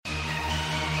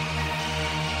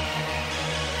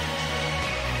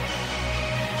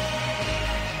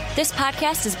This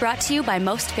podcast is brought to you by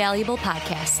Most Valuable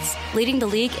Podcasts, leading the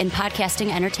league in podcasting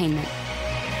entertainment.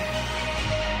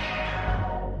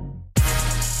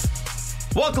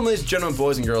 Welcome, ladies and gentlemen,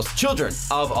 boys and girls, children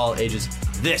of all ages.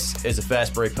 This is a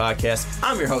Fast Break Podcast.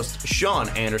 I'm your host, Sean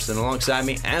Anderson. Alongside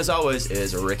me, as always,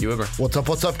 is Ricky Wibber.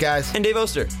 What's up, guys? And Dave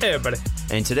Oster. Hey, everybody.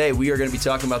 And today we are going to be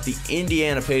talking about the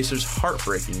Indiana Pacers'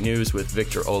 heartbreaking news with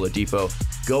Victor Oladipo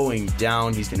going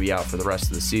down. He's going to be out for the rest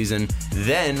of the season.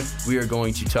 Then we are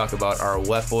going to talk about our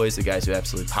wet boys, the guys who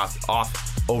absolutely popped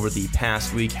off over the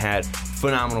past week, had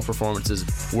phenomenal performances,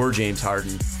 were James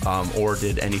Harden, or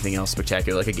did anything else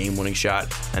spectacular, like a game-winning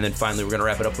shot. And then finally, we're going to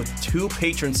wrap it up with two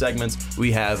patron segments.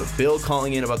 We have Bill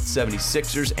calling in about the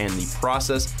 76ers and the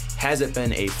process. Has it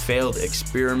been a failed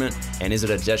experiment, and is it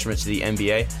a detriment to the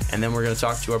NBA? And then we're going to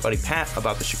talk to our buddy Pat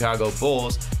about the Chicago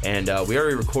Bulls, and we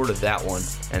already recorded that one,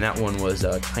 and that one was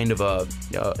kind of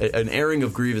an airing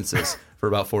of grievances for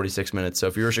about 46 minutes. So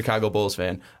if you're a Chicago Bulls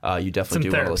fan, you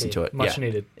definitely do want to listen to it. Much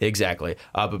needed. Exactly.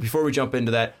 But before we jump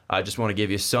into that, I just want to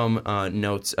give you some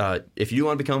notes. If you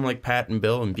want to become like Pat and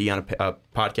Bill and be on a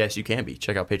podcast, you can be.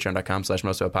 Check out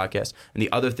patreon.com/mostofapodcast. And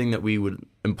the other thing that we would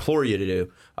implore you to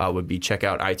do would be check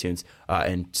out iTunes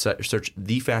and search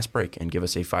The Fast Break and give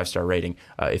us a 5-star rating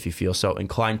if you feel so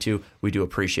inclined to. We do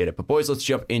appreciate it. But boys, let's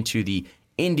jump into the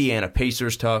Indiana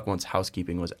Pacers talk once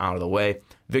housekeeping was out of the way.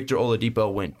 Victor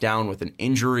Oladipo went down with an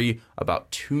injury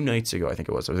about 2 nights ago, I think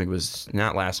it was. I think it was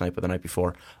not last night, but the night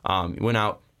before. He went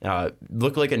out,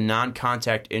 looked like a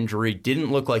non-contact injury. Didn't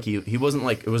look like he wasn't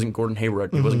like, it wasn't Gordon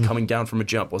Hayward. He wasn't coming down from a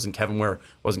jump. Wasn't Kevin Ware.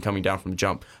 Wasn't coming down from a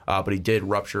jump. But he did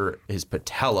rupture his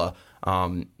patella.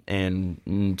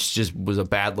 And just was a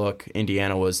bad look.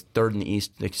 Indiana was third in the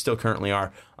East. They still currently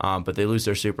are, but they lose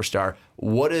their superstar.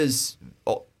 What does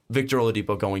Victor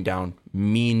Oladipo going down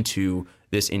mean to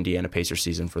this Indiana Pacers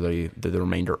season for the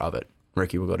remainder of it?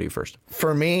 Ricky, we'll go to you first.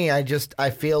 For me, I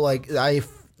feel like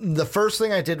the first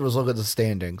thing I did was look at the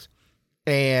standings.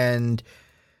 And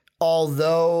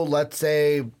although, let's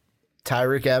say,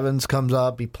 Tyreke Evans comes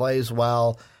up, he plays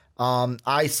well,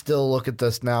 I still look at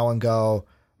this now and go,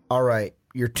 all right,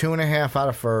 you're 2.5 out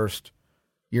of first.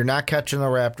 You're not catching the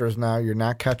Raptors now. You're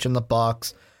not catching the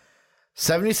Bucks.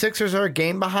 76ers are a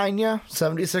game behind you.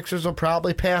 76ers will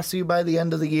probably pass you by the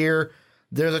end of the year.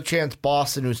 There's a chance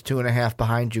Boston, who's 2.5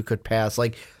 behind you, could pass.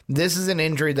 Like, this is an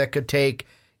injury that could take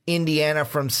Indiana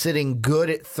from sitting good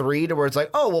at 3 to where it's like,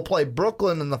 oh, we'll play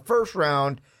Brooklyn in the first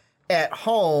round at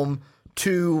home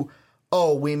to,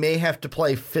 oh, we may have to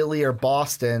play Philly or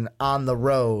Boston on the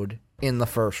road in the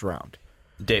first round.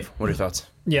 Dave, what are your thoughts?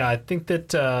 Yeah, I think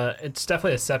that it's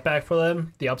definitely a setback for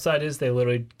them. The upside is they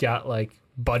literally got like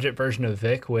budget version of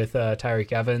Vic with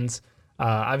Tyreke Evans.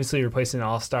 Obviously, replacing an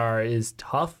all-star is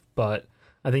tough, but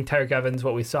I think Tyreke Evans,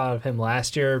 what we saw of him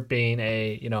last year, being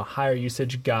a higher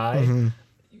usage guy.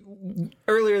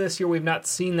 Earlier this year, we've not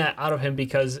seen that out of him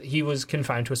because he was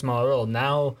confined to a smaller role.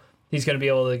 Now he's going to be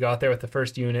able to go out there with the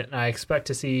first unit, and I expect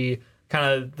to see kind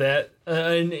of that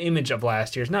an image of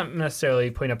last year's, not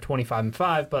necessarily putting up 25 and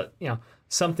 5, but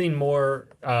something more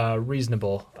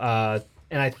reasonable.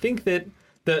 And I think that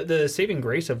the saving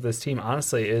grace of this team,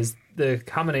 honestly, is the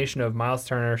combination of Miles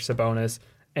Turner, Sabonis,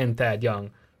 and Thad Young.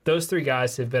 Those 3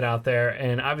 guys have been out there,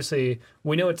 and obviously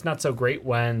we know it's not so great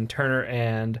when Turner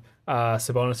and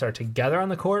Sabonis are together on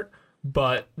the court,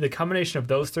 but the combination of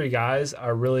those 3 guys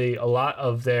are really a lot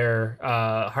of their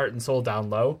heart and soul down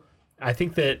low. I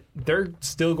think that they're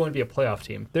still going to be a playoff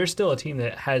team. They're still a team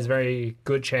that has very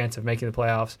good chance of making the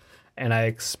playoffs, and I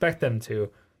expect them to.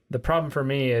 The problem for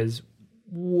me is,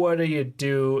 what do you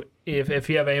do if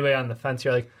you have anybody on the fence?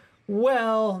 You're like,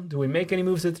 well, do we make any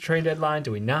moves at the trade deadline?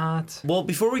 Do we not? Well,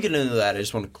 before we get into that, I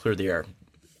just want to clear the air.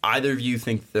 Either of you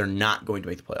think they're not going to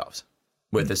make the playoffs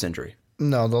with this injury?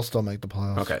 No, they'll still make the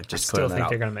playoffs. Okay, just I clear still that think out.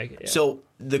 they're going to make it. Yeah. So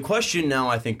the question now,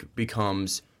 I think,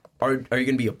 becomes, are you going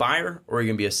to be a buyer or are you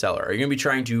going to be a seller? Are you going to be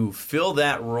trying to fill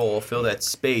that role, fill that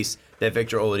space that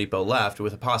Victor Oladipo left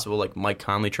with a possible like Mike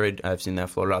Conley trade? I've seen that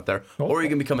floated out there. Or are you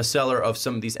going to become a seller of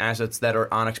some of these assets that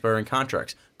are on expiring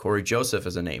contracts? Corey Joseph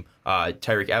is a name.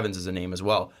 Tyreke Evans is a name as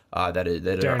well.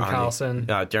 Darren Collison.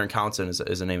 Darren Collison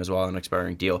is a name as well, an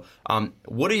expiring deal.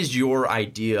 What is your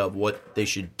idea of what they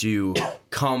should do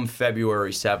come February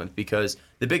 7th? Because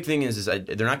the big thing is they're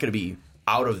not going to be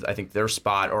out of, I think, their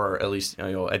spot, or at least,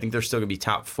 I think they're still going to be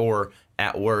top 4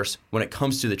 at worst when it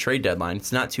comes to the trade deadline.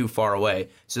 It's not too far away,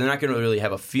 so they're not going to really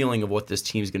have a feeling of what this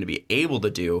team is going to be able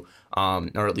to do,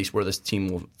 or at least where this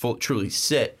team will truly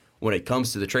sit when it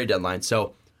comes to the trade deadline.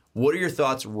 So what are your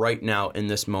thoughts right now in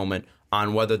this moment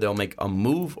on whether they'll make a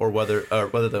move or whether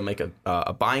they'll make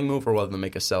a buying move or whether they'll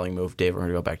make a selling move. Dave, we're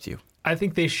going to go back to you. I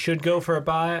think they should go for a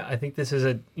buy. I think this is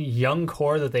a young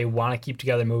core that they want to keep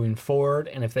together moving forward.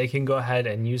 And if they can go ahead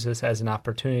and use this as an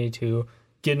opportunity to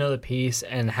get another piece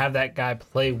and have that guy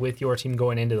play with your team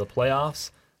going into the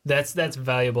playoffs, that's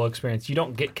valuable experience. You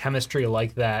don't get chemistry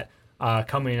like that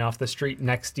coming off the street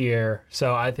next year.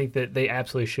 So I think that they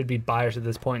absolutely should be buyers at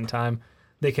this point in time.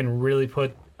 They can really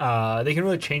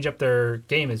change up their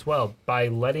game as well by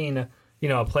letting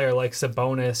a player like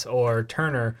Sabonis or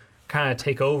Turner kind of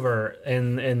take over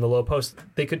in the low post.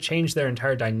 They could change their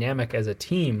entire dynamic as a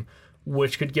team,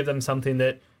 which could give them something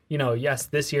that, yes,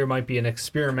 this year might be an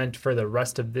experiment for the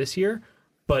rest of this year,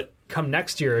 but come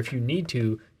next year, if you need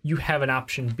to, you have an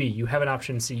option B, you have an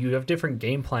option C, you have different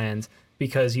game plans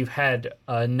because you've had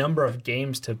a number of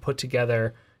games to put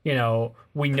together.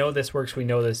 We know this works, we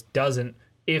know this doesn't.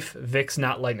 If Vic's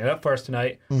not lighting it up for us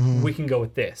tonight, we can go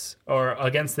with this. Or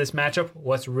against this matchup,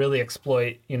 let's really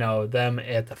exploit, them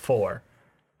at the 4.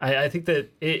 I think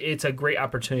that it's a great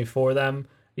opportunity for them.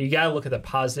 You got to look at the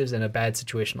positives in a bad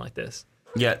situation like this.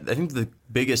 Yeah, I think the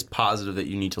biggest positive that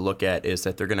you need to look at is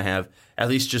that they're going to have, at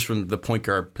least just from the point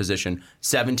guard position,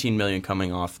 $17 million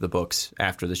coming off the books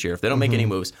after this year. If they don't make any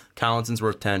moves, Collinson's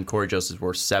worth 10, Corey Joseph's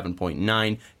worth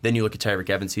 7.9. Then you look at Tyreke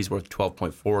Evans, he's worth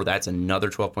 12.4. That's another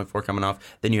 12.4 coming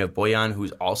off. Then you have Bojan,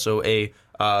 who's also a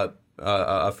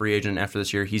free agent after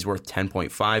this year. He's worth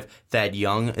 10.5. Thad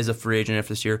Young is a free agent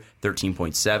after this year,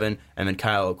 13.7. And then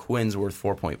Kyle O'Quinn's worth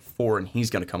 4.4, and he's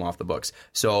going to come off the books.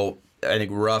 So I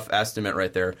think rough estimate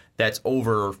right there, that's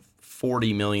over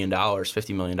 $40 million,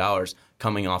 $50 million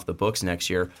coming off the books next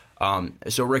year.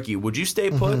 So, Ricky, would you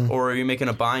stay put, or are you making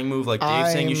a buying move like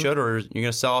Dave's saying you should, or are you going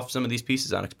to sell off some of these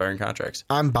pieces on expiring contracts?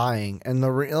 I'm buying. And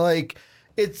I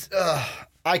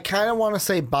kind of want to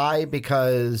say buy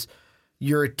because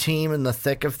you're a team in the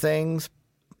thick of things,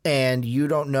 and you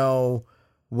don't know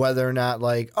whether or not,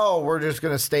 we're just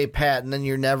going to stay pat, and then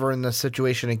you're never in this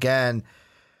situation again.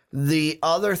 The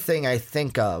other thing I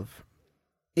think of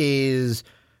is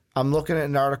I'm looking at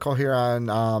an article here on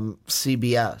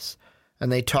CBS,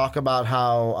 and they talk about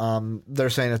how they're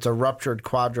saying it's a ruptured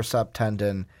quadricep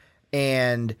tendon,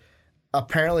 and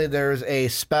apparently there's a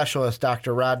specialist,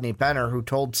 Dr. Rodney Benner, who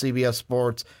told CBS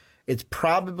Sports it's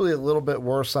probably a little bit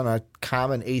worse than a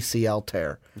common ACL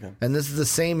tear. Okay. And this is the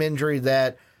same injury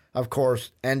that, of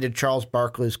course, ended Charles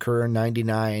Barkley's career in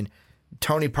 '99.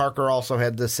 Tony Parker also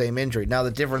had the same injury. Now,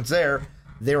 the difference there,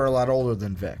 they were a lot older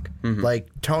than Vic. Like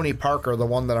Tony Parker, the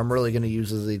one that I'm really going to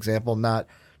use as the example, not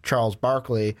Charles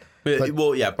Barkley.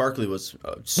 Barkley was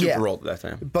super old at that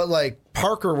time. But,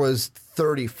 Parker was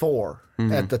 34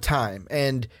 at the time.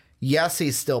 And, yes,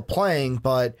 he's still playing,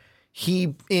 but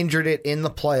he injured it in the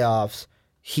playoffs.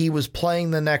 He was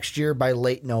playing the next year by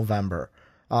late November.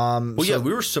 We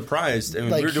were surprised. I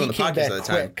mean, we were doing the podcast at the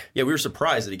time. Quick. Yeah, we were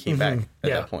surprised that he came back at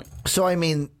that point. So,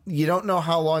 you don't know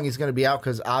how long he's going to be out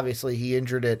because obviously he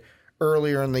injured it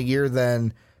earlier in the year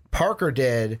than Parker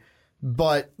did.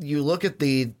 But you look at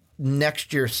the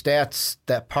next year stats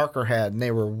that Parker had, and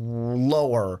they were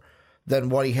lower than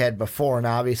what he had before. And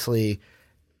obviously,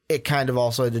 it kind of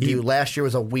also had to do. Last year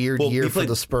was a weird year for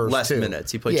the Spurs. Less too.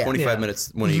 minutes. He played 25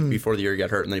 minutes before the year he got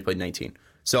hurt, and then he played 19.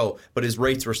 So, but his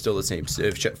rates were still the same.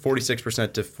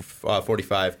 46% to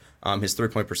 45. His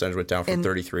 3-point percentage went down from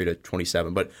 33 to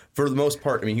 27. But for the most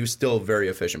part, he was still a very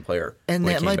efficient player. And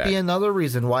that might be another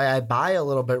reason why I buy a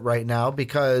little bit right now,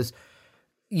 because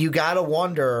you got to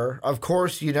wonder, of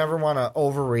course, you never want to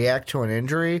overreact to an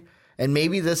injury. And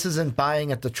maybe this isn't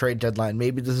buying at the trade deadline.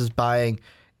 Maybe this is buying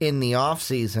in the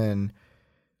offseason.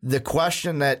 The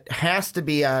question that has to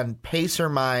be on Pacer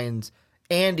minds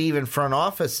and even front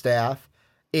office staff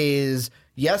is,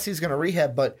 yes, he's going to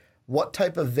rehab, but what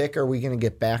type of Vic are we going to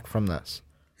get back from this?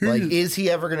 Is he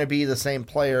ever going to be the same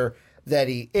player that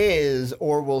he is,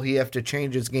 or will he have to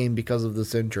change his game because of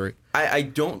this injury? I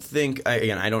don't think,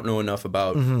 I don't know enough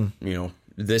about,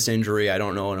 this injury. I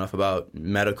don't know enough about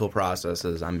medical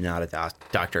processes. I'm not a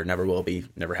doctor, never will be,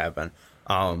 never have been.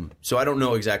 So I don't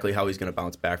know exactly how he's going to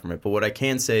bounce back from it. But what I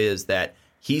can say is that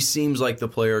he seems like the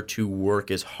player to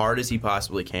work as hard as he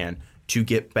possibly can to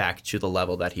get back to the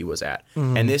level that he was at.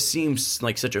 And this seems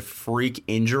like such a freak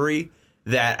injury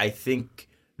that I think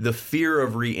the fear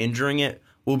of re-injuring it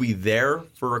will be there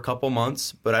for a couple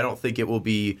months, but I don't think it will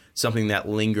be something that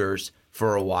lingers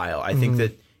for a while. I think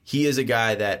that he is a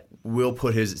guy that will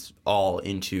put his all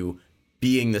into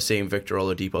being the same Victor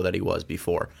Oladipo that he was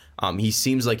before. He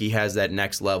seems like he has that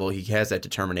next level. He has that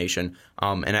determination.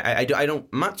 And I'm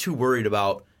not too worried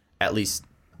about at least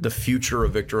the future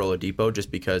of Victor Oladipo,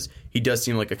 just because he does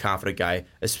seem like a confident guy,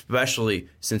 especially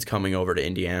since coming over to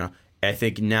Indiana. I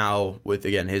think now with,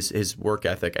 again, his work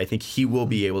ethic, I think he will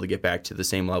be able to get back to the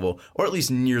same level, or at least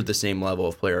near the same level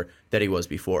of player that he was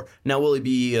before. Now, will he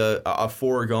be a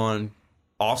foregone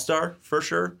all-star for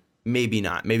sure? Maybe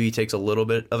not. Maybe he takes a little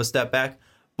bit of a step back,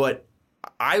 but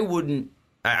I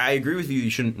agree with you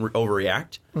shouldn't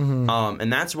overreact.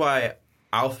 And that's why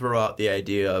I'll throw out the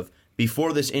idea of,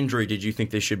 before this injury, did you think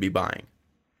they should be buying?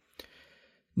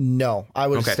 No, I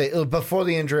would have stayed. Before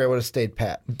the injury, I would have stayed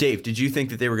pat. Dave, did you think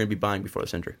that they were going to be buying before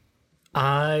this injury?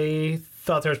 I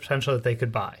thought there was potential that they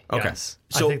could buy. Okay. Yes.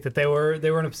 So, I think that they were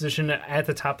in a position at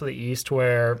the top of the East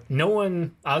where no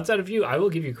one outside of you, I will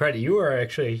give you credit. You are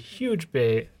actually a huge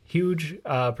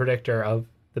predictor of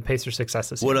the Pacers' success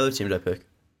this year. What other team did I pick?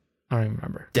 I don't even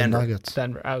remember. Denver. Nuggets.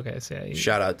 Denver. Okay, so yeah.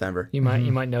 Shout out Denver. You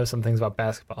might know some things about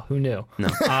basketball. Who knew? No,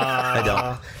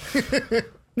 I don't.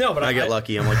 No, but I get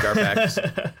lucky. I'm like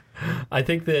Garpax. I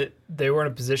think that they were in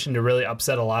a position to really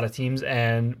upset a lot of teams,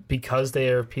 and because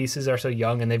their pieces are so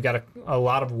young and they've got a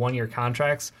lot of one-year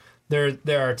contracts, there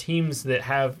are teams that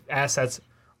have assets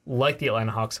like the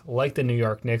Atlanta Hawks, like the New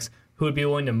York Knicks, who would be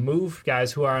willing to move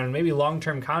guys who are on maybe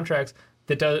long-term contracts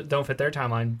that don't fit their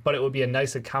timeline, but it would be a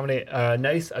nice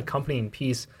accompanying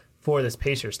piece for this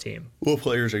Pacers team. What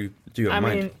players do you have in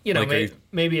mind? I mean,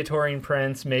 maybe a Taurean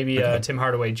Prince, maybe a Tim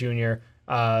Hardaway Jr.,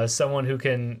 someone who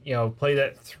can play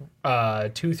that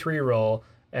 2-3 role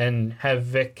and have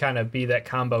Vic kind of be that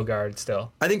combo guard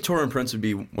still. I think Taurean Prince would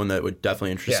be one that would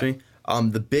definitely interest me.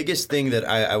 The biggest thing that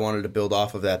I wanted to build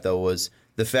off of that, though, was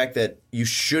the fact that you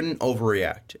shouldn't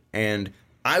overreact. And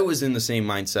I was in the same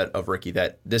mindset of Ricky,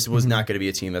 that this was not going to be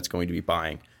a team that's going to be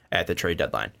buying at the trade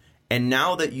deadline. And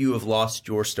now that you have lost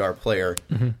your star player,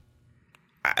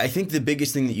 I think the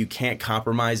biggest thing that you can't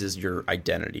compromise is your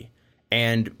identity.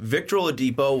 And Victor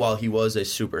Oladipo, while he was a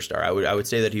superstar, I would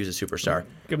say that he was a superstar.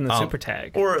 Give him the super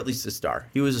tag. Or at least a star.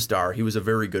 He was a star. He was a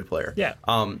very good player. Yeah.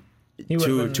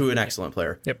 To an excellent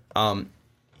player. Yep.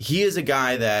 He is a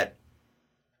guy that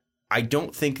I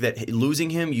don't think that losing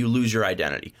him, you lose your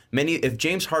identity. If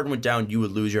James Harden went down, you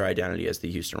would lose your identity as the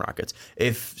Houston Rockets.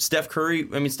 If Steph Curry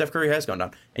has gone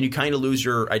down, and you kind of lose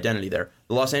your identity there.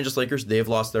 The Los Angeles Lakers, they've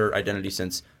lost their identity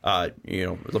since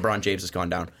LeBron James has gone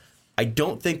down. I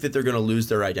don't think that they're going to lose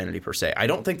their identity per se. I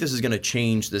don't think this is going to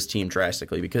change this team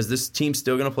drastically, because this team's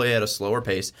still going to play at a slower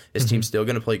pace. This team's still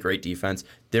going to play great defense.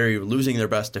 They're losing their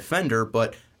best defender,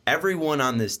 but everyone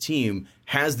on this team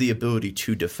has the ability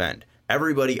to defend.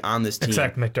 Everybody on this team.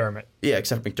 Except McDermott. Yeah,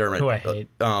 except McDermott. Who I hate.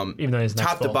 Even though he's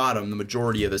top to bottom, the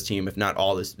majority of this team, if not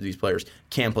all these players,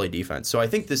 can play defense. So I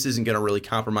think this isn't going to really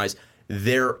compromise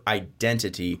their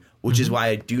identity, which is why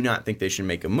I do not think they should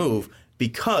make a move,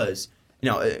 because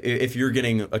if you're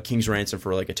getting a king's ransom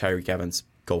for like a Tyreek Evans,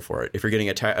 go for it. If you're getting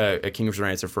a king's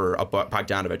ransom for a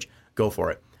Bogdanovich, go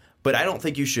for it. But I don't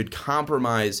think you should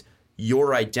compromise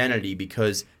your identity,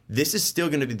 because this is still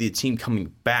going to be the team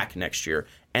coming back next year.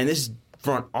 And this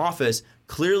front office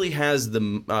clearly has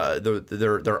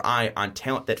their eye on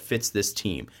talent that fits this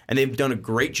team. And they've done a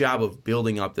great job of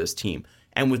building up this team.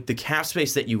 And with the cap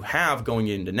space that you have going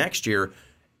into next year,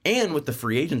 and with the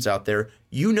free agents out there,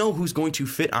 you know who's going to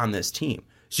fit on this team.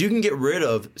 So you can get rid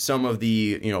of some of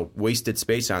the wasted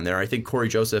space on there. I think Corey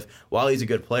Joseph, while he's a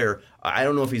good player, I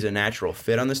don't know if he's a natural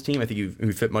fit on this team. I think he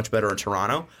would fit much better in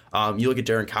Toronto. You look at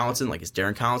Darren Collinson, is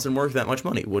Darren Collinson worth that much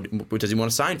money? Does he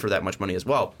want to sign for that much money as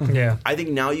well? Yeah. I think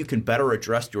now you can better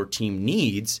address your team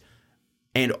needs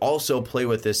and also play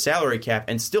with this salary cap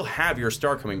and still have your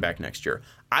star coming back next year.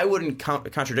 I wouldn't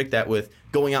contradict that with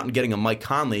going out and getting a Mike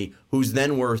Conley, who's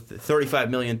then worth $35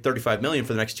 million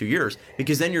for the next 2 years,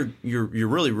 because then you're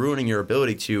really ruining your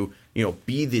ability to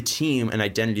be the team and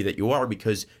identity that you are,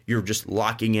 because you're just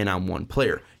locking in on one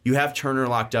player. You have Turner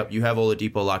locked up, you have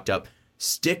Oladipo locked up.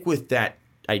 Stick with that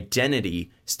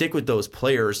identity. Stick with those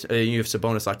players. You have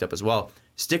Sabonis locked up as well.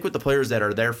 Stick with the players that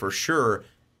are there for sure.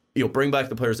 Bring back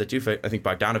the players that do fit. I think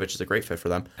Bogdanovich is a great fit for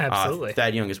them. Absolutely.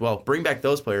 Thad Young as well. Bring back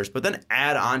those players, but then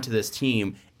add on to this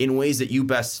team in ways that you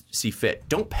best see fit.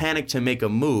 Don't panic to make a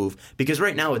move, because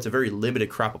right now it's a very limited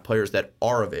crop of players that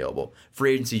are available.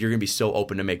 Free agency, you're going to be so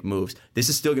open to make moves. This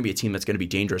is still going to be a team that's going to be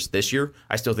dangerous this year.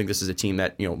 I still think this is a team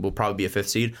that will probably be a 5th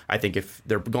seed. I think if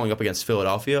they're going up against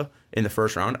Philadelphia in the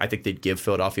first round, I think they'd give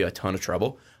Philadelphia a ton of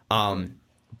trouble.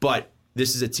 But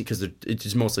this is a team because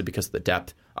it's mostly because of the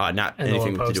depth. Not and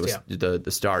anything to do with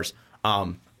the stars.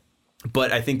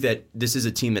 But I think that this is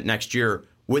a team that next year,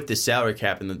 with the salary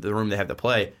cap and the room they have to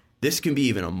play, this can be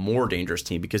even a more dangerous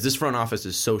team, because this front office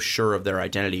is so sure of their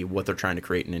identity, what they're trying to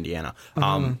create in Indiana.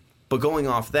 But going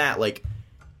off that,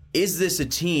 is this a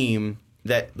team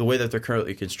that the way that they're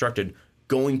currently constructed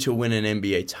going to win an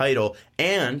NBA title?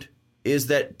 And is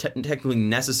that technically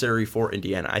necessary for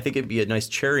Indiana? I think it'd be a nice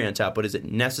cherry on top, but is it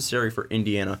necessary for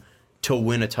Indiana to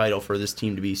win a title for this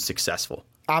team to be successful?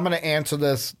 I'm going to answer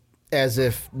this as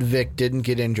if Vic didn't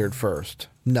get injured first.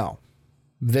 No.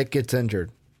 Vic gets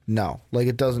injured. No. Like,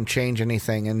 it doesn't change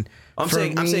anything. And I'm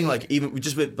saying like even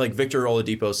just with like Victor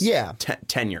Oladipo's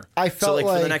tenure. I felt so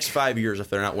like for the next 5 years if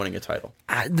they're not winning a title.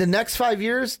 The next 5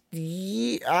 years,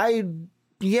 I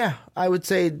would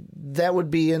say that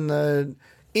would be in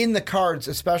the cards,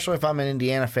 especially if I'm an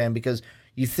Indiana fan, because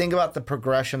you think about the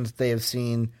progressions they have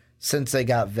seen since they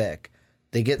got Vic.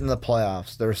 They get in the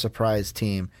playoffs. They're a surprise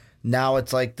team. Now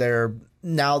it's like they're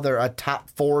a top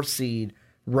 4 seed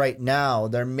right now.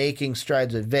 They're making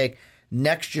strides with Vic.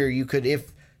 Next year, you could,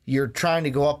 if you're trying to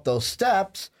go up those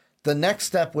steps, the next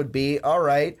step would be, all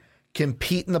right,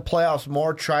 compete in the playoffs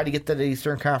more, try to get to the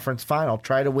Eastern Conference Final,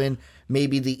 try to win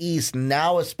maybe the East.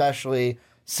 Now, especially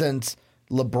since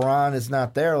LeBron is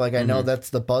not there, like I know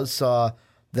that's the buzzsaw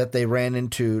that they ran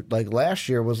into like last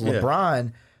year was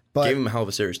LeBron. But gave him a hell of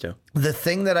a series too. The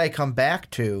thing that I come back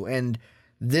to, and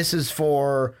this is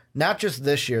for not just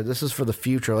this year, this is for the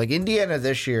future. Like Indiana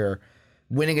this year,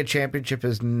 winning a championship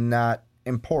is not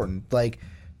important. Like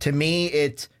to me,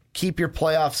 it's keep your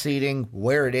playoff seeding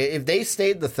where it is. If they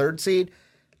stayed the 3rd seed,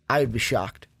 I would be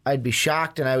shocked. I'd be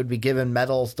shocked, and I would be giving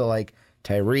medals to like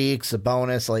Tyreek,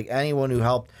 Sabonis, like anyone who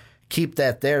helped keep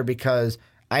that there, because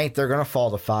I think they're going to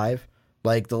fall to 5.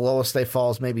 Like the lowest they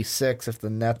fall is maybe 6 if the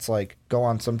Nets like go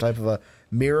on some type of a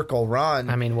miracle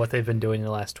run. I mean, what they've been doing in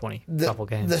the last couple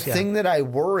games. The thing that I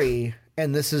worry,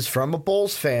 and this is from a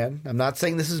Bulls fan, I'm not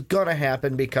saying this is going to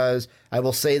happen, because I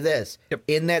will say this.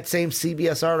 In that same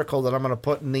CBS article that I'm going to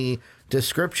put in the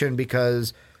description,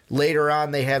 because later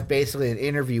on they have basically an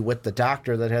interview with the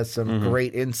doctor that has some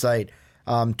great insight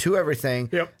to everything.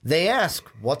 They ask,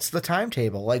 what's the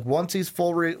timetable? Like once he's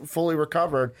fully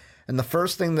recovered, and the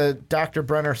first thing that Dr.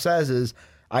 Brenner says is,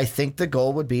 I think the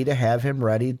goal would be to have him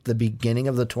ready at the beginning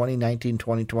of the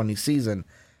 2019-2020 season.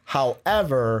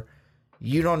 However,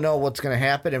 you don't know what's going to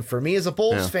happen. And for me as a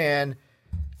Bulls fan,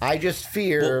 I just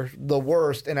fear the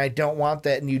worst, and I don't want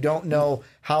that. And you don't know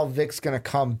how Vic's going to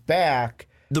come back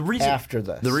after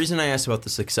this. The reason I asked about the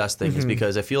success thing is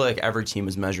because I feel like every team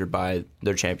is measured by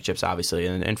their championships, obviously,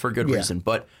 and for good reason.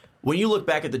 But when you look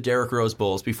back at the Derrick Rose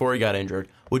Bulls before he got injured,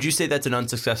 would you say that's an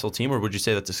unsuccessful team, or would you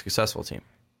say that's a successful team?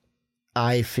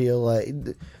 I feel like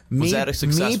was that a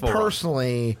successful me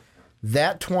personally,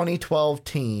 that 2012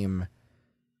 team,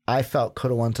 I felt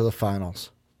could have went to the finals.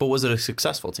 But was it a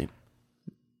successful team?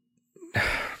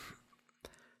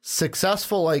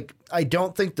 Successful, like I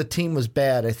don't think the team was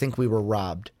bad. I think we were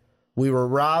robbed. We were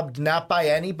robbed not by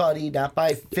anybody, not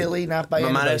by Philly, not by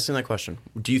anybody. I'm not asking that question.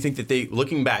 Do you think that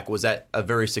looking back, was that a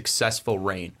very successful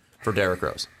reign for Derrick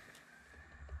Rose?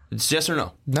 It's yes or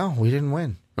no? No, we didn't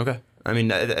win. Okay. I mean,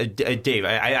 Dave,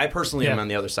 I personally am on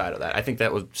the other side of that. I think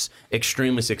that was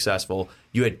extremely successful.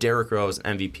 You had Derrick Rose,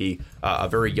 MVP, a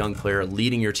very young player,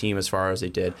 leading your team as far as they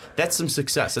did. That's some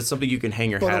success. That's something you can hang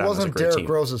your hat on. But it wasn't Derrick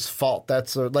Rose's fault.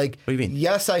 That's like, what do you mean?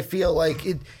 Yes, I feel like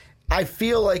it. I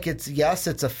feel like it's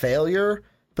a failure,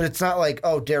 but it's not like,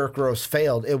 oh, Derrick Rose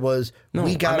failed. It was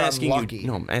we got unlucky.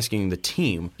 I'm asking the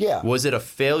team. Yeah. Was it a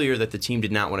failure that the team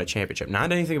did not win a championship?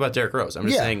 Not anything about Derrick Rose. I'm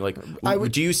just saying, like,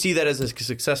 do you see that as a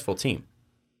successful team?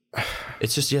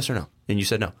 It's just yes or no, and you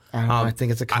said no. I don't know. I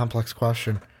think it's a complex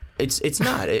question. It's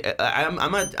not.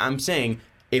 I'm saying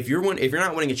if you're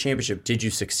not winning a championship, did you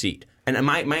succeed? And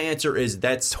my answer is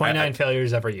that's 29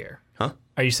 failures every year. Huh?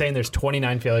 Are you saying there's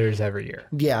 29 failures every year?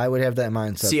 Yeah, I would have that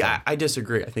mindset. See, I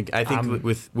disagree. I think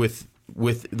with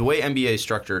the way NBA is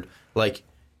structured, like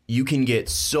you can get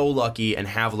so lucky and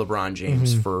have LeBron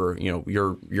James for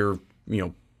your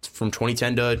from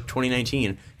 2010 to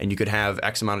 2019, and you could have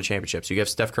X amount of championships. You could have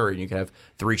Steph Curry, and you could have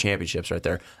 3 championships right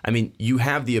there. I mean, you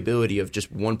have the ability of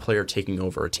just one player taking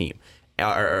over a team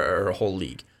or a whole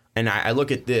league. And I look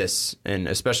at this, and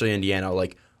especially Indiana,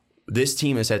 like this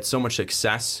team has had so much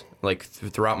success like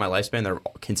throughout my lifespan. They're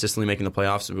consistently making the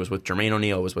playoffs. It was with Jermaine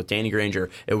O'Neal, it was with Danny Granger,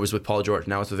 it was with Paul George,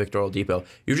 now it's with Victor Oladipo.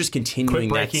 You're just continuing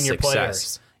that success. Quit breaking your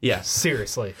players. Yeah,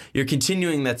 seriously. You're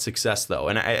continuing that success, though,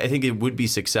 and I think it would be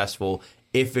successful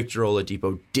if Victor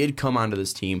Oladipo did come onto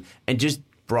this team and just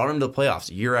brought him to the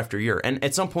playoffs year after year. And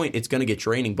at some point, it's going to get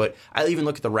draining. But I even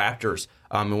look at the Raptors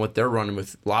and what they're running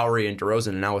with Lowry and DeRozan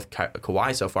and now with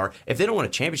Kawhi so far. If they don't win a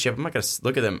championship, I'm not going to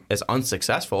look at them as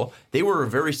unsuccessful. They were a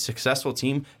very successful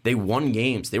team. They won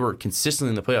games. They were consistently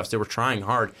in the playoffs. They were trying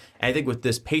hard. And I think with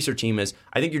this Pacer team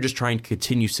I think you're just trying to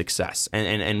continue success.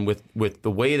 And with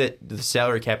the way that the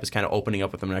salary cap is kind of opening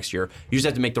up with them next year, you just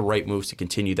have to make the right moves to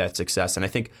continue that success. And I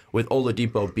think with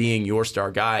Oladipo being your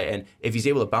star guy, and if he's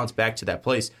able to bounce back to that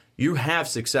place, you have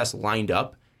success lined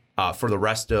up for the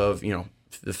rest of the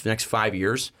next 5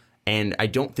 years. And I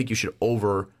don't think you should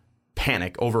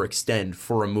overextend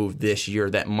for a move this year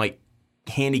that might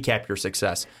handicap your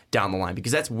success down the line,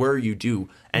 because that's where you do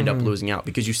end up losing out,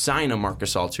 because you sign a Marc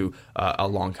Gasol to a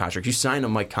long contract, you sign a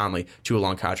Mike Conley to a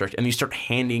long contract, and you start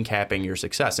handicapping your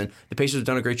success. And the Pacers have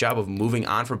done a great job of moving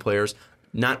on from players,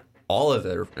 not all of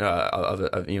their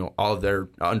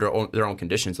under their own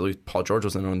conditions. At least Paul George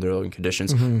was under their own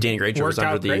conditions. Danny Granger was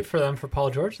under great for them for Paul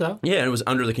George though. Yeah, and it was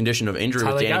under the condition of injury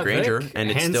with Danny Granger, Vic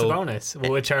and it's still Sabonis,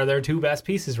 which are their two best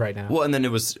pieces right now. Well, and then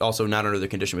it was also not under the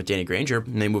condition with Danny Granger,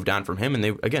 and they moved on from him, and they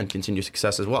again continue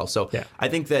success as well. So I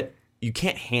think that you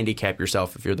can't handicap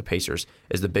yourself if you're the Pacers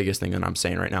is the biggest thing that I'm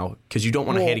saying right now, because you don't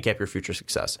want to handicap your future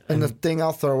success. And the thing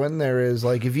I'll throw in there is,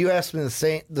 like, if you asked me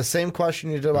the same question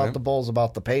you did about the Bulls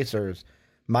about the Pacers,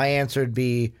 my answer would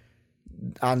be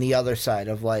on the other side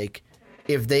of, like,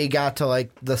 if they got to,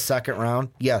 like, the second round,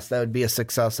 yes, that would be a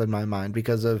success in my mind,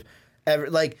 because of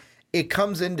it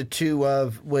comes into two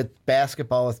of with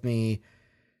basketball with me.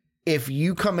 If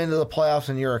you come into the playoffs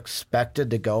and you're expected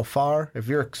to go far, if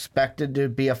you're expected to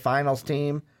be a finals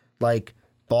team like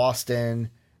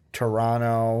Boston,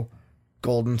 Toronto,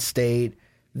 Golden State,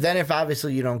 then if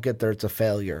obviously you don't get there, it's a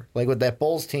failure. Like with that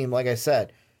Bulls team, like I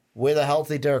said, with a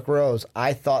healthy Derrick Rose,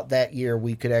 I thought that year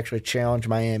we could actually challenge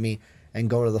Miami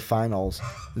and go to the finals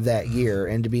that year.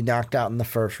 And to be knocked out in the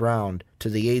first round to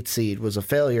the 8th seed was a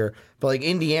failure. But like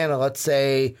Indiana, let's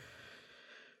say,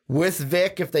 with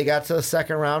Vic, if they got to the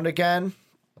second round again,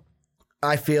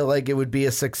 I feel like it would be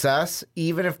a success.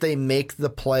 Even if they make the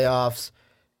playoffs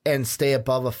and stay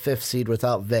above a 5th seed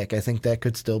without Vic, I think that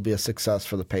could still be a success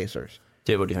for the Pacers.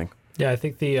 Dave, what do you think? Yeah, I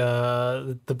think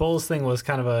the Bulls thing was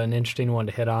kind of an interesting one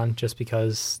to hit on, just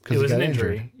because it was an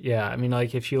injury. Yeah, I mean,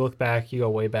 like if you look back, you go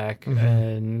way back,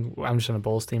 and I'm just on a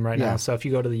Bulls team right now. So if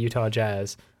you go to the Utah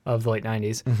Jazz of the late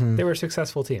 90s, they were a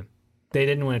successful team. They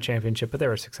didn't win a championship, but they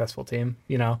were a successul team.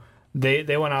 You know,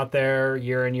 they went out there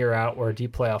year in, year out, were a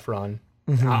deep playoff run.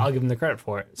 I'll give them the credit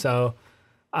for it. So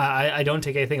I don't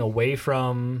take anything away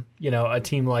from, a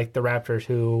team like the Raptors,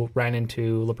 who ran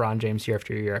into LeBron James year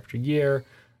after year after year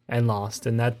and lost.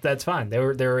 And that's fine. They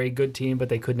were a good team, but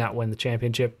they could not win the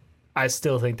championship. I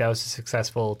still think that was a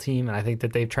successful team, and I think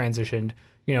that they've transitioned,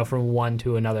 from one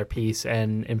to another piece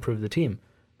and improved the team.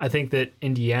 I think that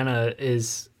Indiana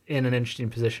is in an interesting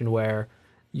position where,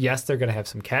 yes, they're going to have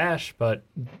some cash, but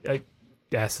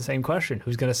that's the same question: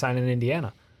 who's going to sign in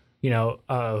Indiana?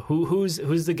 Who's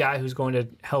the guy who's going to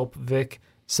help Vic,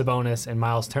 Sabonis, and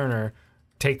Miles Turner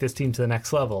take this team to the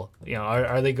next level?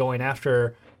 Are they going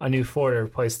after a new forward to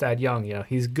replace Thad Young?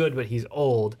 He's good, but he's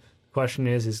old. The question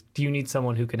is do you need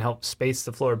someone who can help space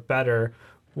the floor better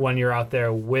when you're out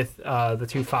there with the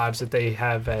 2 5s that they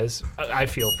have as, I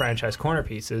feel, franchise corner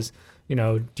pieces?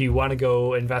 Do you want to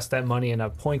go invest that money in a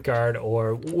point guard,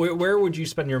 or where would you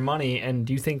spend your money? And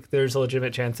do you think there's a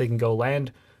legitimate chance they can go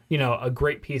land, a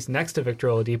great piece next to Victor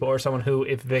Oladipo, or someone who,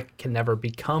 if Vic can never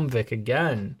become Vic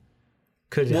again,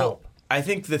 could help? I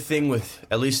think the thing with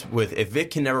if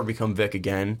Vic can never become Vic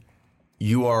again,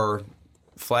 you are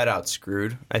flat out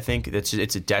screwed. I think it's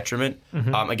a detriment.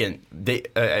 Again,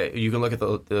 you can look at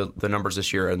the numbers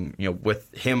this year, and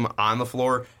with him on the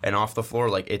floor and off the floor,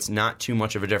 like it's not too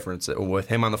much of a difference. With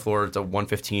him on the floor, it's a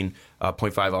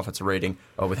 115.5 offensive rating.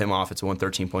 With him off, it's a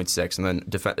 113.6, and then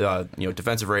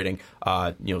defensive rating.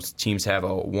 Teams have a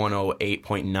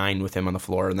 108.9 with him on the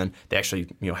floor, and then they actually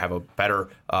have a better.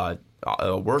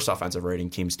 Worse offensive rating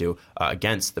teams do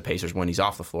against the Pacers when he's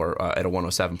off the floor at a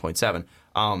 107.7.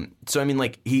 So I mean,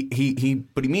 like he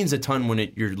means a ton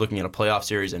when you're looking at a playoff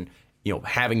series and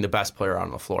having the best player out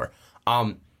on the floor.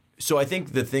 So I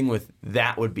think the thing with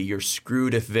that would be you're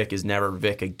screwed if Vic is never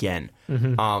Vic again.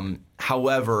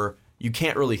 However, you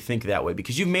can't really think that way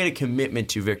because you've made a commitment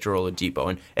to Victor Oladipo,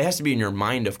 and it has to be in your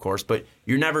mind, of course, but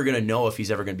you're never going to know if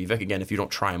he's ever going to be Vic again if you don't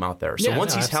try him out there. So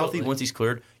once he's healthy, once he's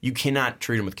cleared, you cannot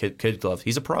treat him with kid gloves.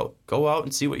 He's a pro. Go out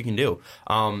and see what you can do.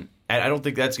 And I don't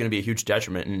think that's going to be a huge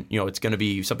detriment, and it's going to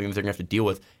be something that they're going to have to deal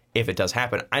with if it does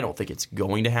happen. I don't think it's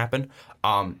going to happen.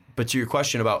 But to your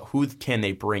question about who can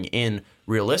they bring in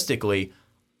realistically,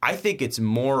 I think it's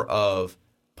more of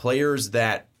players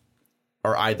that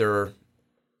are either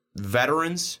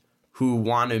veterans who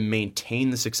want to maintain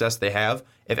the success they have.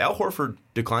 If Al Horford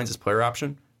declines his player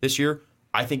option this year,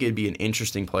 I think it'd be an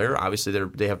interesting player. Obviously,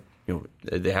 they have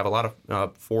a lot of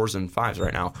 4s and 5s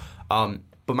right now.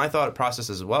 But my thought process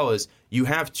as well is you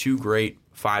have two great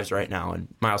fives right now in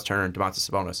Miles Turner and Domantas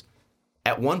Sabonis.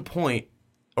 At one point,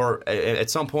 or at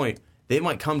some point, they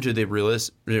might come to the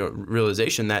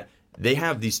realization that they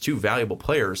have these two valuable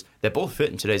players that both fit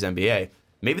in today's NBA.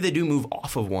 Maybe they do move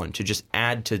off of one to just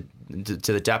add to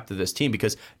the depth of this team,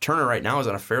 because Turner right now is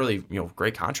on a fairly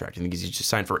great contract. I think he's just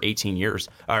signed for 18 years,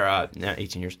 or not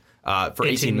 18 years, for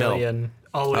 18 million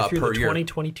all the way through the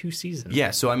 2022 season.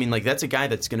 Yeah, so I mean, like, that's a guy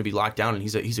that's going to be locked down, and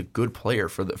he's a good player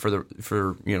for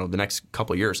the next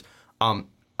couple of years.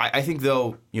 I think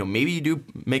though, maybe you do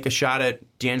make a shot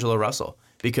at D'Angelo Russell,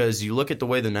 because you look at the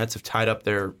way the Nets have tied up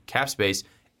their cap space.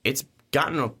 It's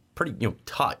gotten a pretty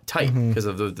tight because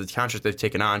of the contract they've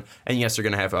taken on. And yes, they're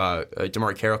going to have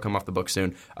DeMar Carroll come off the book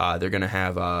soon. They're going to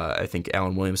have I think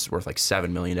Allen Williams is worth like $7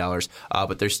 million.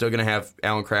 But they're still going to have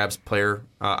Alan Crabb's player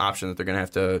option that they're going to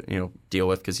have to deal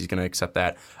with, because he's going to accept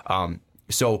that.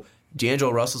 So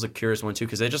D'Angelo Russell's a curious one too,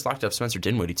 because they just locked up Spencer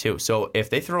Dinwiddie too. So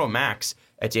if they throw a max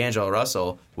at D'Angelo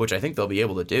Russell, which I think they'll be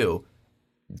able to do,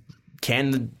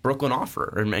 can Brooklyn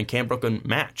offer, and can Brooklyn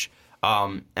match?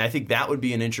 And I think that would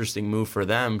be an interesting move for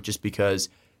them, just because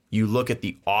you look at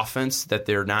the offense that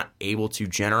they're not able to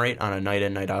generate on a night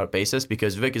in, night out basis,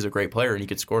 because Vic is a great player and he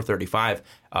could score 35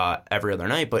 every other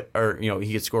night,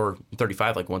 he could score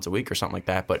 35 like once a week or something like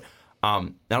that. But I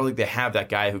don't think they have that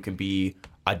guy who can be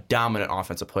a dominant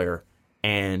offensive player.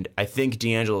 And I think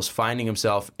D'Angelo's finding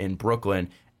himself in Brooklyn,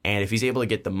 and if he's able to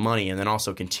get the money and then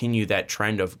also continue that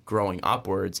trend of growing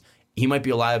upwards, he might be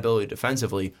a liability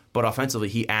defensively, but offensively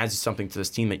he adds something to this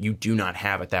team that you do not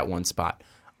have at that one spot.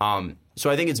 So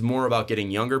I think it's more about getting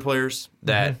younger players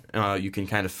that you can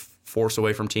kind of force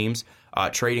away from teams,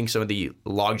 trading some of the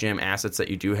logjam assets that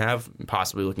you do have,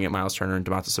 possibly looking at Miles Turner and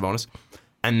Domantas Sabonis,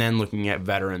 and then looking at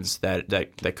veterans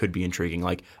that could be intriguing,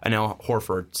 like an Al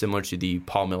Horford, similar to the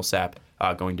Paul Millsap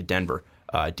going to Denver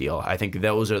deal. I think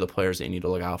those are the players that you need to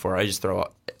look out for. I just throw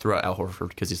out Al Horford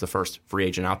because he's the first free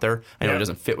agent out there. I know it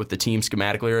doesn't fit with the team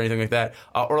schematically or anything like that.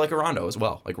 Or like a Rondo as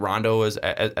well. Like Rondo is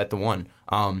at the one.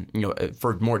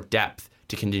 For more depth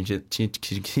to continue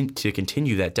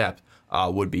that depth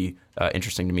would be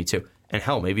interesting to me too. And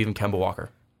hell, maybe even Kemba Walker.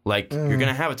 Like you're going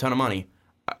to have a ton of money.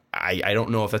 I don't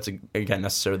know if that's again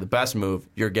necessarily the best move.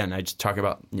 I just talk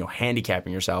about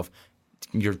handicapping yourself.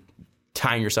 You're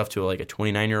tying yourself to like a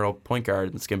 29-year-old point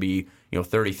guard that's going to be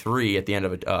 33 at the end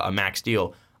of a max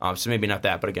deal. So maybe not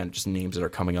that, but again, just names that are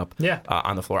coming up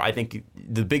on the floor. I think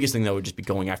the biggest thing though would just be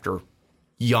going after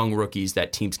young rookies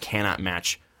that teams cannot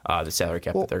match the salary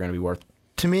cap that they're going to be worth.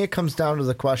 To me, it comes down to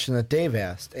the question that Dave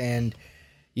asked, and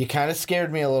you kind of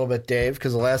scared me a little bit, Dave,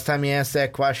 because the last time you asked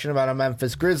that question about a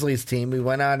Memphis Grizzlies team, we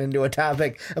went on into a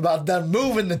topic about them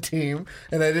moving the team,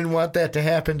 and I didn't want that to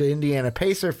happen to Indiana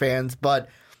Pacer fans, but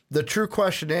the true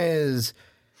question is,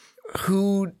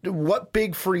 what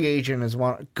big free agent is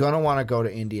going to want to go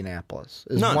to Indianapolis?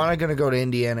 Is going to go to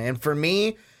Indiana? And for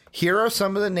me, here are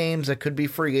some of the names that could be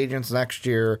free agents next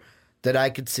year that I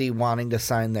could see wanting to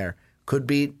sign there. Could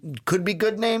be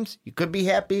good names. You could be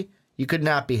happy. You could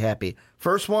not be happy.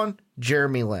 First one,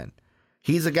 Jeremy Lin.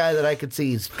 He's a guy that I could see.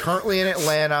 He's currently in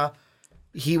Atlanta.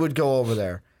 He would go over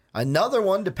there. Another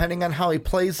one, depending on how he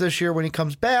plays this year when he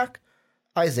comes back,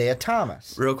 Isaiah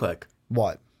Thomas. Real quick.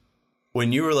 What?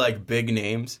 When you were like big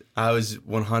names, I was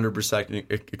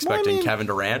 100% expecting Kevin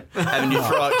Durant, and then you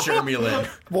throw out Jeremy Lin.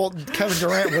 Well, Kevin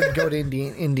Durant wouldn't go to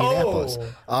Indianapolis,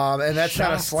 and that's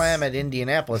not a slam at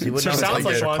Indianapolis. He wouldn't even come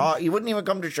to Chicago. He wouldn't even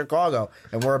come to Chicago,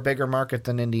 and we're a bigger market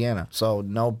than Indiana, so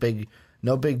no big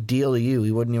deal to you.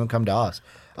 He wouldn't even come to us.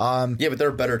 Yeah, but they're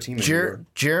a better team.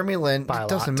 Jeremy Lin, it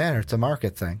doesn't matter. It's a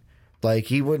market thing. Like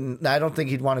he wouldn't. I don't think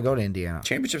he'd want to go to Indiana.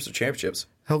 Championships are championships.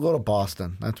 He'll go to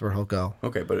Boston. That's where he'll go.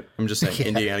 Okay, but I'm just saying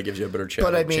Indiana gives you a better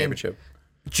championship.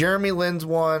 Jeremy Lin's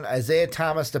one. Isaiah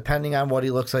Thomas, depending on what he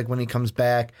looks like when he comes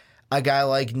back. A guy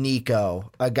like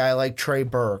Nico. A guy like Trey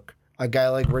Burke. A guy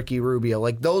like Ricky Rubio.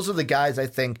 Like those are the guys I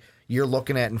think you're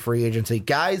looking at in free agency.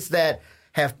 Guys that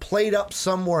have played up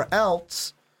somewhere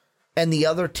else, and the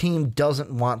other team doesn't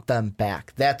want them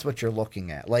back. That's what you're looking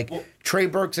at. Like, Trey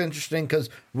Burke's interesting because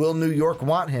will New York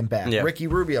want him back? Yeah. Ricky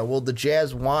Rubio, will the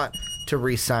Jazz want to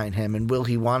re-sign him, and will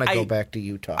he want to go back to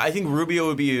Utah? I think Rubio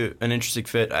would be an interesting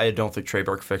fit. I don't think Trey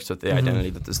Burke fits with the identity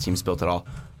that this team's built at all.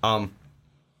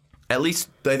 At least,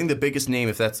 I think the biggest name,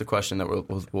 if that's the question that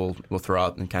we'll throw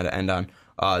out and kind of end on,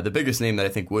 the biggest name that I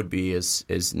think would be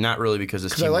is not really because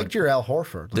this team. Because I liked your Al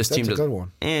Horford. Like, that's a good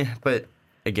one. But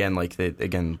again,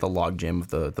 the log jam of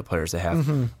the players they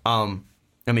have.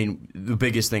 I mean, the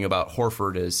biggest thing about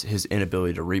Horford is his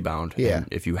inability to rebound. Yeah. And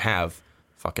if you have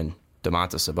fucking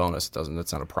Domantas Sabonis,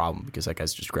 that's not a problem because that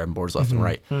guy's just grabbing boards left and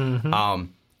right.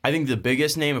 I think the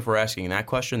biggest name, if we're asking that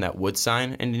question, that would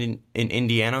sign in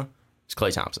Indiana is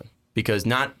Klay Thompson. Because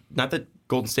not that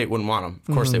Golden State wouldn't want him.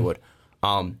 Of course they would.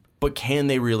 But can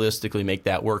they realistically make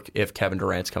that work if Kevin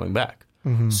Durant's coming back?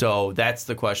 So that's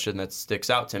the question that sticks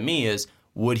out to me is,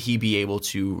 would he be able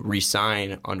to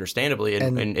re-sign understandably?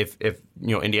 And if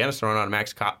Indiana's throwing out a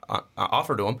max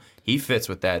offer to him, he fits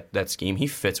with that scheme. He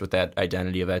fits with that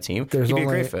identity of that team. He'd be a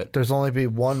great fit. There's only be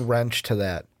one wrench to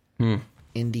that.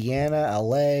 Indiana,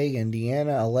 LA. I'm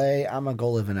going to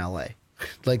go live in LA.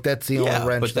 Like, that's the only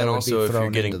wrench but then that also would be if thrown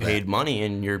you're getting into paid that. money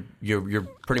and you're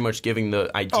pretty much giving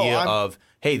the idea of,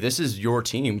 hey, this is your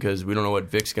team because we don't know what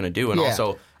Vic's going to do. And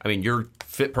also, I mean, you're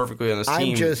fit perfectly on this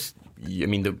team.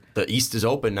 The East is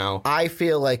open now. I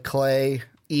feel like Klay,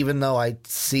 even though I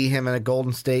see him in a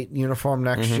Golden State uniform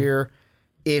next year,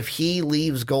 if he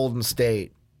leaves Golden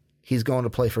State, he's going to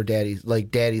play for Daddy's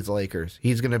Lakers.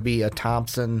 He's going to be a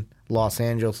Thompson, Los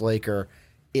Angeles Laker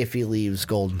if he leaves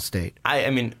Golden State. I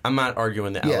mean, I'm not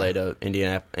arguing the LA to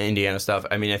Indiana stuff.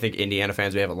 I mean, I think Indiana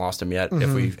fans, we haven't lost him yet.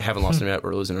 If we haven't lost him yet,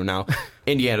 we're losing him now.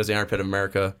 Indiana's the armpit of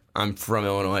America. I'm from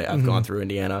Illinois. I've gone through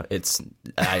Indiana.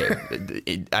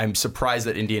 I'm surprised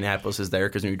that Indianapolis is there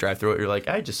because when you drive through it, you're like,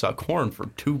 I just saw corn for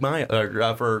 2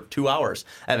 hours.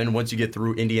 And then once you get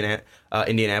through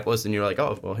Indianapolis, then you're like,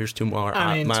 oh, well, here's 2 more.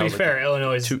 I mean, to be fair,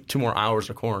 Illinois is 2 more hours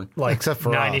of corn. Like except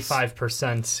for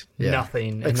 95%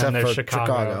 nothing, and except then there's for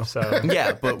Chicago. So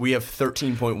Yeah, but we have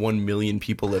 13.1 million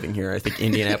people living here. I think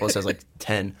Indianapolis has like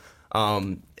 10.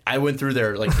 I went through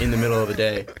there like in the middle of the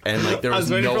day, and like there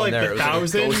was no one there. It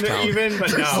was like a ghost town. Even,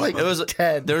 but no. Like It was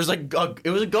 10. There was it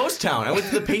was a ghost town. I went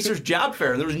to the Pacers job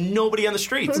fair, and there was nobody on the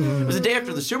streets. It was the day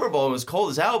after the Super Bowl. It was cold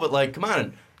as hell, but like, come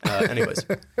on. Anyways,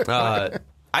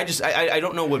 I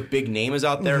don't know what big name is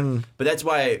out there, but that's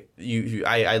why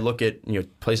I look at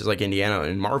places like Indiana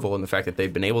and marvel in the fact that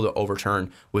they've been able to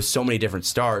overturn with so many different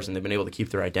stars, and they've been able to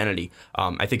keep their identity.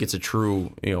 I think it's a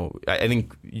true I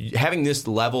think having this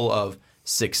level of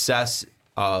success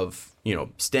of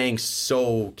staying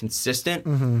so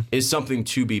consistent is something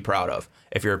to be proud of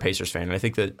if you're a Pacers fan. And I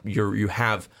think that you're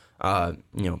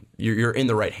in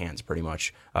the right hands pretty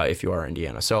much if you are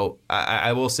Indiana. So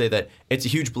I will say that it's a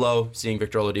huge blow seeing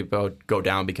Victor Oladipo go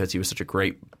down because he was such a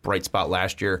great bright spot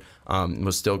last year,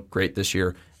 was still great this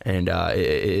year, and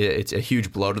it's a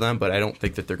huge blow to them. But I don't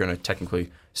think that they're going to technically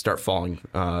start falling.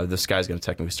 The sky's going to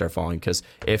technically start falling because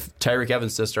if Tyreek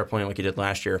Evans does start playing like he did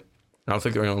last year, I don't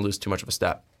think they're going to lose too much of a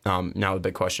step. Now the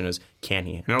big question is, can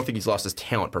he? And I don't think he's lost his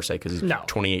talent per se because he's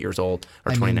 28 years old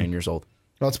or 29 years old.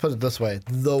 Let's put it this way.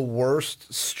 The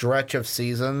worst stretch of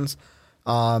seasons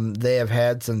they have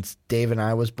had since Dave and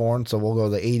I was born, so we'll go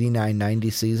the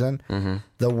 89-90 season.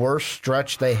 The worst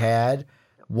stretch they had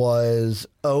was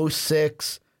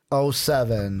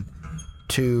 06-07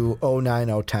 to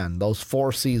 09-010. Those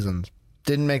 4 seasons.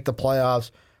 Didn't make the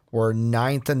playoffs. Were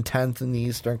 9th and 10th in the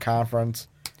Eastern Conference.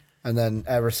 And then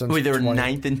ever since... Wait, they were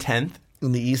 9th and 10th?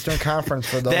 In the Eastern Conference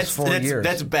for those 4 years.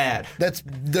 That's bad. That's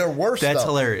their worst. That's though.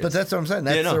 hilarious. But that's what I'm saying.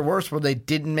 That's their worst, where they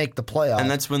didn't make the playoffs.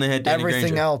 And that's when they had Danny everything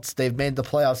Granger. else. They've made the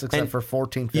playoffs except for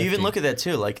 14-15. You even look at that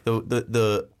too, like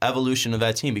the evolution of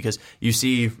that team, because you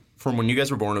see from when you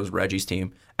guys were born, it was Reggie's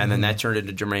team, and then that turned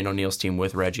into Jermaine O'Neal's team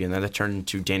with Reggie, and then that turned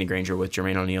into Danny Granger with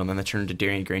Jermaine O'Neal, and then that turned into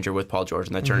Danny Granger with Paul George,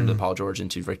 and that turned into Paul George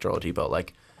into Victor Oladipo.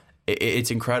 Like, it's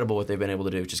incredible what they've been able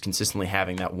to do, just consistently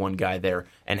having that one guy there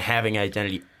and having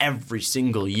identity every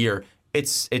single year.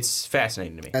 It's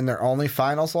fascinating to me. And their only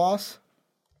finals loss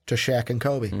to Shaq and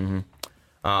Kobe.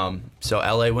 So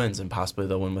LA wins, and possibly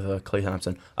they'll win with Klay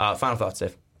Thompson. Final thoughts,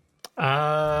 Dave.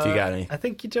 If you got any? I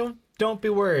think you don't be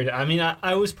worried. I mean,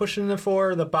 I was pushing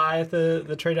for the buy at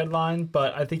the trade deadline,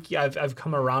 but I think I've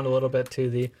come around a little bit to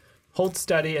the hold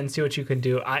steady and see what you can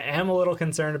do. I am a little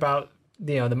concerned about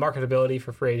the marketability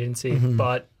for free agency,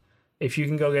 but if you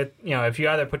can go get if you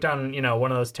either put down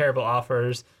one of those terrible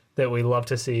offers that we love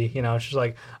to see, it's just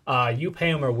like you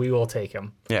pay him or we will take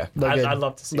him. Yeah, I'd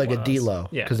love to see like one a of those. D'Lo,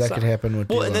 because that could happen with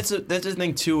D'Lo. Well, and that's the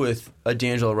thing too with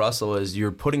D'Angelo Russell is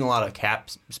you're putting a lot of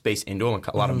cap space into him,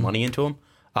 a lot of money into him.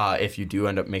 If you do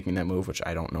end up making that move, which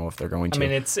I don't know if they're going to. I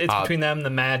mean, it's between them,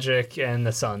 the Magic, and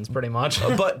the Suns, pretty much.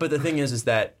 But the thing is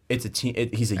that it's a team.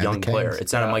 He's a young player.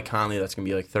 It's not a Mike Conley that's going to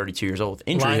be like 32 years old with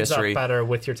injury Lines history. up better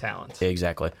with your talent.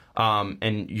 Exactly.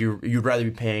 And you'd rather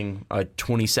be paying a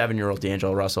 27-year-old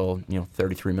D'Angelo Russell,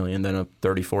 $33 million than a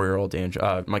 34-year-old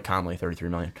Mike Conley, $33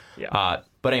 million. Yeah.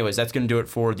 But anyways, that's going to do it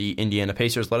for the Indiana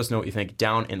Pacers. Let us know what you think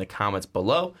down in the comments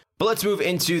below. But let's move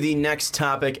into the next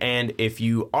topic. And if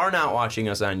you are not watching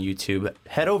us on YouTube,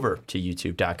 head over to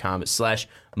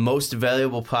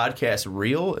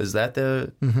youtube.com/mostvaluablepodcastreel. Is that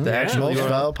the actual Most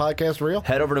Valuable Podcast Reel?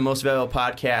 Head over to Most Valuable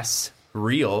Podcasts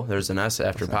Real, there's an S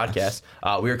after podcast.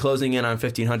 We are closing in on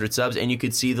 1,500 subs, and you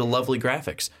could see the lovely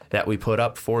graphics that we put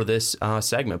up for this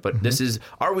segment. But this is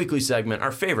our weekly segment,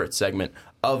 our favorite segment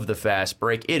of the Fast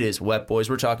Break. It is Wet Boys.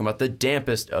 We're talking about the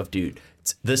dampest of dude.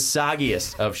 It's the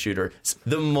soggiest of shooter. It's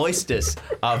the moistest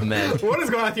of men. What is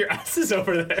going on with your asses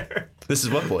over there? This is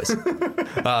Wet Boys.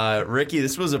 Ricky,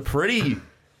 this was a pretty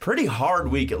hard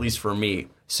week, at least for me.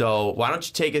 So why don't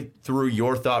you take it through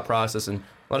your thought process and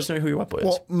let us know who your Wet Boy is.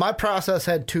 Well, my process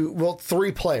had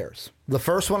three players. The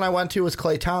first one I went to was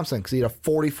Klay Thompson because he had a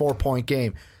 44-point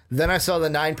game. Then I saw the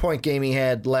 9-point game he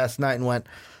had last night and went,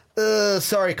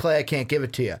 sorry, Klay, I can't give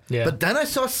it to you. Yeah. But then I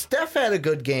saw Steph had a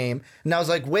good game, and I was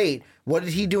like, wait, what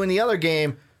did he do in the other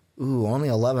game? Ooh, only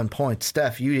 11 points.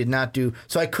 Steph, you did not do.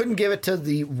 So I couldn't give it to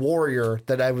the Warrior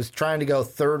that I was trying to go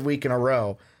third week in a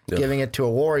row, giving it to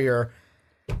a Warrior.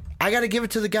 I got to give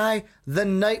it to the guy the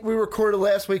night we recorded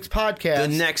last week's podcast. The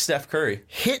next Steph Curry.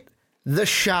 Hit the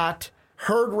shot,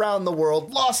 heard round the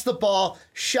world, lost the ball,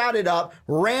 shot it up,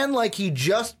 ran like he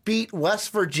just beat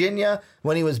West Virginia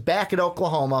when he was back at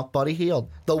Oklahoma. Buddy Hield,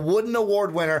 the Wooden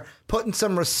Award winner, putting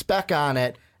some respect on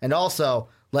it, and also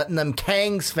letting them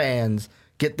Kangs fans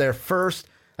get their first.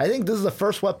 I think this is the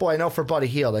first Wet Boy I know for Buddy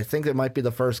Hield. I think it might be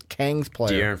the first Kangs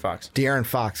player. De'Aaron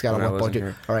Fox got a Wet Boy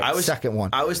too. All right, second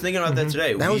one. I was thinking about that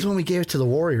today. That was when we gave it to the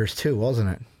Warriors too, wasn't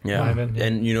it? Yeah,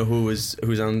 and you know who's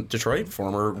on Detroit?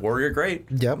 Former Warrior great.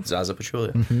 Yep, Zaza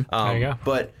Pachulia. There you go.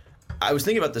 But I was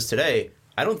thinking about this today.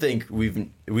 I don't think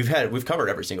we've covered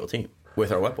every single team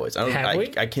with our Wet Boys.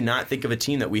 I cannot think of a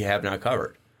team that we have not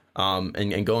covered.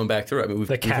 And going back through it, I mean,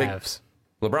 the Cavs,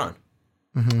 LeBron.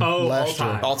 Mm-hmm. Oh,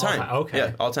 all time. Okay.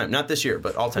 Yeah, all time. Not this year,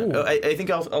 but all time. I think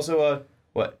also,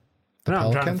 what? No,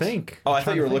 I'm trying to think. Oh, I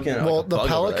thought you were looking at the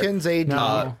Pelicans, AD. No,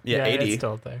 AD. It's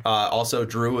still there. Also,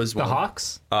 Drew was one. The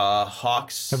Hawks?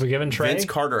 Hawks. Have we given Trey? Vince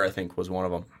Carter, I think, was one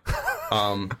of them.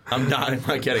 I'm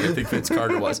not kidding. I think Vince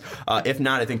Carter was. If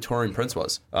not, I think Taurean Prince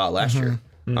was last year.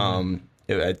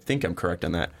 I think I'm correct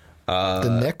on that.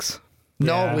 The Knicks?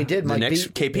 No, we did. The Knicks,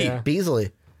 KP. Yeah.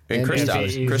 Beasley. And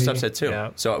Kristaps had two.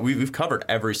 Yeah. So we've covered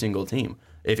every single team.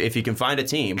 If you can find a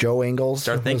team, Joe Ingles,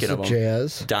 start thinking of them.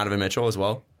 Jazz. Donovan Mitchell as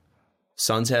well.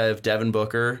 Suns have Devin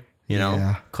Booker.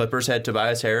 Clippers had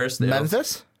Tobias Harris.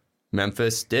 Memphis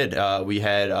did. We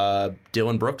had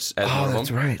Dylan Brooks as one of them.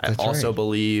 That's right. I also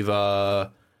believe. I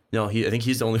think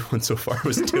he's the only one so far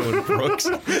was Dylan Brooks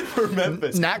for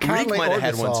Memphis. Not Conley might have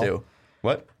had one too.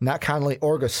 What? Not Conley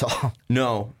or Gasol.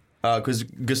 No, because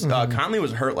Conley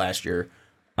was hurt last year.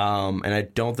 And I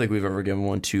don't think we've ever given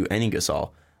one to any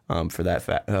Gasol, for that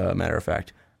matter of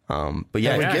fact. But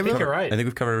yeah, I think you're right. I think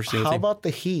we've covered every single How team. about the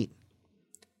Heat?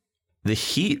 The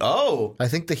Heat? Oh! I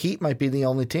think the Heat might be the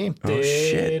only team.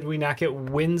 Did we not get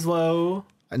Winslow?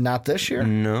 Not this year?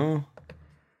 No.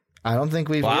 I don't think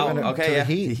we've given it to the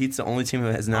Heat. The Heat's the only team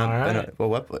that has not been a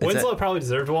Wet Boy. Winslow probably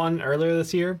deserved one earlier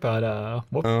this year, but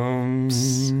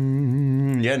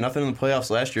yeah, nothing in the playoffs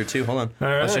last year too. Hold on. All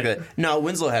right. Let's check that. No,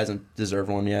 Winslow hasn't deserved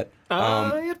one yet. He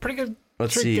had pretty good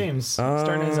games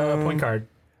starting his point guard.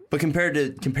 But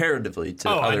comparatively to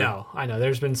other... I know.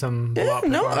 There's been some...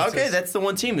 Okay, that's the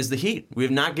one team is the Heat. We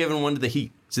have not given one to the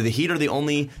Heat. So the Heat are the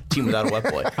only team without a Wet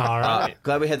Boy. All right.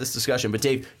 Glad we had this discussion. But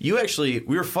Dave, we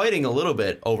were fighting a little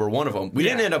bit over one of them. We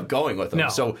didn't end up going with them. No.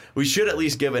 So we should at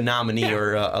least give a nominee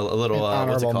or a little...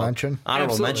 honorable mention.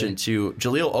 Honorable mention to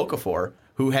Jahlil Okafor,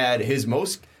 who had his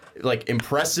most...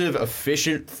 impressive,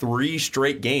 efficient 3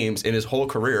 straight games in his whole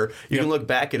career. You can look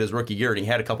back at his rookie year, and he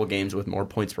had a couple games with more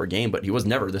points per game, but he was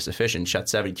never this efficient. Shot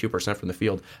 72% from the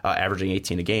field, averaging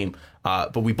 18 a game.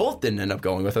 But we both didn't end up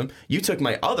going with him. You took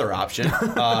my other option,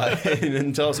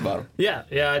 and tell us about him.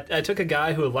 Yeah. I took a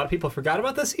guy who a lot of people forgot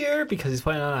about this year because he's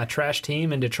playing on a trash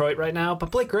team in Detroit right now.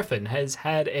 But Blake Griffin has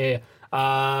had a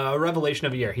revelation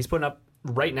of a year. He's putting up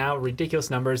right now ridiculous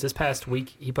numbers. This past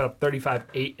week, he put up 35,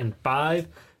 8, and 5.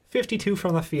 52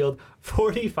 from the field,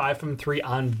 45 from 3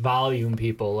 on volume,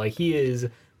 people. Like, he is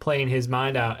playing his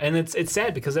mind out. And it's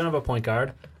sad because they don't have a point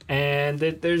guard, and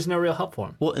there's no real help for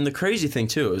him. Well, and the crazy thing,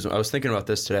 too, is I was thinking about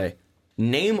this today.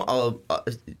 You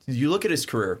look at his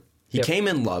career. He came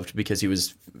in loved because he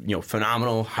was,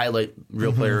 phenomenal, highlight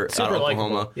real player out of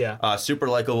Oklahoma. Yeah. Super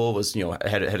likable, was,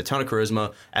 had a ton of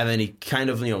charisma. And then he kind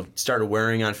of, started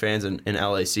wearing on fans in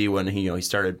LAC when he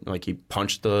started, he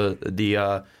punched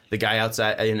the guy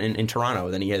outside in Toronto.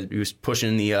 Then he was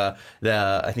pushing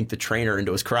I think the trainer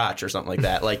into his crotch or something like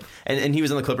that. And he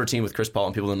was on the Clipper team with Chris Paul,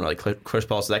 and people didn't like Chris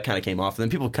Paul, so that kind of came off. And then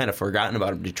people kind of forgotten about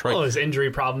him in Detroit. Well, his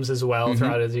injury problems as well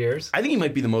throughout his years. I think he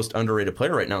might be the most underrated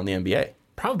player right now in the NBA.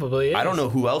 Probably is. I don't know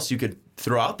who else you could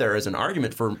throw out there as an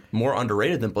argument for more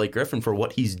underrated than Blake Griffin for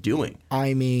what he's doing.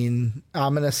 I mean,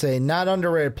 I'm going to say not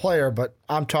underrated player, but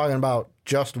I'm talking about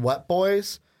just wet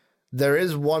boys. There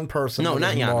is one person. No,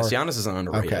 not Giannis. More... Giannis isn't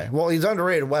underrated. Okay, well, he's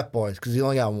underrated wet boys because he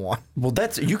only got one. Well,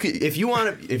 that's you could if you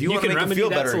want to make him feel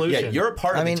better. Solution. Yeah, you're a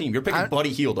part of the team. You're picking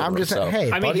Buddy Hield over I'm just saying, hey,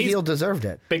 Buddy Hield deserved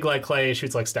it. Big like Clay,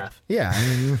 shoots like Steph. Yeah, I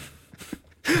mean,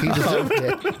 he deserved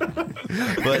it.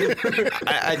 But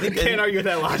I think can't argue with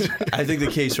that logic. I think the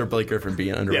case for Blake Griffin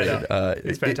being underrated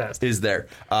it's fantastic. is there.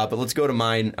 But let's go to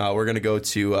mine. We're going to go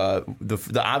to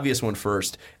the obvious one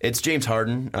first. It's James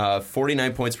Harden.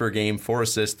 49 points per game, 4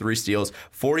 assists, 3 steals,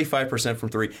 45% from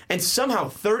 3, and somehow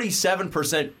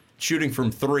 37% shooting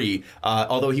from 3,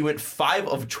 although he went 5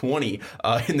 of 20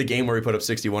 in the game where he put up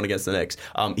 61 against the Knicks.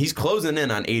 He's closing in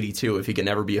on 82 if he can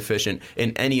ever be efficient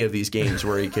in any of these games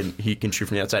where he can shoot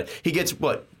from the outside. He gets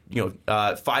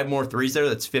 5 more threes there.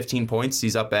 That's 15 points.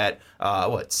 He's up at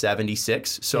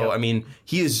 76. So I mean,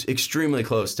 he is extremely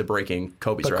close to breaking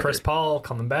Kobe's record. Chris Paul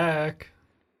coming back.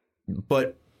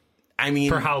 But I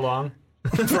mean, for how long?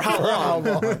 For how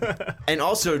long? And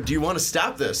also, do you want to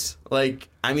stop this? Like,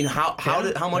 I mean,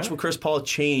 how much will Chris Paul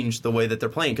change the way that they're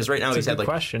playing? Because right now he's had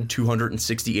like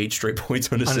 268 straight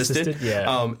points unassisted. Yeah.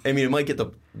 I mean, it might get the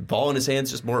ball in his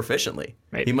hands just more efficiently.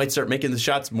 Maybe. He might start making the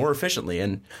shots more efficiently.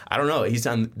 And I don't know. He's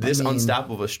on this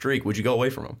unstoppable streak. Would you go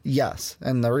away from him? Yes.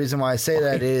 And the reason why I say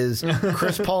that is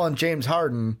Chris Paul and James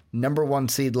Harden, number 1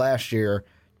 seed last year,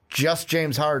 just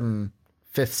James Harden,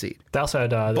 5th seed. They also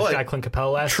had this guy Clint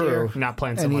Capella last year, not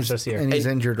playing so much this year. And he's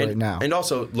injured right now. And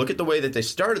also, look at the way that they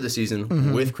started the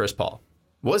season with Chris Paul.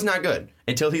 Was not good.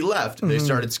 Until he left, they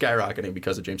started skyrocketing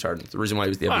because of James Harden. It's the reason why he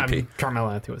was the MVP. Carmelo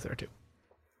Anthony was there, too.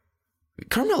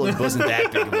 Carmelo wasn't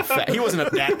that big of a factor. He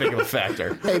wasn't that big of a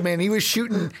factor. Hey man, he was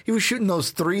shooting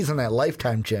those threes in that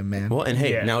Lifetime gym, man. Well, and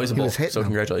hey, now he's a Bull, so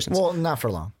congratulations. Well, not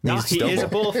for long. No, he is a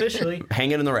Bull officially.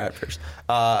 Hanging in the Raptors.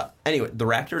 Anyway, the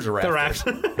Raptors are Raptors.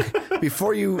 The Raptors.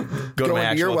 Before you go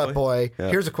into your wet boy,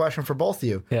 here's a question for both of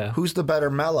you. Yeah. Who's the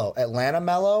better Melo, Atlanta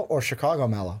Melo or Chicago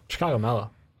Melo? Chicago Melo.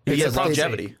 He has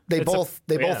longevity. They both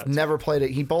never played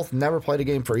it. He both never played a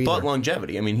game for either. But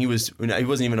longevity. I mean, he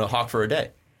wasn't even a Hawk for a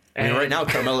day. I mean, right now,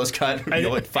 Carmelo's got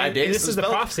 5 days. This is the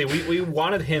prophecy. We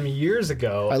wanted him years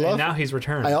ago, and now he's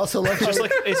returned. I also love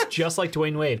it's just like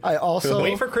Dwayne Wade.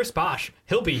 Wait for Chris Bosh.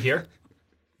 He'll be here.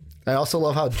 I also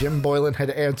love how Jim Boylan had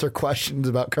to answer questions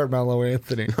about Carmelo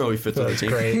Anthony. Oh, he fits on the team.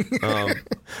 Great.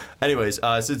 Anyways,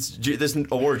 since this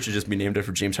award should just be named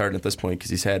after James Harden at this point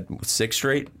because he's had 6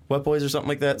 straight wet boys or something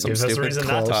like that. Something stupid. Reason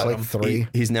not to like 3.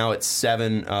 He's now at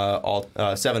 7.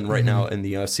 7 right now in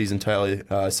the season tally.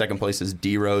 Second place is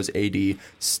D Rose, AD,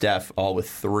 Steph, all with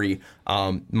 3.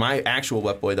 My actual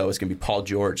wet boy though is going to be Paul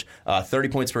George. 30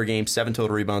 points per game, 7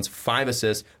 total rebounds, 5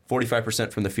 assists,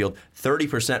 45% from the field,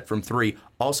 30% from 3.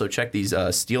 Also, check these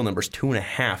steal numbers: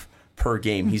 2.5 per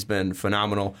game. He's been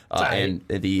phenomenal, and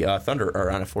the Thunder are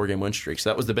on a 4-game win streak.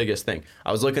 So that was the biggest thing.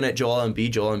 I was looking at Joel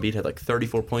Embiid. Joel Embiid had like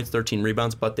 34 points, 13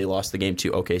 rebounds, but they lost the game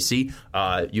to OKC.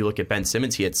 You look at Ben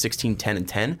Simmons. He had 16, 10, and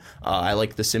 10. I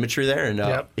like the symmetry there,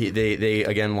 and they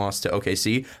again lost to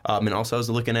OKC. And also I was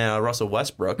looking at Russell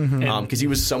Westbrook because he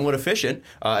was somewhat efficient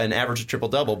and averaged a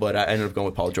triple-double, but I ended up going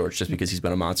with Paul George just because he's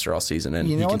been a monster all season, and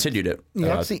he continued it.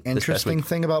 That's the interesting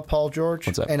thing about Paul George?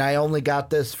 What's that? And I only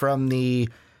got this from the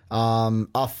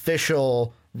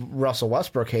official Russell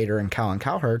Westbrook hater and Colin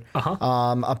Cowherd.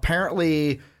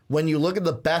 Apparently, when you look at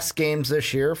the best games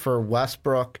this year for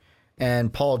Westbrook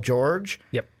and Paul George,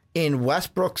 in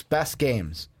Westbrook's best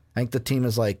games, I think the team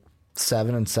is like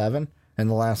 7-7 in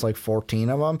the last like 14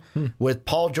 of them. With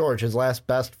Paul George, his last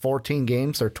best 14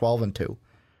 games, they're 12-2.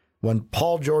 When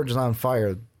Paul George is on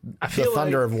fire, the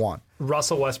Thunder have won.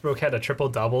 Russell Westbrook had a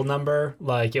triple-double number.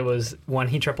 Like, it was when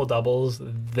he triple-doubles,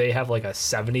 they have like a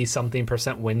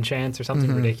 70-something% win chance or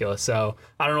something ridiculous. So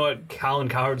I don't know what Colin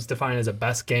Cowherd's defined as a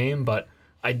best game, but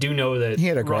I do know that he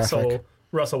had a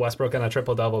Russell Westbrook on a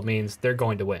triple-double means they're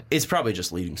going to win. It's probably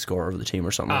just leading scorer of the team or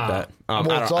something like that.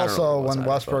 Well, it's also when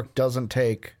Westbrook doesn't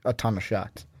take a ton of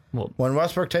shots. When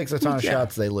Westbrook takes a ton of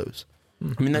shots, they lose.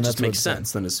 I mean, that just makes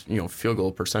sense. Then his field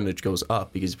goal percentage goes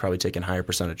up because he's probably taking higher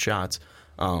percentage shots,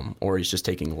 or he's just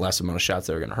taking less amount of shots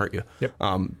that are going to hurt you.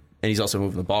 And he's also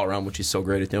moving the ball around, which he's so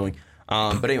great at doing.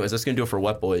 But anyways, that's going to do it for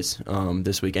Wet Boys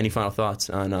this week. Any final thoughts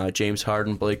on James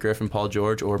Harden, Blake Griffin, Paul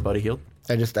George, or Buddy Hield?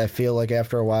 I feel like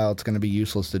after a while it's going to be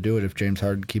useless to do it if James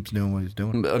Harden keeps doing what he's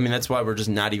doing. I mean, that's why we're just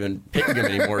not even picking him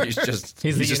anymore. He's just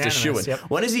a shoo-in.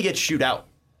 When does he get shoot out?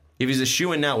 If he's a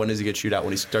shoo-in now, when does he get shoot out?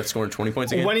 When he starts scoring 20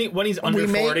 points a game? When he's under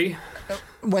 40?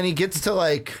 When he gets to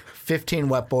like 15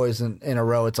 wet boys in a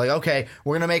row. It's like, okay,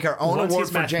 we're going to make our own Once award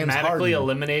he's for James mathematically Harden.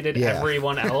 eliminated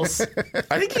everyone else,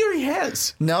 I think he already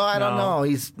has. No, I don't know.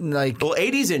 He's like... Well,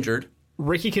 AD's injured.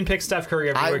 Ricky can pick Steph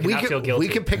Curry everywhere. He cannot feel guilty.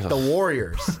 We can pick the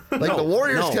Warriors. Like, the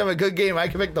Warriors can have a good game. I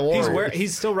can pick the Warriors.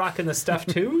 He's still rocking the Steph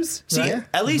 2s. See, Yeah.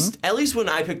 at least when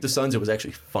I picked the Suns, it was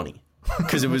actually funny.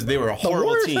 Because they were a The horrible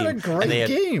Warriors team. had a great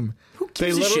game. Who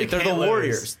gives a shit? They're the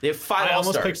Warriors. They have 5 I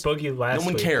almost All-Stars. picked Boogie last week.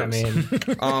 No one cares.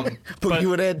 I mean, But you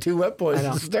would add 2 wet boys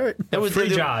to start. That was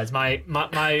Free Ja is my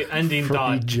ending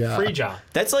thought. Ja. Free Ja.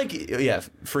 That's like,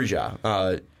 Free Ja.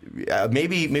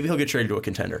 Maybe he'll get traded to a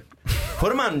contender.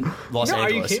 Put him on Los No,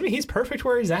 Angeles. are you kidding me? He's perfect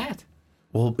where he's at.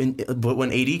 Well, but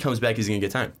when AD comes back, he's going to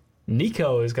get time.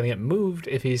 Nico is going to get moved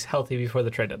if he's healthy before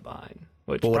the trade deadline.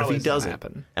 Which But what if probably he isn't gonna doesn't?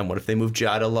 happen. And what if they move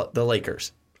Ja to the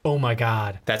Lakers? Oh my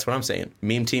God. That's what I'm saying.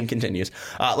 Meme team continues.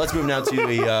 Let's move now to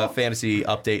the fantasy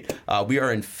update. We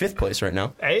are in 5th place right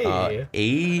now. Hey.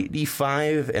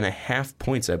 85.5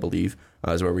 points, I believe,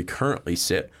 is where we currently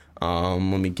sit. Let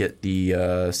me get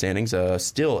the standings.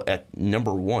 Still at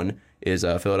number 1 is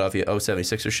Philadelphia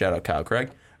 76ers. Shout out Kyle Craig.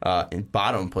 In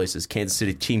bottom place is Kansas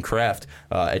City Team Kraft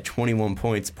at 21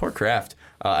 points. Poor Kraft.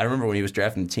 I remember when he was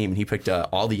drafting the team, and he picked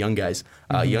all the young guys.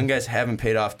 Young guys haven't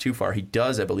paid off too far. He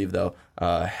does, I believe, though,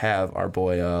 have our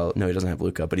boy. No, he doesn't have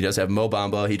Luka, but he does have Mo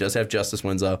Bamba. He does have Justice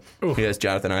Winslow. Oof. He has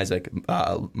Jonathan Isaac,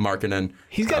 Markkanen.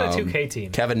 He's got a 2K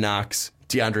team. Kevin Knox,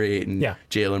 DeAndre Ayton, Yeah.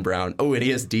 Jaylen Brown. Oh, and he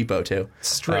has Depot, too.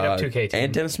 Straight up 2K team.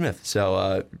 And Dennis Smith.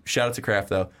 So shout out to Kraft,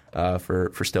 though,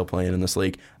 for still playing in this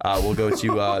league. We'll go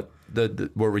to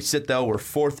the where we sit, though. We're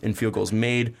 4th in field goals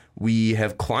made. We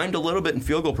have climbed a little bit in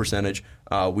field goal percentage.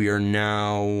 We are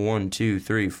now 1, 2,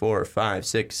 3, 4, 5,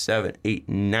 6, 7, 8,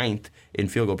 9th in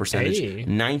field goal percentage. Hey.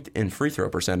 9th in free throw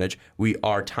percentage. We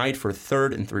are tied for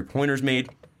 3rd in 3-pointers made.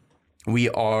 We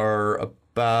are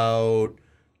about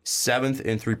 7th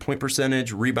in 3-point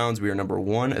percentage. Rebounds, we are number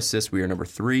 1. Assists, we are number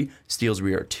 3. Steals,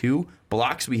 we are 2.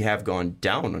 Blocks, we have gone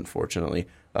down, unfortunately.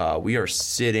 We are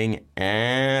sitting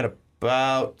at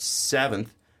about 7th.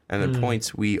 And then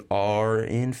points, we are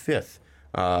in 5th.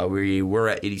 We were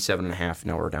at 87.5.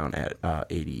 Now we're down at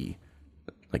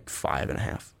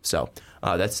 85.5. So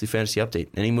that's the fantasy update.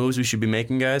 Any moves we should be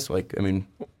making, guys? What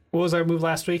was our move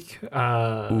last week? We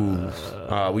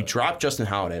dropped Justin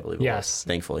Howard, I believe. Yes.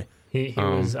 Thankfully. He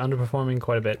was underperforming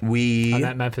quite a bit on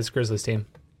that Memphis Grizzlies team.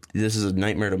 This is a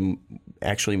nightmare to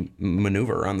actually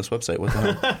maneuver on this website. What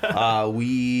the hell? Who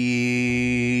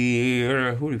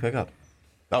did we pick up?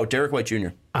 Oh, Derek White Jr.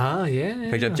 Yeah.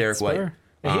 Picked up Derek White.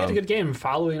 And he had a good game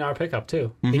following our pickup,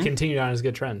 too. He continued on his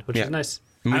good trend, which is nice.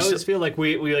 I always feel like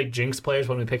we like jinx players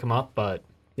when we pick them up, but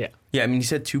yeah. Yeah, he's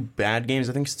had 2 bad games,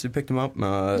 I think, since we picked him up.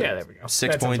 There we go.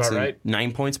 6 That sounds points about and right.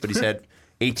 9 points, but he's had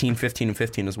 18, 15, and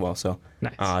 15 as well. So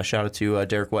Nice. Shout out to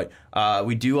Derek White.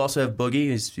 We do also have Boogie.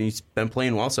 He's been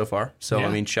playing well so far. So,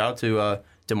 Yeah. shout out to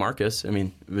DeMarcus.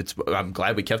 I'm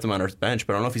glad we kept him on our bench,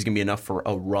 but I don't know if he's going to be enough for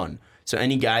a run. So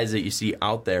any guys that you see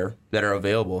out there that are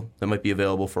available, that might be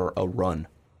available for a run.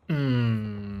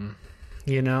 I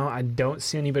don't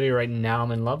see anybody right now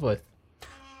I'm in love with.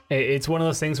 It's one of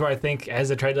those things where I think as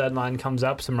the trade deadline comes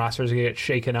up, some rosters are going to get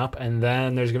shaken up, and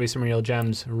then there's going to be some real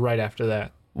gems right after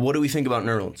that. What do we think about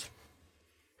Nerlens?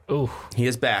 Ooh. He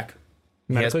is back.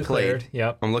 He has Medically played. cleared,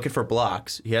 yep. I'm looking for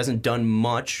blocks. He hasn't done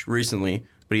much recently,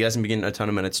 but he hasn't been getting a ton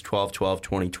of minutes. 12, 12,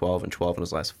 20, 12, and 12 in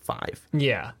his last 5.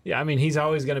 Yeah. He's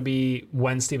always going to be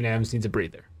when Steven Adams needs a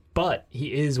breather. But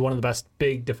he is one of the best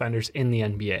big defenders in the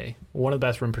NBA. One of the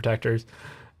best rim protectors.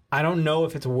 I don't know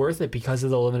if it's worth it because of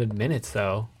the limited minutes,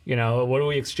 though. What are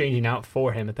we exchanging out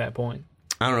for him at that point?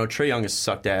 I don't know. Trae Young has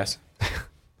sucked ass.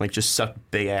 Just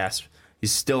sucked big ass.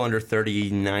 He's still under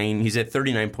 39. He's at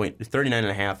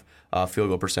 39.5 field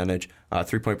goal percentage.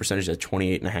 3-point percentage at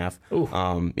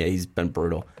 28.5. He's been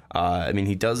brutal.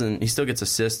 He still gets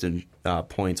assists and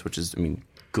points, which is,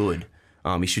 good.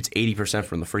 He shoots 80%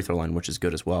 from the free throw line, which is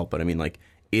good as well. But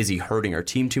is he hurting our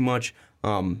team too much?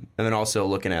 And then also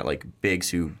looking at bigs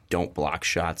who don't block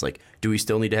shots. Do we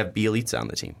still need to have Bielitsa on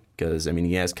the team? Because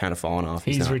he has kind of fallen off.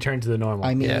 He's returned to the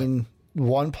normal.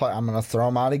 One player, I'm going to throw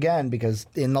him out again because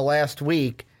in the last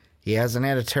week, he hasn't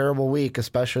had a terrible week,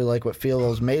 especially what field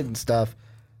goals made and stuff.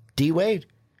 D Wade,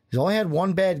 he's only had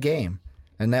 1 bad game,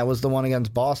 and that was the one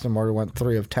against Boston where he went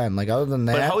 3 of 10. Other than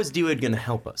that, but how is D Wade going to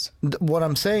help us? What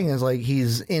I'm saying is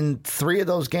he's in 3 of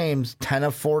those games, 10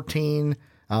 of 14,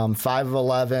 5 of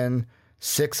 11,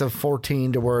 6 of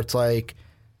 14, to where it's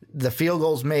the field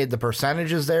goals made, the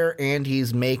percentage is there, and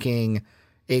he's making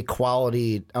a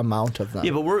quality amount of them.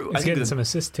 Yeah, but he's getting some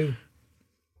assists too.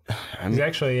 He's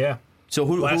actually, So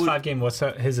last 5 games, what's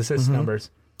his assist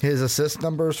numbers? His assist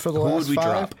numbers for the last would we 5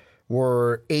 drop?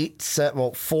 We're 4, 8,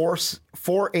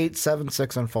 7,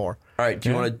 6, and 4. All right, do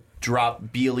you want to drop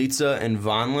Bielitsa and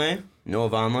Vonleh? Noah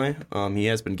Vonleh. He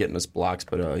has been getting us blocks,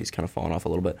 but he's kind of fallen off a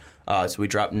little bit. So we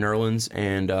drop Nerlens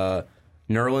and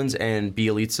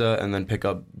Bielitsa, and then pick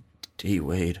up D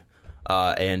Wade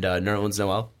and Nerlens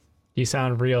Noel. You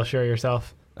sound real sure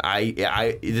yourself.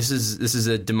 This is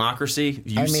a democracy.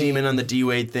 You seem in on the D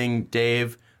Wade thing,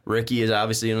 Dave. Ricky is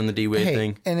obviously in on the D Wade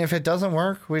thing. And if it doesn't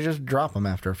work, we just drop him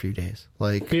after a few days.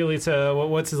 Like Bielitsa,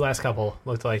 what's his last couple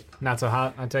looked like? Not so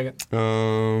hot, I take it.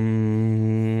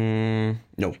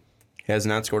 No, he has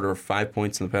not scored over 5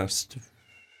 points in the past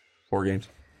 4 games.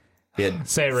 He had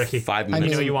say it, Ricky. 5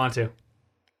 minutes. You know you want to.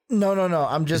 No.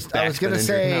 I was gonna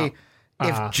say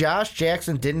if Josh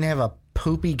Jackson didn't have a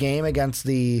poopy game against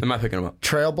the I'm not picking him up.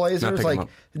 Trailblazers, like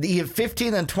he had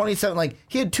 15 and 27. Like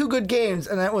he had 2 good games,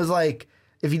 and that was like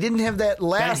if he didn't have that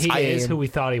last game, he is who we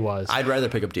thought he was. I'd rather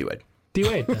pick up D Wade. D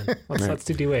Wade, then. Let's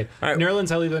do D Wade. Right.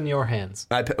 Nerlens, I'll leave it in your hands.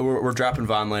 We're dropping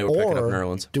Vonleh. We're picking up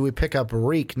Nerlens. Do we pick up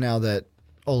Reek now that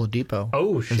Oladipo?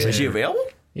 Oh shit! Is he available?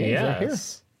 Yeah, right here.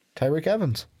 Tyreek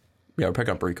Evans. Yeah, we're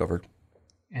picking up Reek over.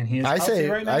 And he is I say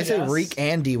right now, Reek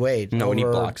and D Wade. No, we need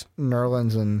blocks.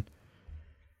 Nerlens and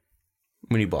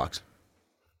we need blocks.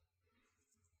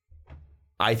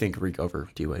 I think Reek over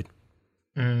D Wade.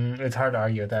 It's hard to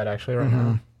argue with that actually right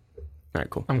now. All right,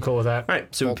 cool. I'm cool with that. All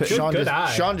right, so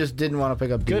Sean just didn't want to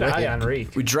pick up D Wade. Good eye on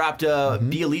Reek. We dropped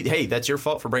Elite. Hey, that's your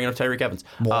fault for bringing up Tyreek Evans.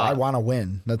 Well, I want to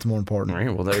win. That's more important. All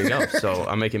right, well, there you go. So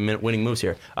I'm making winning moves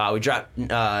here. We dropped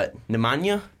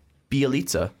Nemanja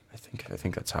Bielitsa. I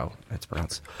think that's how it's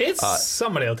pronounced. It's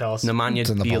somebody will tell us. Nemanja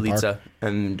Bielitsa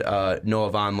and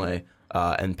Noah Vonleh,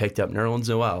 and picked up Nerlens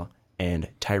Noel and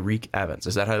Tyreek Evans.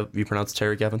 Is that how you pronounce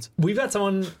Tyreek Evans? We've got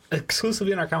someone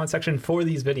exclusively in our comment section for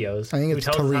these videos. I think it's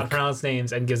who tells Tariq. us how to pronounce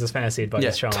names and gives us fantasy advice.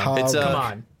 Yeah, Sean. it's, come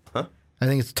on. Huh? I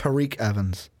think it's Tariq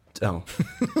Evans. Oh.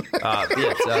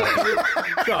 It's,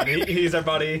 Come on, he's our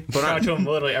buddy. Talk to him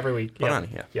literally every week.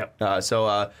 Bonani, yeah. Yep.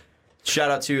 So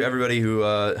shout out to everybody who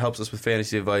helps us with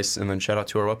fantasy advice, and then shout out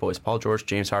to our web boys, Paul George,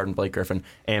 James Harden, Blake Griffin,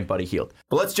 and Buddy Hield.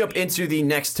 But let's jump into the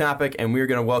next topic, and we're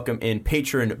going to welcome in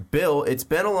patron Bill. It's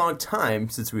been a long time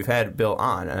since we've had Bill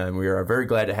on, and we are very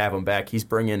glad to have him back. He's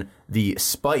bringing the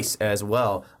spice as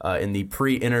well in the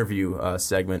pre-interview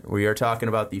segment. We are talking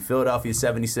about the Philadelphia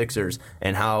 76ers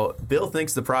and how Bill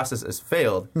thinks the process has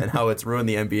failed and how it's ruined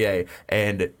the NBA,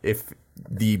 and if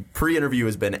the pre-interview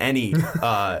has been any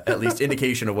at least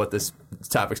indication of what this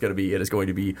topic's going to be, it is going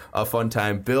to be a fun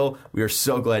time. Bill, we are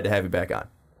so glad to have you back on.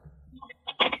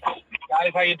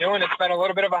 Guys, how you doing? It's been a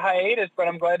little bit of a hiatus, but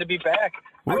I'm glad to be back.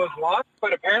 I was lost,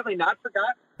 but apparently not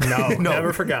forgotten. No,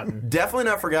 never forgotten. Definitely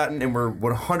not forgotten, and we're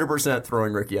 100%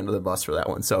 throwing Ricky under the bus for that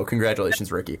one. So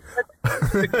congratulations, Ricky.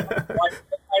 That's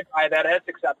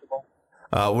acceptable.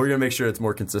 We're going to make sure it's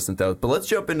more consistent, though. But let's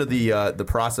jump into the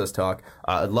process talk.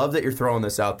 I love that you're throwing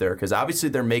this out there because obviously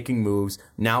they're making moves.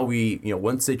 Now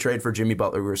once they trade for Jimmy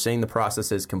Butler, we were saying the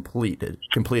process is completed.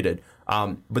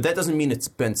 But that doesn't mean it's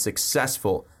been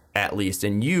successful, at least.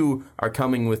 And you are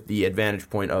coming with the advantage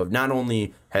point of not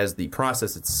only has the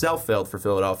process itself failed for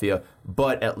Philadelphia,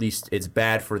 but at least it's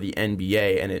bad for the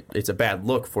NBA, and it's a bad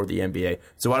look for the NBA.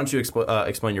 So why don't you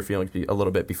explain your feelings a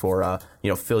little bit before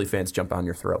Philly fans jump on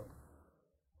your throat?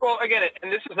 Well, again,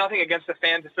 and this is nothing against the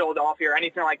fans of Philadelphia or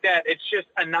anything like that. It's just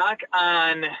a knock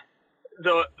on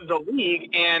the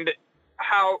league and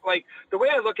how, like, the way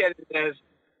I look at it is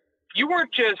you're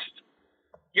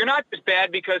not just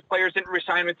bad because players didn't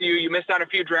resign with you. You missed on a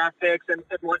few draft picks and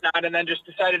whatnot, and then just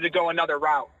decided to go another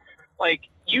route. Like,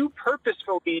 you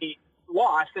purposefully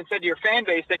lost and said to your fan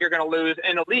base that you're going to lose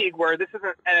in a league where this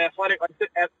isn't an athletic.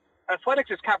 Athletics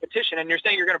is competition, and you're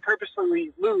saying you're going to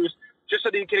purposefully lose just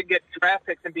so that you can get draft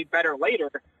picks and be better later.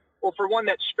 Well, for one,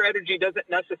 that strategy doesn't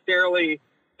necessarily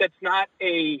 – that's not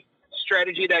a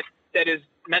strategy that is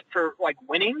meant for, like,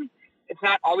 winning. It's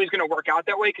not always going to work out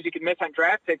that way because you can miss on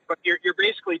draft picks, but you're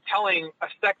basically telling a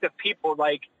sect of people,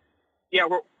 like, yeah,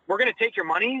 we're going to take your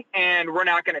money and we're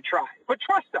not going to try. But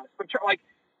trust us.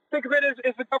 Think of it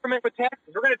as the government with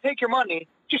taxes. We're going to take your money.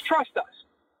 Just trust us,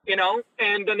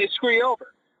 and then they screw you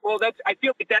over. Well, I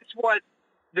feel like that's what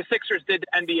the Sixers did to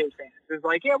NBA fans. It's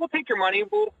like, yeah, we'll take your money.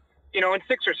 And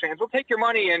Sixers fans, we'll take your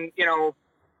money and,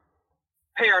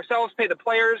 pay ourselves, pay the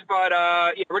players, but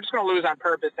we're just going to lose on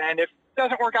purpose. And if it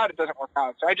doesn't work out, it doesn't work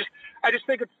out. So I just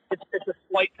think it's a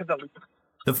slight to the league.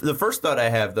 The first thought I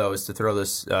have, though, is to throw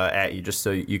this at you just so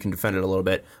you can defend it a little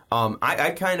bit.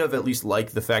 I kind of at least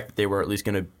like the fact that they were at least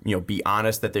going to be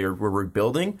honest that they were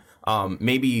rebuilding.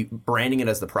 Maybe branding it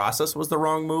as the process was the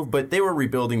wrong move, but they were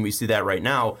rebuilding. We see that right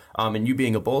now. And you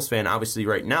being a Bulls fan, obviously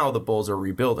right now the Bulls are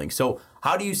rebuilding. So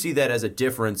how do you see that as a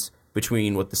difference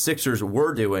between what the Sixers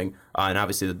were doing and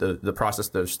obviously the process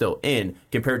they're still in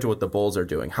compared to what the Bulls are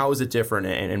doing? How is it different,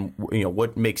 and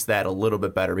what makes that a little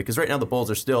bit better? Because right now the Bulls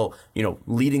are still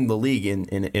leading the league in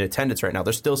attendance right now.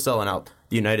 They're still selling out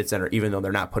the United Center even though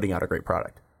they're not putting out a great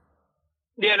product.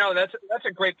 Yeah, no, that's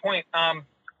a great point.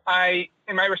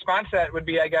 In my response to that would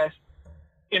be, I guess,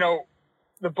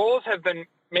 the Bulls have been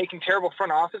making terrible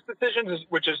front office decisions,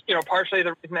 which is partially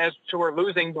the reason as to we're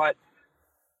losing, but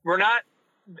we're not.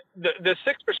 The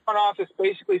Sixers front office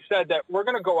basically said that we're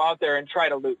going to go out there and try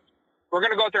to lose. We're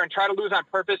going to go out there and try to lose on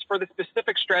purpose for the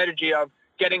specific strategy of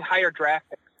getting higher draft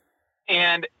picks.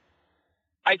 And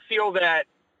I feel that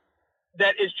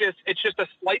is just a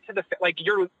slight to the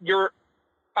you're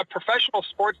a professional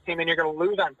sports team and you're going to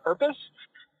lose on purpose.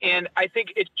 And I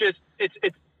think it's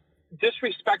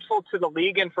disrespectful to the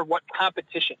league and for what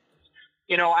competition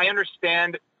is. I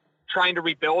understand trying to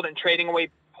rebuild and trading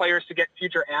away players to get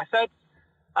future assets.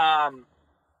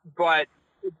 But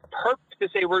purpose to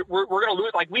say we're going to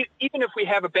lose, even if we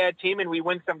have a bad team and we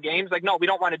win some games, no, we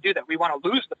don't want to do that. We want to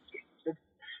lose those games.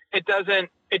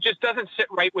 It just doesn't sit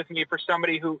right with me for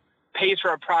somebody who pays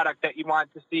for a product that you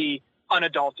want to see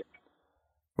unadulterated.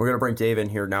 We're going to bring Dave in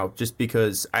here now just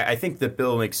because I think that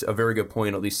Bill makes a very good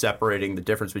point, at least separating the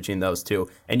difference between those two.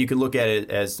 And you can look at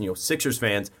it as, Sixers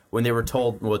fans, when they were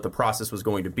told what the process was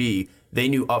going to be, they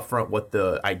knew upfront what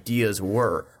the ideas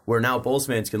were. Where now Bulls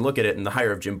fans can look at it in the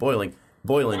hire of Jim Boylan,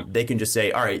 they can just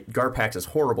say, all right, Garpax is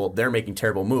horrible. They're making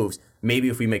terrible moves. Maybe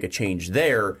if we make a change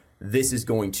there, this is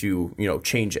going to,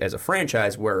 change as a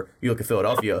franchise. Where you look at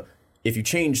Philadelphia, if you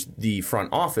change the front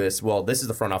office, well, this is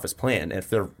the front office plan. And if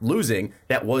they're losing,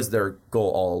 that was their goal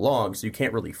all along. So you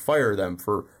can't really fire them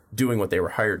for doing what they were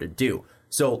hired to do.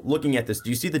 So looking at this,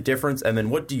 do you see the difference? And then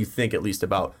what do you think, at least,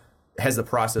 about has the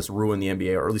process ruined the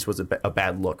NBA, or at least was it a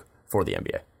bad look for the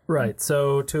NBA? Right.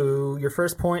 So to your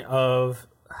first point of...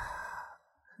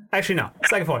 Actually, no.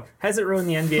 Second point. Has it ruined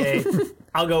the NBA?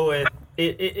 I'll go with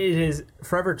it has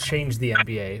forever changed the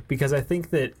NBA, because I think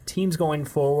that teams going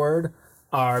forward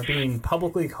are being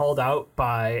publicly called out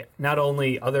by not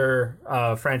only other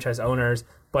franchise owners,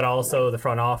 but also the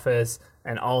front office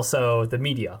and also the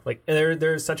media.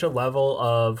 There's such a level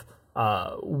of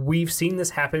we've seen this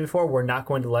happen before. We're not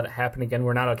going to let it happen again.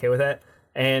 We're not okay with it.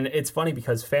 And it's funny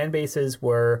because fan bases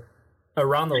were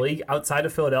around the league outside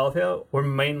of Philadelphia were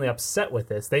mainly upset with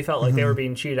this. They felt like they were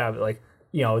being cheated out of it.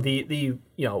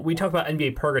 We talk about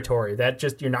NBA purgatory. That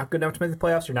just, you're not good enough to make the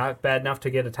playoffs. You're not bad enough to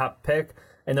get a top pick.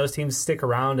 And those teams stick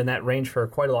around in that range for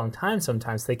quite a long time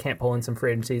sometimes. They can't pull in some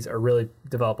free agencies or really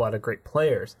develop a lot of great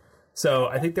players. So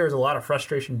I think there's a lot of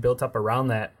frustration built up around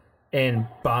that. And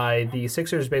by the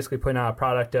Sixers basically putting out a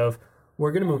product of,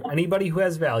 we're going to move anybody who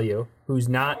has value, who's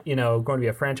not, going to be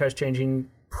a franchise-changing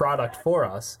product for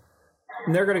us,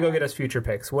 and they're going to go get us future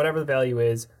picks. Whatever the value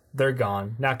is, they're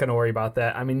gone. Not going to worry about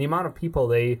that. I mean, the amount of people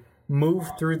they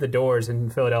moved through the doors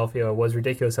in Philadelphia was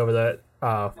ridiculous over the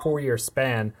 4-year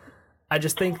span. I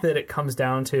just think that it comes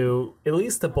down to, at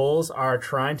least the Bulls are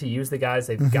trying to use the guys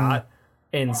they've got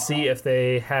and see if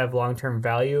they have long-term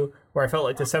value. Where I felt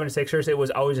like the 76ers, it was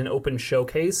always an open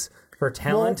showcase for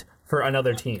talent for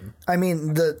another team. I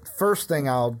mean, the first thing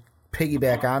I'll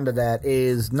piggyback onto that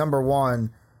is, number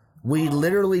one, we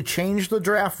literally changed the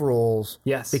draft rules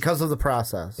because of the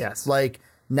process. Yes.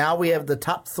 Now we have the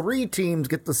top 3 teams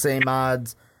get the same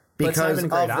odds because of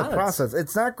the process.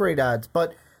 It's not great odds,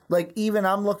 but even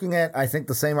I'm looking at, I think,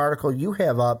 the same article you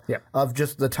have up of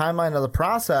just the timeline of the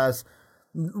process.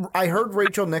 I heard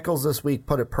Rachel Nichols this week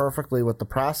put it perfectly with the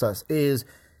process is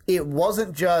it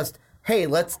wasn't just, hey,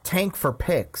 let's tank for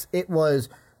picks. It was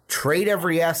trade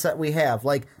every asset we have.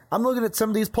 I'm looking at some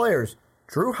of these players.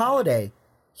 Drew Holiday,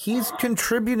 he's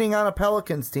contributing on a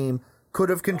Pelicans team, could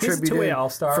have contributed. He's a two-way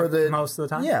all-star for the most of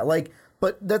the time. Yeah,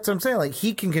 but that's what I'm saying.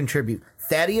 He can contribute.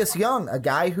 Thaddeus Young, a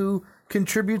guy who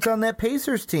contributes on that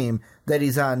Pacers team that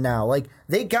he's on now.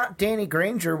 They got Danny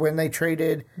Granger when they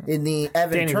traded in the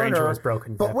Evan Danny Turner. Granger was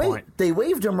broken. But wait, point. They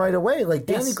waived him right away.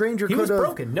 Danny Granger could have. He was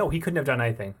broken. No, he couldn't have done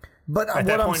anything. But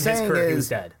what I'm saying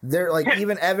is, they're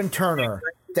even Evan Turner,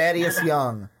 Thaddeus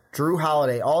Young, Drew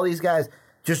Holiday, all these guys.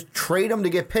 Just trade them to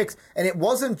get picks. And it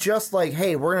wasn't just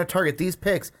hey, we're going to target these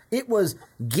picks. It was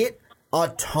get a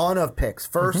ton of picks.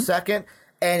 First, second.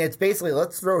 And it's basically,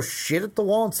 let's throw shit at the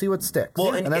wall and see what sticks.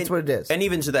 Well, and that's what it is. And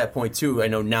even to that point, too, I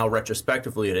know now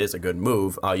retrospectively it is a good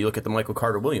move. You look at the Michael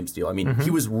Carter-Williams deal. I mean, he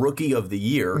was Rookie of the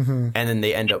Year, and then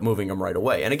they end up moving him right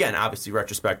away. And again, obviously,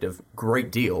 retrospective,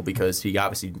 great deal because he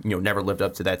obviously never lived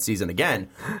up to that season again.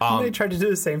 They tried to do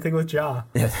the same thing with Ja.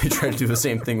 Yeah, they tried to do the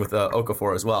same thing with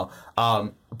Okafor as well.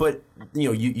 But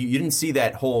you didn't see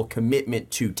that whole commitment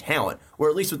to talent. Or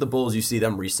at least with the Bulls, you see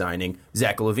them re-signing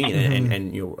Zach LaVine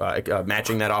and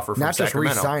matching that offer from Sacramento.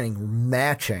 Not just re-signing,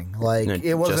 matching. Like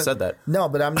it wasn't. Just said that. No,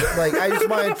 but I'm like I just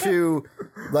wanted to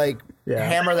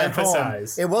hammer that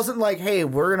emphasize. home. It wasn't like, hey,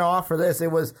 we're gonna offer this.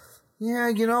 It was, yeah,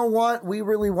 you know what? We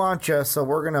really want you, so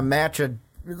we're gonna match a.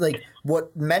 Like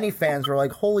what many fans were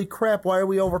like, holy crap, why are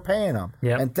we overpaying him?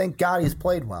 Yep. And thank God he's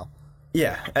played well.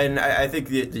 Yeah, and I think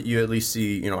that you at least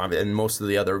see, and most of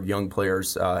the other young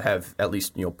players have at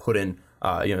least, put in,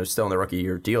 still in the rookie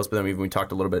year deals. But then we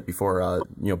talked a little bit before,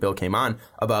 Bill came on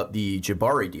about the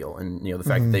Jabari deal and, the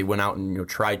fact that they went out and,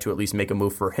 tried to at least make a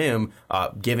move for him,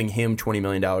 giving him $20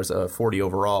 million, 40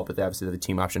 overall, but obviously the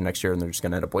team option next year and they're just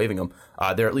going to end up waiving him.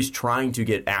 They're at least trying to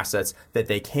get assets that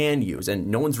they can use. And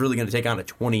no one's really going to take on a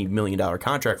 $20 million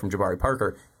contract from Jabari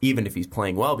Parker, even if he's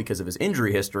playing well because of his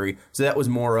injury history. So that was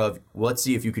more of, let's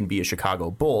see if you can be a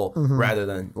Chicago Bull rather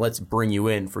than let's bring you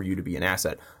in for you to be an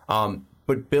asset.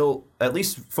 But Bill, at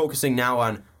least focusing now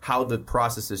on how the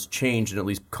process has changed and at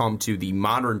least come to the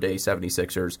modern day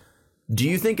 76ers, do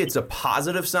you think it's a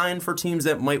positive sign for teams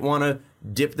that might want to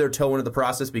dip their toe into the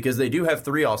process? Because they do have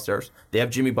 3 All-Stars. They have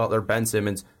Jimmy Butler, Ben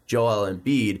Simmons, Joel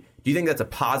Embiid. Do you think that's a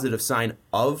positive sign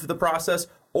of the process?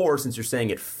 Or since you're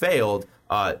saying it failed,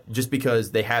 just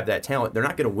because they have that talent, they're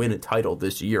not going to win a title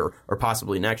this year or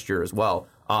possibly next year as well.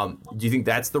 Do you think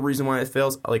that's the reason why it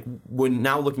fails? Like, when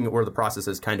now looking at where the process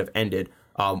has kind of ended,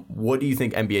 what do you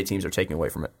think NBA teams are taking away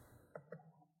from it?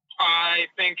 I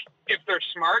think if they're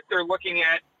smart, they're looking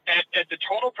at the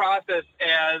total process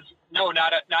as not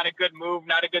a good move,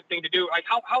 not a good thing to do. Like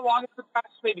how long is the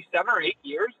process? Maybe 7 or 8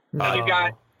 years. You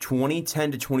got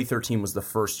 2010 to 2013 was the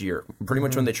first year. Pretty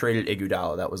much when they traded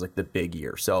Iguodala, that was like the big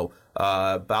year. So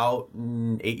about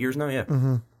 8 years now, yeah.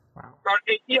 Wow. About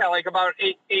eight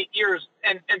years,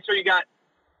 and so you got,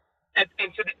 and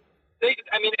so they,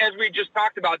 as we just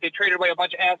talked about, they traded away a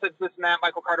bunch of assets, this and that,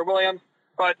 Michael Carter-Williams.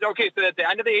 But okay, so at the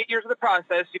end of the 8 years of the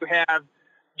process, you have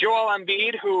Joel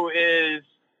Embiid, who is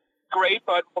great,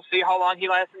 but we'll see how long he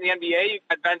lasts in the NBA. You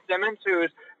got Ben Simmons,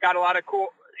 who's got a lot of cool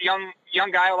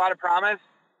young guy, a lot of promise.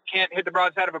 Can't hit the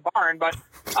broadside of a barn, but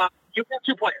you have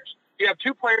 2 players. You have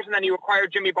 2 players, and then you acquire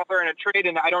Jimmy Butler in a trade,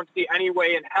 and I don't see any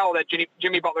way in hell that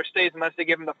Jimmy Butler stays unless they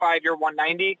give him the 5-year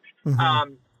 $190.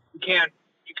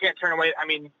 You can't turn away.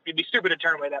 You'd be stupid to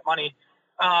turn away that money.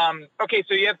 Okay,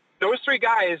 so you have those 3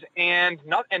 guys, and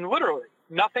literally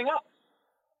nothing else.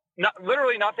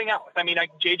 Literally nothing else. Like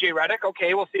JJ Redick.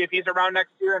 Okay, we'll see if he's around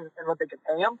next year and what they can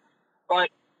pay him.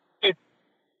 But if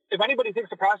anybody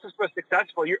thinks the process was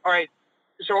successful, all right.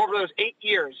 So over those 8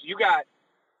 years, you got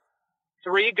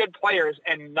 3 good players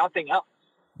and nothing else.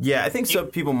 Yeah, I think some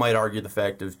people might argue the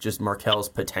fact of just Markel's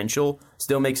potential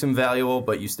still makes him valuable,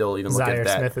 but you still even look at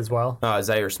that. Smith as well.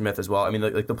 Zaire Smith as well.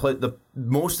 The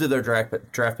most of their draft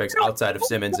picks outside of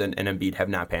Simmons and Embiid have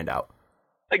not panned out.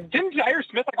 Like, didn't Zaire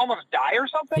Smith almost die or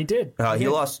something? He did. He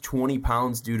lost 20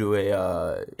 pounds due to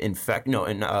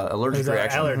an allergic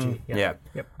reaction. Allergy. Yeah.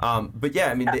 Yep. But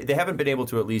yeah, they haven't been able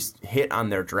to at least hit on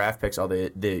their draft picks.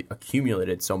 They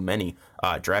accumulated so many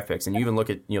draft picks, and you even look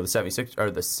at the 76 or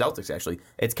the Celtics. Actually,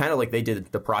 it's kind of like they did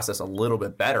the process a little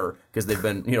bit better because they've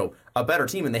been a better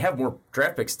team, and they have more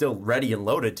draft picks still ready and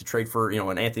loaded to trade for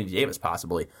an Anthony Davis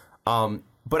possibly.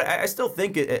 But I still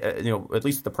think, at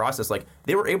least the process, like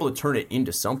they were able to turn it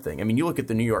into something. You look at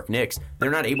the New York Knicks;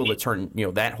 they're not able to turn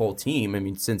that whole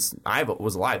team. Since I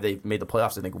was alive, they've made the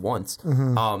playoffs I think once.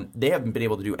 They haven't been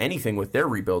able to do anything with their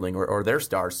rebuilding or their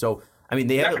stars. So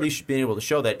they have at least been able to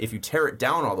show that if you tear it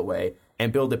down all the way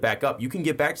and build it back up, you can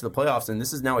get back to the playoffs. And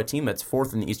this is now a team that's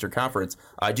 4th in the Eastern Conference.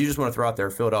 I do just want to throw out there,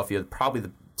 Philadelphia, probably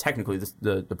technically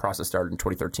the process started in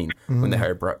 2013 when they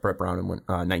hired Brett Brown and went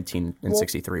 19 and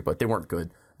 63, but they weren't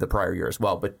good the prior year as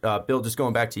well. But Bill, just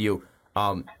going back to you,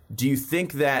 do you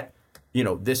think that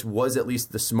this was at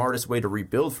least the smartest way to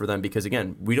rebuild for them? Because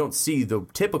again, we don't see the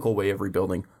typical way of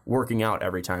rebuilding working out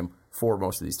every time for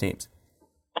most of these teams.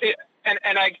 Yeah,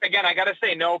 and I got to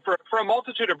say no for a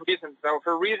multitude of reasons, though.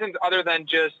 For reasons other than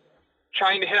just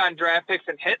trying to hit on draft picks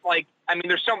and hit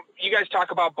there's some, you guys talk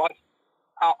about bust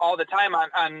all the time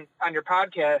on your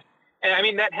podcast,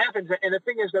 and that happens. And the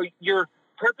thing is, though, you're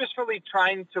purposefully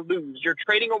trying to lose. You're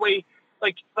trading away,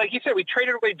 like you said, we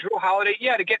traded away Drew Holiday,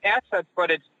 to get assets,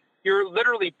 but you're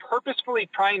literally purposefully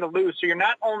trying to lose. So you're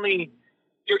not only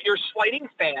you're slighting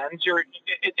fans.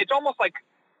 It's almost like,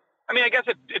 I mean, I guess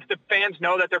if the fans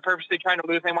know that they're purposely trying to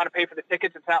lose, and they want to pay for the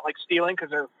tickets. It's not like stealing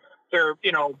because they're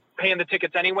paying the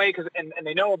tickets anyway and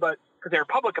they know, but because they're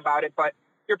public about it. But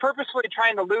you're purposefully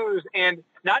trying to lose and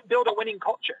not build a winning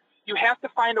culture. You have to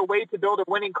find a way to build a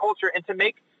winning culture and to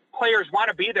make players want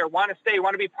to be there, want to stay,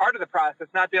 want to be part of the process,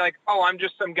 not be like, oh, I'm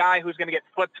just some guy who's going to get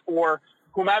flipped for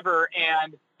whomever.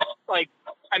 And like,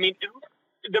 I mean,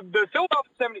 the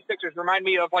Philadelphia 76ers remind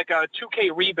me of like a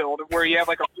 2K rebuild where you have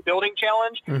like a rebuilding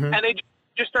challenge and they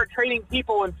just start trading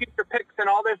people and future picks and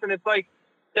all this. And it's like,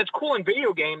 that's cool in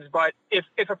video games. But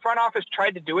if a front office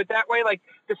tried to do it that way, like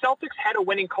the Celtics had a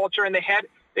winning culture and they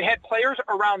had players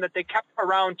around that they kept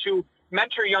around to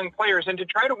mentor young players and to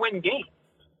try to win games.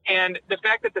 And the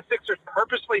fact that the Sixers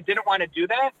purposely didn't want to do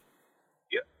that,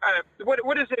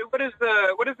 what is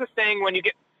the saying when you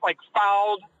get like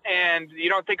fouled and you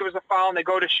don't think it was a foul and they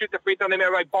go to shoot the free throw and they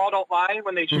like ball don't lie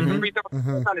when they shoot the free throw?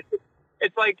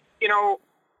 It's like,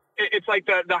 it's like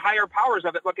the higher powers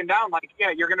of it looking down. Like, yeah,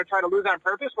 you're going to try to lose on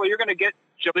purpose. Well, you're going to get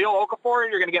Jahlil Okafor,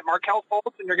 you're going to get Markelle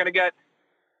Fultz, and you're going to get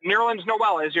Nerlens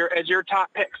Noel as your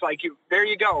top picks. Like, there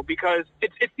you go, because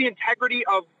it's the integrity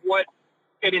of what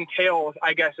it entails,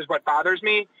 I guess, is what bothers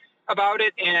me about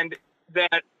it, and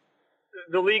that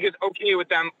the league is okay with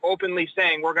them openly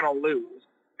saying we're going to lose,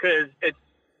 because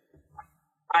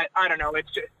I don't know,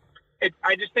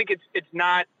 I just think it's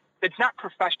not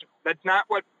professional. That's not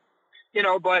what,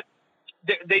 but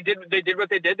they did what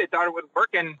they did. They thought it would work,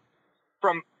 and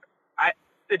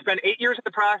it's been 8 years of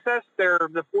the process. They're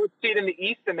the 4th seed in the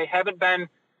East, and they haven't been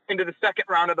into the second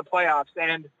round of the playoffs.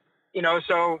 And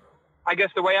so I guess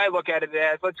the way I look at it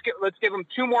is let's give them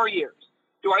 2 more years.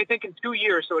 Do I think in 2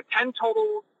 years, so a 10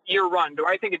 total year run, do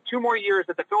I think in 2 more years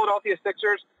that the Philadelphia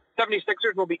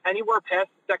 76ers will be anywhere past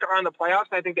the second round of the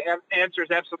playoffs? I think the answer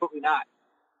is absolutely not.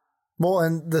 Well,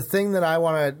 and the thing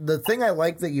I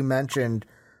like that you mentioned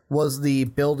was the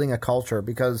building a culture,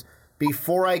 because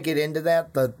before I get into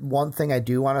that, the one thing I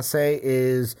do want to say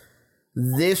is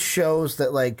this shows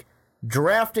that, like,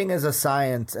 drafting is a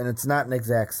science and it's not an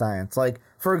exact science. Like,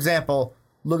 for example,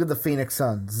 look at the Phoenix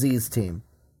Suns, Z's team,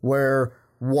 where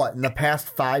in the past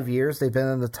 5 years they've been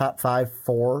in the top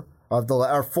 4 of the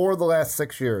last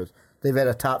 6 years they've had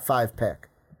a top 5 pick,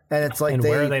 and it's like, and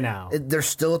where are they now? They're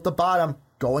still at the bottom,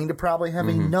 going to probably have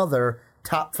another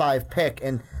top 5 pick.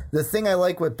 And the thing I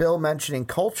like with Bill mentioning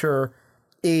culture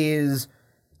is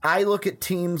I look at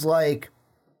teams like,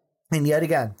 and yet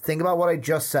again, think about what I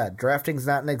just said. Drafting's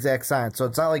not an exact science, so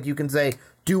it's not like you can say,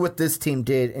 do what this team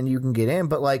did and you can get in.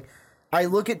 But, like, I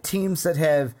look at teams that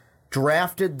have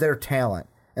drafted their talent,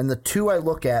 and the 2 I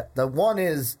look at, the one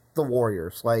is the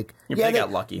Warriors. Like, they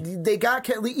got lucky. They got,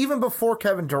 even before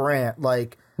Kevin Durant,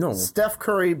 like, Steph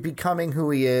Curry becoming who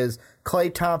he is,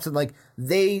 Klay Thompson, like,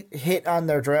 they hit on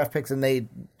their draft picks and they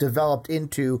developed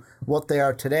into what they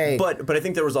are today. But I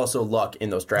think there was also luck in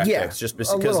those draft picks, just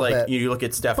because, like, you look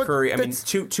at Steph Curry. I mean,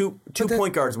 two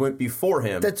point guards went before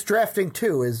him. That's drafting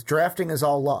too. Drafting is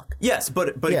all luck. Yes,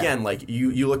 but again, like,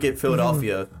 you look at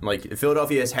Philadelphia. Like,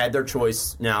 Philadelphia has had their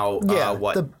choice now.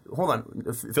 Hold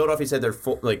on, Philadelphia's had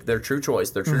their true choice,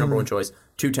 their true number 1 choice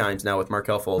 2 times now with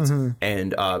Markelle Fultz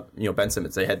and Ben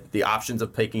Simmons. They had the options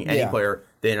of picking any player.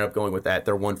 They ended up going with that.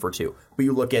 They're 1 for 2. But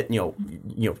you look at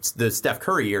the Steph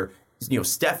Curry year.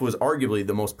 Steph was arguably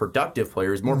the most productive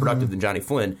player. He's more productive than Johnny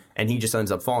Flynn, and he just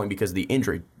ends up falling because of the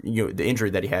injury. The injury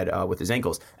that he had with his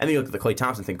ankles. And then you look at the Klay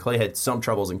Thompson thing. Klay had some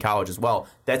troubles in college as well.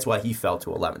 That's why he fell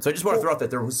to 11. So I just want to throw out that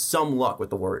there was some luck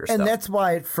with the Warriors. And that's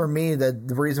why, for me, the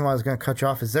reason why I was going to cut you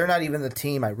off is they're not even the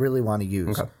team I really want to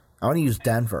use. Okay. I want to use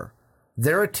Denver.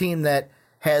 They're a team that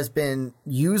has been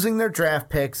using their draft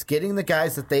picks, getting the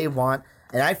guys that they want.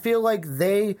 And I feel like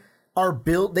they've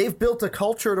built a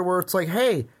culture to where it's like,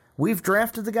 hey, we've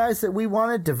drafted the guys that we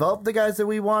wanted, developed the guys that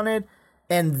we wanted,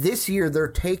 and this year they're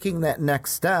taking that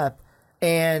next step.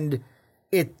 And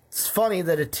it's funny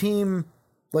that a team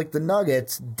like the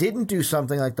Nuggets didn't do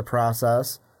something like the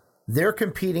process. They're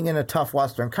competing in a tough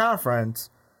Western Conference.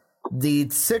 The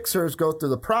Sixers go through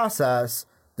the process.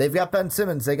 They've got Ben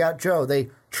Simmons. They got Joe. They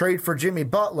trade for Jimmy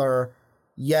Butler,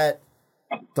 yet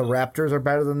the Raptors are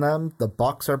better than them. The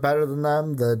Bucks are better than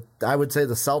them. I would say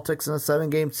the Celtics in a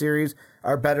 7-game series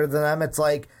are better than them. It's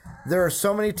like there are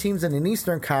so many teams in an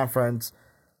Eastern Conference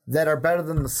that are better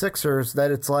than the Sixers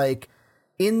that it's like,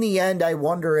 in the end, I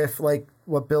wonder if, like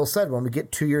what Bill said, when we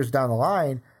get 2 years down the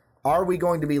line, are we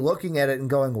going to be looking at it and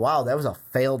going, wow, that was a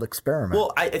failed experiment?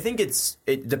 Well, I think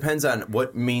it depends on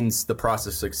what means the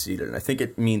process succeeded. And I think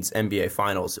it means NBA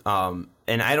Finals. And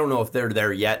I don't know if they're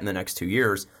there yet in the next 2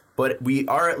 years. but we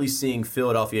are at least seeing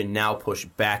Philadelphia now push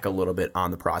back a little bit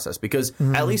on the process because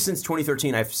at least since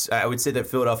 2013, I would say that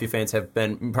Philadelphia fans have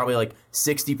been probably like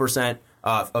 60%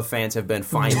 of fans have been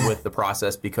fine with the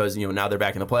process because now they're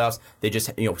back in the playoffs. They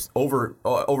just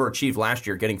overachieved last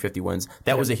year, getting 50 wins.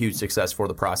 That was a huge success for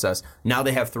the process. Now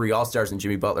they have 3 All-Stars in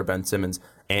Jimmy Butler, Ben Simmons,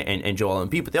 and Joel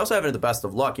Embiid. But they also have it at the best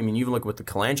of luck. I mean, you even look with the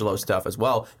Colangelo stuff as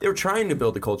well. They were trying to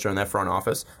build the culture in that front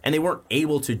office, and they weren't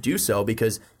able to do so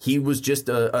because he was just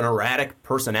an erratic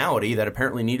personality that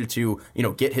apparently needed to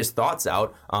get his thoughts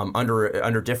out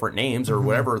under different names or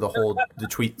whatever the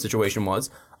tweet situation was.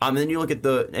 And then you look at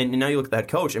now you look at the head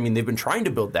coach. I mean, they've been trying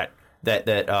to build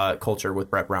that culture with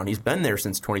Brett Brown. He's been there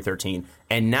since 2013,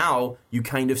 and now you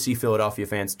kind of see Philadelphia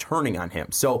fans turning on him.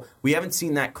 So we haven't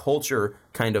seen that culture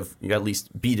kind of at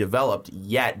least be developed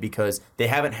yet because they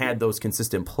haven't had those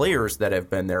consistent players that have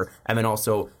been there. And then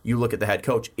also you look at the head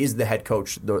coach. Is the head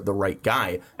coach the right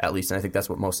guy, at least? And I think that's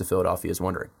what most of Philadelphia is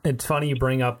wondering. It's funny you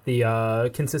bring up the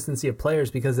consistency of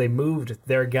players because they moved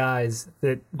their guys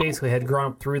that basically had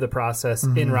grown up through the process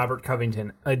in Robert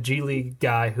Covington, a G League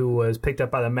guy who was picked up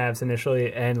by the Mavs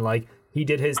initially, and he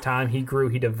did his time, he grew,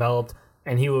 he developed,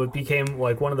 and he became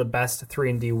one of the best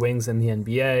 3-and-D wings in the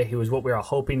NBA. He was what we were all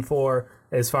hoping for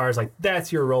as far as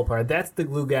that's your role player. That's the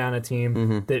glue guy on a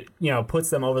team that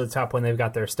puts them over the top when they've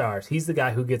got their stars. He's the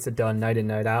guy who gets it done night in,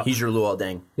 night out. He's your Luol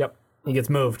Deng. Yep. He gets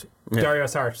moved. Yeah. Dario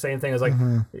Saric, same thing. It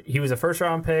was he was a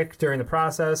first-round pick during the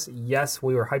process. Yes,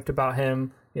 we were hyped about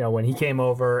him. When he came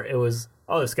over, it was,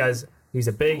 he's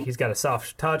a big, he's got a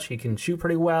soft touch, he can shoot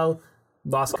pretty well.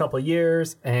 Lost a couple of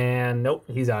years, and nope,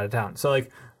 he's out of town. So,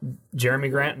 Jeremy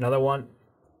Grant, another one,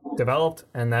 developed,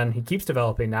 and then he keeps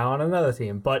developing now on another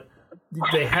team. But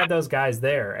they had those guys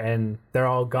there, and they're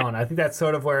all gone. I think that's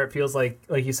sort of where it feels like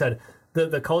you said,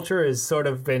 the culture has sort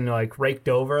of been, raked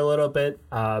over a little bit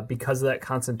because of that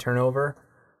constant turnover.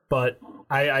 But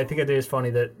I think it is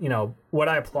funny that, what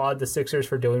I applaud the Sixers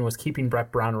for doing was keeping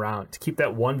Brett Brown around, to keep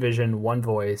that one vision, one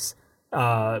voice,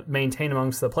 maintained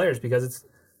amongst the players, because it's,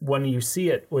 when you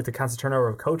see it with the constant turnover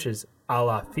of coaches a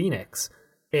la Phoenix,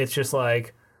 it's just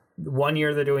 1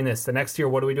 year they're doing this. The next year,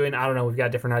 what are we doing? I don't know. We've got a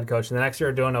different head coach. And the next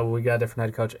year, we got a different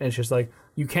head coach. And it's just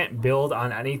you can't build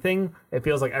on anything. It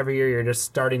feels like every year you're just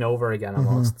starting over again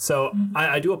almost. So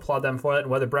I do applaud them for it.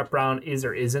 And whether Brett Brown is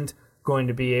or isn't going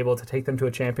to be able to take them to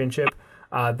a championship,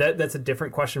 that's a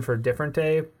different question for a different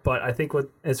day. But I think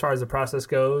as far as the process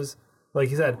goes, like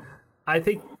you said, I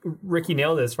think Ricky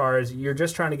nailed it as far as you're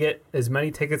just trying to get as many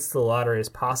tickets to the lottery as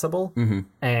possible.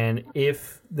 And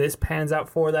if this pans out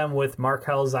for them with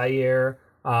Markel Zaire,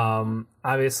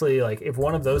 obviously, if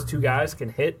one of those two guys can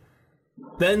hit,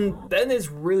 then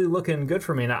it's really looking good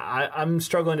for me. And I'm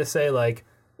struggling to say,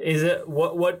 is it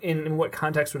in what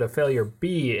context would a failure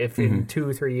be if in 2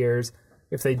 or 3 years,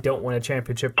 if they don't win a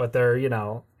championship, but they're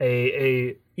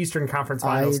a Eastern Conference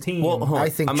Finals team? Well, I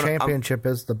think championship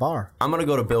is the bar. I'm going to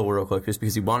go to Bill real quick just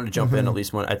because he wanted to jump in at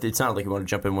least when it sounded like he wanted to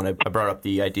jump in when I brought up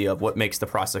the idea of what makes the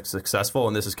process successful,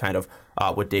 and this is kind of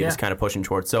what Dave is kind of pushing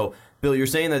towards. So, Bill, you're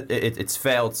saying that it's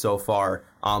failed so far.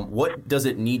 What does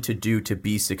it need to do to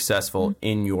be successful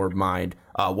in your mind?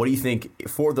 What do you think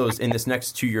for those in this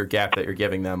next 2-year gap that you're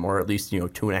giving them, or at least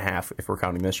 2.5 if we're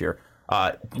counting this year?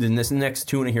 In this next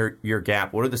 2.5-year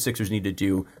gap, what do the Sixers need to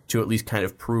do to at least kind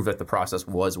of prove that the process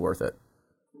was worth it?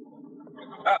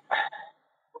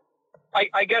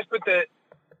 I guess with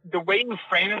the way you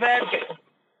frame that,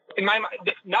 in my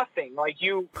mind, nothing. No.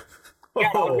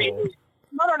 Well,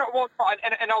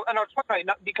 and I'll talk about it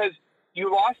because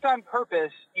you lost on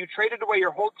purpose. You traded away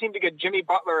your whole team to get Jimmy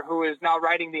Butler, who is now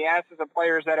riding the asses of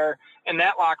players that are in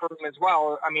that locker room as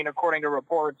well. I mean, according to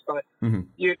reports, but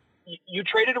you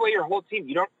traded away your whole team.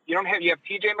 You have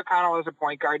T.J. McConnell as a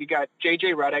point guard. You got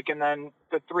J.J. Redick, and then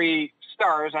the 3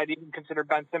 stars. I'd even consider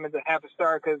Ben Simmons a half a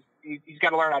star because he's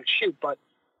got to learn how to shoot. But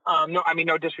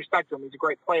no disrespect to him. He's a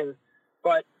great player.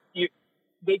 But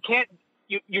they can't.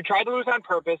 You tried to lose on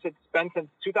purpose. It's been since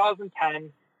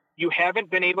 2010. You haven't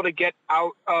been able to get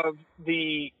out of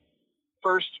the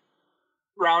first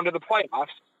round of the playoffs.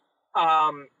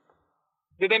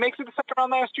 Did they make it to the second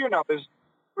round last year? No,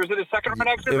 was it a second round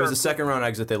exit? It was a second round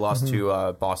exit. They lost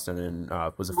to Boston in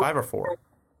was it 5 or 4?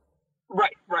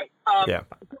 Right. Yeah.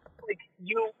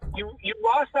 You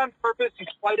lost on purpose. You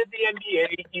slighted the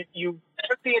NBA. You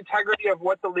took the integrity of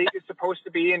what the league is supposed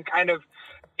to be and kind of,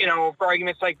 for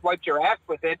argument's sake, wiped your ass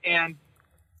with it. And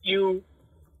you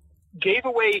gave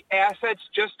away assets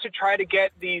just to try to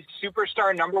get these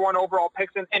superstar number 1 overall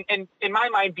picks and in my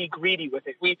mind, be greedy with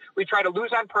it. We try to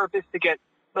lose on purpose to get,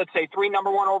 let's say, 3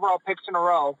 number 1 overall picks in a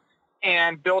row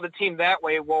and build a team that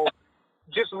way. Well,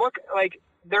 just look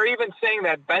they're even saying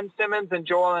that Ben Simmons and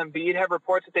Joel Embiid have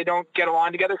reports that they don't get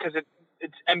along together because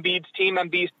it's Embiid's team,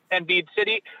 Embiid's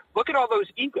city. Look at all those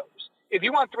egos. If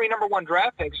you want 3 number 1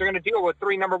 draft picks, you're going to deal with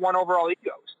 3 number 1 overall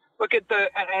egos. Look at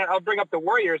and I'll bring up the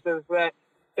Warriors. There's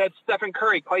that's Stephen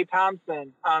Curry, Klay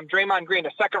Thompson, Draymond Green, a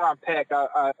 2nd-round pick,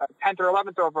 a 10th or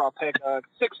 11th overall pick, a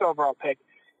 6th overall pick.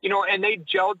 And they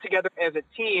gelled together as a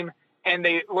team, and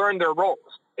they learned their roles.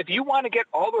 If you want to get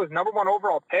all those number 1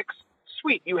 overall picks,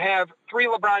 sweet. You have 3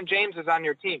 LeBron Jameses on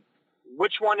your team.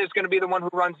 Which one is going to be the one who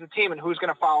runs the team and who's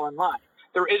going to follow in line?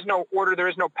 There is no order. There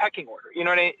is no pecking order. You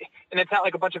know what I mean? And it's not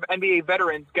like a bunch of NBA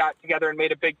veterans got together and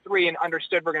made a big 3 and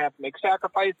understood we're going to have to make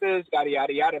sacrifices, yada,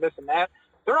 yada, yada, this and that.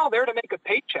 They're all there to make a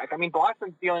paycheck. I mean,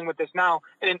 Boston's dealing with this now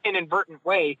in an inadvertent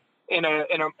way in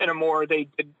a more, they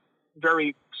did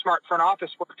very smart front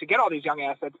office work to get all these young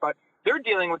assets, but they're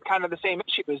dealing with kind of the same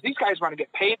issues. These guys want to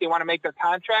get paid. They want to make their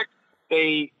contract.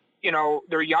 They're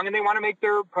young and they want to make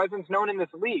their presence known in this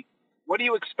league. What do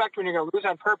you expect when you're going to lose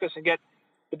on purpose and get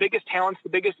the biggest talents, the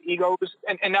biggest egos,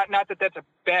 and not that that's a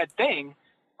bad thing,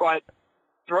 but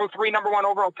throw 3 number 1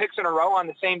 overall picks in a row on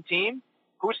the same team?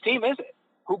 Whose team is it?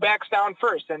 Who backs down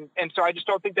first? And so I just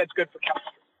don't think that's good for Kelsey.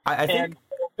 I think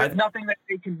there's nothing that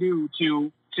they can do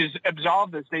to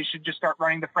absolve this. They should just start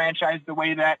running the franchise the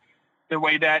way that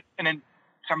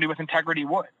somebody with integrity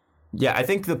would. Yeah, I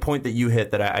think the point that you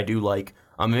hit that I do like,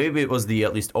 maybe it was the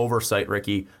at least oversight,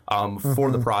 Ricky,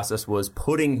 for the process was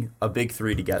putting a big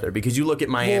 3 together. Because you look at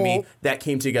Miami, that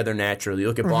came together naturally. You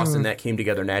look at Boston, that came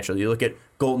together naturally. You look at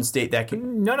Golden State, that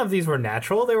came... None of these were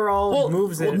natural. They were all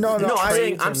moves in. No,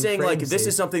 I'm saying like this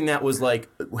is something that was like,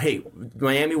 hey,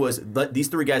 Miami was, these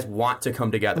 3 guys want to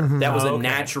come together. That was a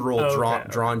natural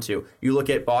drawn to. You look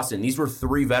at Boston, these were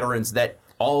 3 veterans that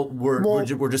all were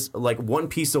just like one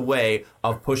piece away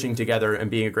of pushing together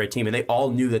and being a great team. And they all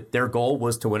knew that their goal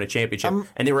was to win a championship.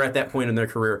 And they were at that point in their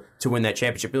career to win that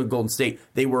championship. In Golden State,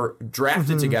 they were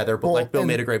drafted together, but like Bill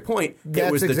made a great point,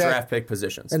 it was the draft pick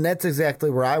positions. And that's exactly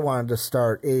where I wanted to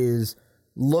start is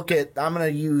look at, I'm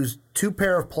going to use 2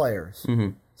 pair of players,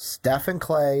 Steph and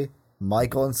Klay,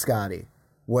 Michael and Scotty,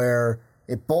 where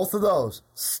if both of those,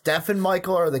 Steph and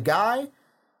Michael are the guy.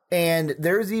 And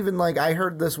there's even, like, I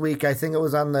heard this week, I think it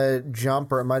was on the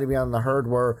Jump or it might have been on the Herd,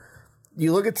 where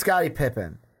you look at Scottie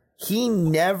Pippen. He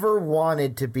never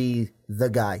wanted to be the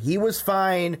guy. He was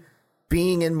fine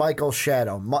being in Michael's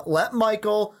shadow. Let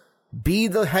Michael be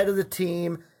the head of the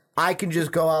team. I can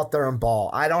just go out there and ball.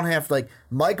 I don't have to, like,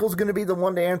 Michael's going to be the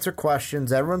one to answer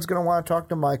questions. Everyone's going to want to talk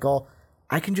to Michael.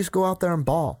 I can just go out there and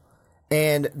ball.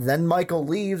 And then Michael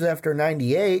leaves after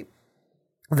 98.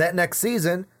 That next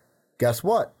season, guess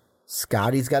what?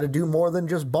 Scotty's got to do more than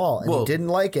just ball, and he didn't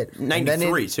like it.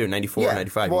 93 too, 94,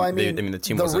 95. Well, I mean, the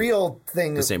team the was real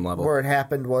thing the same level. where it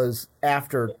happened was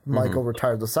after Michael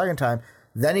retired the second time.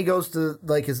 Then he goes to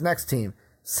like his next team,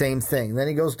 same thing. Then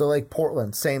he goes to like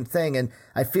Portland, same thing. And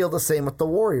I feel the same with the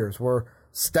Warriors, where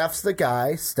Steph's the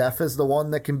guy. Steph is the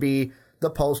one that can be the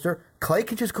poster. Klay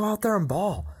can just go out there and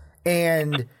ball.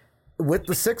 And with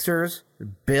the Sixers,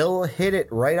 Bill hit it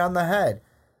right on the head.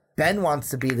 Ben wants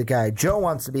to be the guy. Joe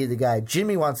wants to be the guy.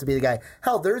 Jimmy wants to be the guy.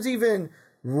 Hell, there's even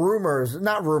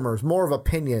not rumors, more of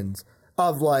opinions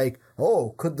of like,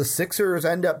 oh, could the Sixers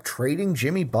end up trading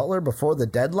Jimmy Butler before the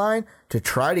deadline to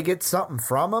try to get something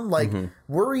from him? Like,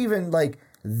 we're even like,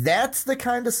 that's the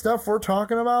kind of stuff we're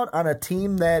talking about on a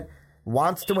team that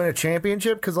wants to win a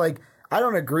championship. Because, like, I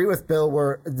don't agree with Bill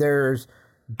where there's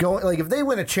going, like, if they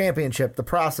win a championship, the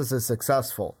process is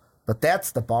successful. But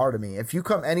that's the bar to me. If you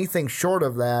come anything short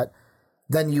of that,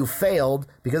 then you failed,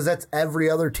 because that's every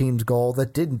other team's goal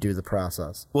that didn't do the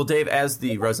process. Well, Dave, as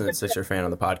the resident Sixer fan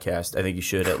on the podcast, I think you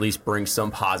should at least bring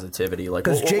some positivity. Like,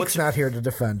 because Jake's not here to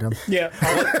defend him. Yeah,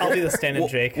 I'll be the stand-in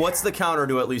Jake. What's the counter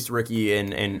to at least Ricky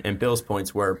and Bill's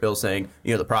points, where Bill's saying,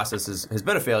 the process has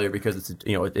been a failure because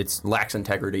it's lacks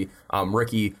integrity.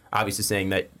 Ricky obviously saying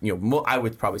that, I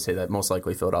would probably say that most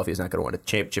likely Philadelphia is not going to win a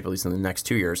championship, at least in the next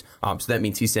 2 years. So that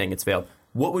means he's saying it's failed.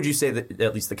 What would you say that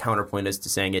at least the counterpoint is to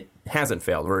saying it hasn't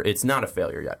failed, or it's not a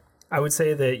failure yet? I would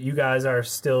say that you guys are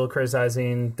still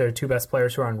criticizing their 2 best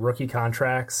players who are on rookie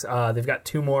contracts. They've got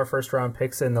 2 more first-round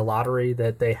picks in the lottery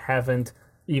that they haven't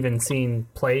even seen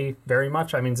play very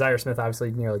much. I mean, Zaire Smith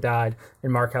obviously nearly died,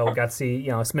 and Markelle got to see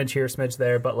a smidge here, smidge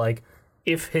there. But like,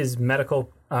 if his medical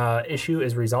issue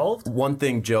is resolved, one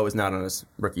thing, Joe is not on his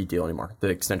rookie deal anymore. The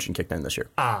extension kicked in this year.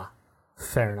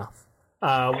 Fair enough.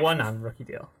 1 on rookie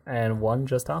deal and 1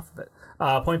 just off of it.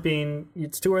 Point being,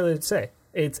 it's too early to say.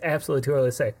 It's absolutely too early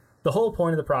to say. The whole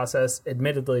point of the process,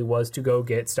 admittedly, was to go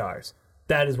get stars.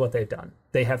 That is what they've done.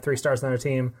 They have 3 stars on their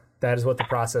team. That is what the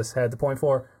process had the point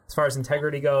for. As far as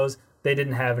integrity goes, they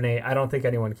didn't have any. I don't think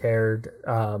anyone cared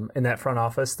in that front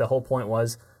office. The whole point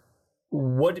was,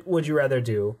 what would you rather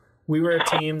do? We were a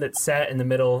team that sat in the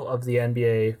middle of the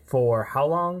NBA for how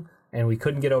long? And we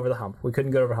couldn't get over the hump.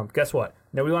 Guess what?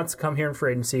 Nobody wants to come here in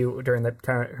free agency during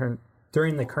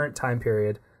the current time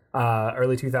period,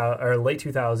 early 2000 or late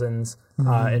 2000s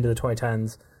into the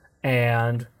 2010s,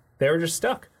 and they were just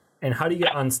stuck. And how do you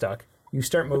get unstuck? You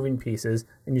start moving pieces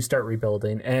and you start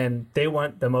rebuilding. And they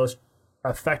went the most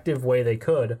effective way they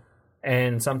could,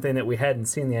 and something that we hadn't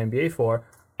seen the NBA for.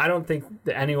 I don't think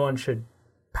that anyone should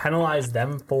penalize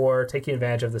them for taking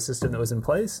advantage of the system that was in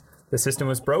place. The system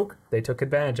was broke. They took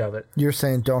advantage of it. You're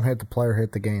saying don't hit the player,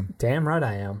 hit the game. Damn right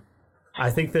I am. I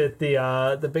think that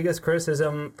the biggest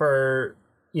criticism for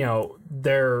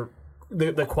the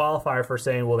qualifier for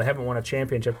saying, well, they haven't won a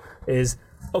championship is,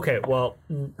 okay, well,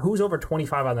 who's over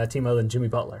 25 on that team other than Jimmy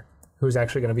Butler, who's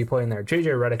actually going to be playing there? JJ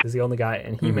Redick is the only guy,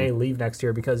 and he may leave next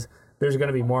year because there's going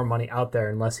to be more money out there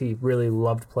unless he really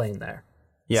loved playing there.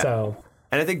 Yeah. So,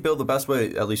 and I think, Bill, the best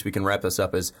way, at least we can wrap this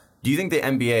up, is do you think the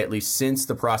NBA, at least since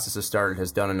the process has started,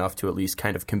 has done enough to at least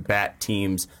kind of combat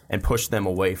teams and push them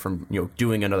away from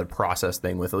doing another process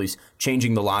thing with at least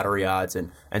changing the lottery odds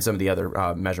and some of the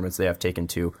other measurements they have taken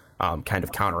to kind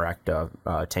of counteract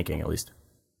tanking, at least?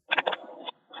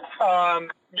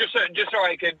 Just so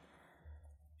I could,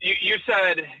 you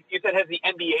said has the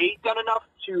NBA done enough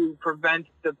to prevent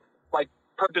the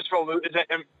purposeful?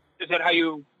 Is that how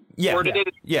you? worded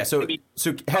it? Yeah. So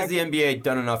has the NBA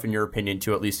done enough, in your opinion,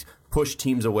 to at least push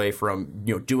teams away from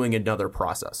doing another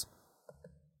process?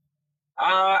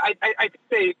 I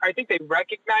think they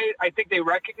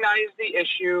recognize the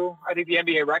issue. I think the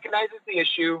NBA recognizes the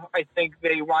issue. I think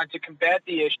they want to combat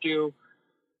the issue,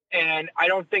 and I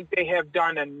don't think they have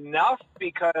done enough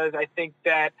because I think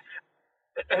that,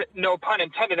 no pun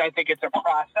intended, I think it's a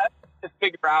process to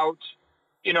figure out,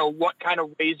 what kind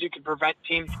of ways you can prevent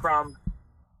teams from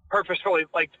purposefully,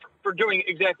 for doing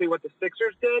exactly what the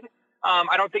Sixers did.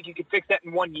 I don't think you could fix that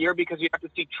in 1 year because you have to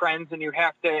see trends and you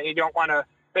don't want to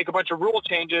make a bunch of rule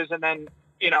changes and then,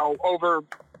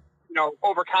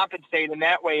 overcompensate in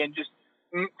that way and just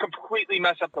completely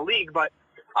mess up the league. But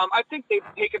I think they've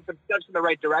taken some steps in the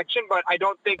right direction, but I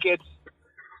don't think it's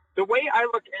the way I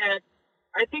look at.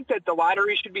 I think that the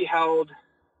lottery should be held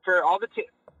for all the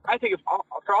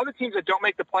for all the teams that don't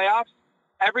make the playoffs.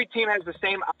 Every team has the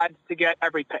same odds to get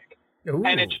every pick. Ooh.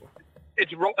 And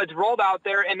it's rolled out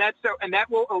there, and that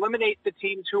will eliminate the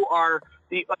teams who are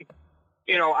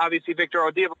obviously Victor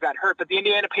Oladipo got hurt, but the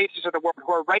Indiana Pacers of the world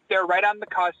who are right there, right on the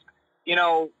cusp.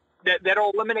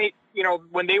 That'll eliminate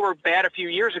when they were bad a few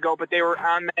years ago, but they were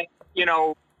on that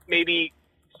maybe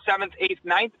 7th, 8th,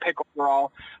 9th pick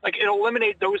overall. It'll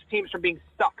eliminate those teams from being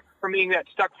that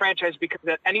stuck franchise, because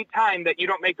at any time that you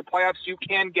don't make the playoffs, you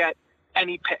can get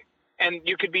any pick. And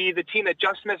you could be the team that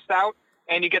just missed out,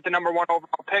 and you get the number 1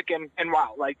 overall pick, and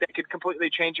wow, that could completely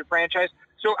change your franchise.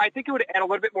 So I think it would add a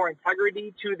little bit more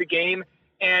integrity to the game.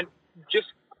 And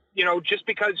just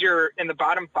because you're in the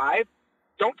bottom 5,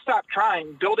 don't stop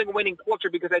trying, building a winning culture,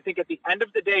 because I think at the end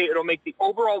of the day, it'll make the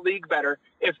overall league better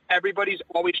if everybody's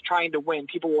always trying to win.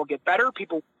 People will get better.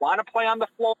 People want to play on the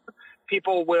floor.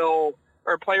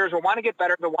 Players will want to get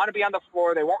better. They'll want to be on the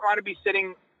floor. They won't want to be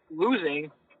sitting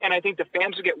losing. And I think the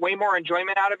fans will get way more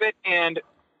enjoyment out of it. And,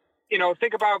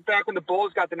 think about back when the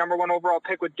Bulls got the number 1 overall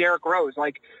pick with Derrick Rose.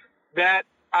 That,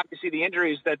 obviously the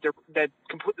injuries that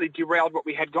completely derailed what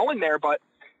we had going there. But,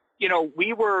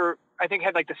 we were, I think,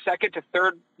 had the 2nd to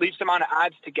 3rd least amount of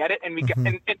odds to get it. And we got,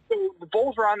 and so the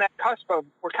Bulls were on that cusp of,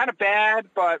 we're kind of bad,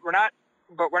 but we're not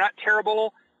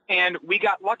terrible. And we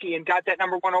got lucky and got that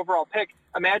number 1 overall pick.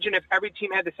 Imagine if every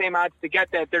team had the same odds to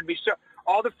get that. There'd be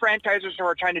all the franchisers who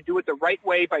are trying to do it the right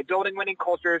way by building winning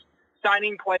cultures,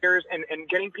 signing players, and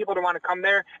getting people to want to come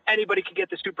there. Anybody could get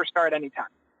the superstar at any time,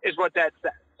 is what that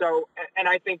says. So, and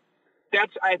I think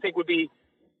would be,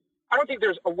 I don't think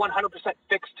there's a 100%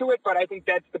 fix to it, but I think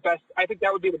that's the best. I think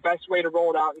that would be the best way to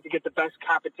roll it out and to get the best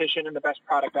competition and the best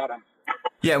product out of it.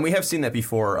 Yeah, and we have seen that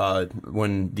before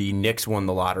when the Knicks won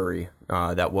the lottery.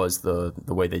 That was the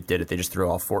way they did it. They just threw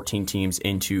all 14 teams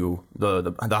into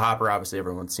the hopper. Obviously,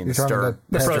 everyone's seen the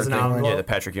frozen envelope. Yeah, the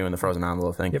Patrick Ewing, the frozen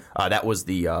envelope thing. Yep. That was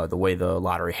the way the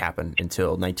lottery happened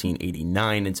until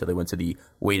 1989, until they went to the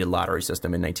weighted lottery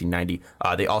system in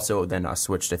 1990. They also then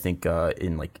switched, I think,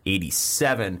 in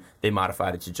 87. They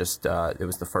modified it to just it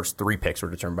was the first 3 picks were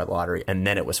determined by the lottery, and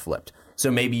then it was flipped. So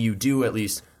maybe you do at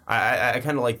least. I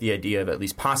kind of like the idea of at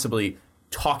least possibly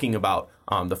talking about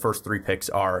the first 3 picks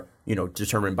are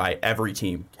determined by every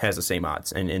team has the same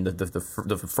odds, and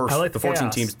the 14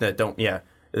 teams that don't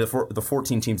the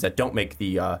 14 teams that don't make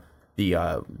the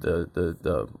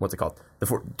what's it called?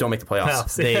 Don't make the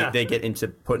playoffs. They get into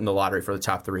put in the lottery for the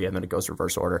top 3, and then it goes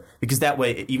reverse order. Because that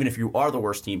way, even if you are the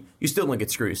worst team, you still don't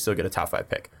get screwed. You still get a top 5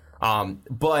 pick.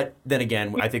 But then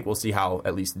again, I think we'll see how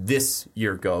at least this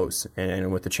year goes,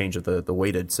 and with the change of the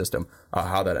weighted system,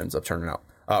 how that ends up turning out.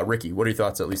 Ricky, what are your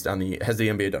thoughts at least on has the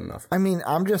NBA done enough? I mean,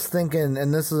 I'm just thinking,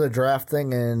 and this is a draft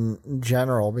thing in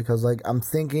general, because like I'm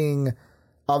thinking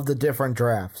of the different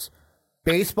drafts.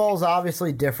 Baseball is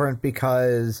obviously different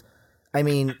because, I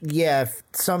mean, yeah,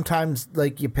 sometimes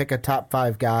like you pick a top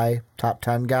 5 guy, top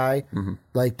 10 guy,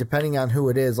 like depending on who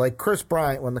it is. Like Chris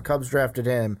Bryant, when the Cubs drafted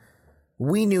him,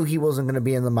 we knew he wasn't going to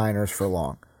be in the minors for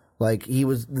long. Like he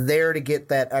was there to get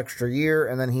that extra year,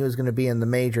 and then he was going to be in the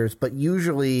majors. But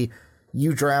usually,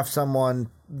 you draft someone,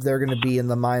 they're going to be in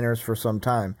the minors for some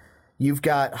time. You've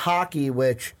got hockey,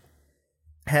 which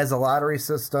has a lottery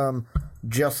system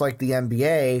just like the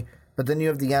NBA. But then you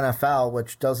have the NFL,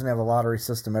 which doesn't have a lottery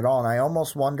system at all. And I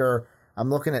almost wonder, I'm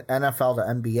looking at NFL to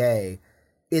NBA,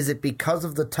 is it because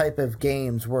of the type of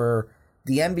games where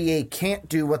the NBA can't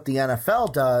do what the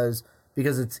NFL does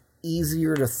because it's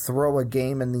easier to throw a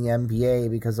game in the NBA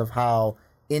because of how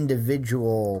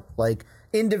individual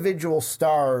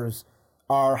stars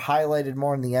are highlighted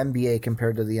more in the NBA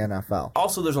compared to the NFL.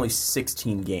 Also, there's only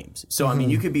 16 games. So, I mean,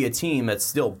 you could be a team that's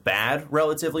still bad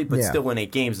relatively, but still win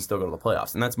 8 games and still go to the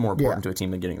playoffs. And that's more important to a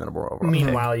team than getting the number overall.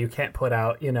 Meanwhile, you can't put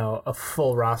out, a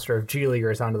full roster of G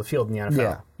Leaguers onto the field in the NFL.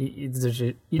 Yeah. You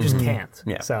just can't.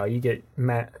 Yeah. So you get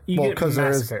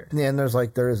massacred.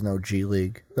 There is no G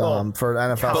League for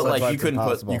NFL. But like you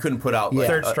couldn't put out like,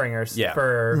 third stringers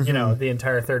for the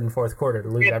entire third and fourth quarter to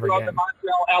lose every game. The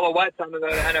Montreal Alouettes onto the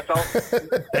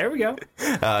NFL. There we go.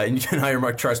 And you can hire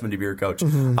Mark Trestman to be your coach.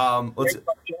 We'll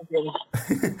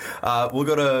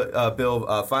go to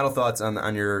Bill. Final thoughts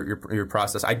on your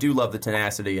process. I do love the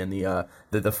tenacity and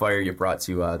the fire you brought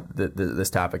to this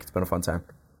topic. It's been a fun time.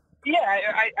 Yeah,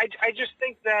 I just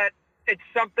think that it's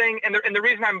something, and the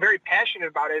reason I'm very passionate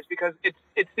about it is because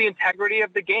it's the integrity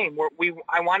of the game.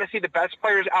 I want to see the best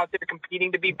players out there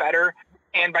competing to be better,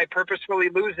 and by purposefully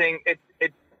losing, it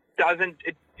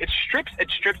strips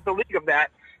the league of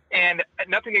that. And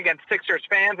nothing against Sixers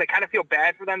fans. I kind of feel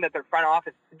bad for them that their front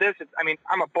office did this.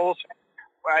 I'm a Bulls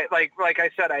fan. Like I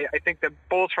said, I think the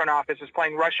Bulls front office is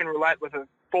playing Russian roulette with a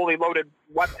fully loaded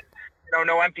weapon.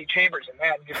 No empty chambers in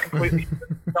that, and just completely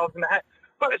themselves in the head.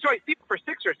 But so I see it for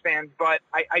Sixers fans, but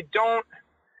I don't.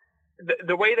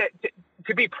 The way that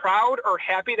to be proud or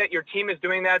happy that your team is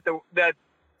doing that,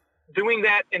 doing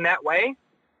that in that way.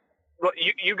 Well,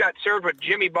 you got served with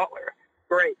Jimmy Butler.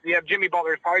 Great. You have Jimmy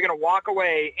Butler who's probably going to walk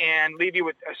away and leave you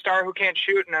with a star who can't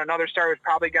shoot and another star who's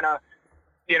probably going to,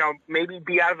 maybe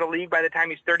be out of the league by the time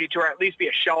he's 32 or at least be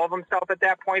a shell of himself at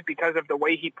that point because of the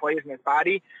way he plays in his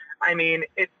body. I mean,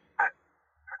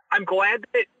 I'm glad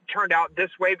that it turned out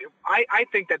this way. I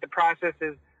think that the process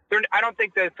is – I don't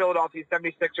think the Philadelphia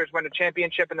 76ers win a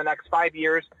championship in the next 5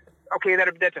 years. Okay,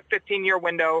 that's a 15-year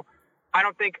window. I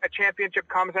don't think a championship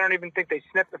comes. I don't even think they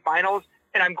sniff the finals.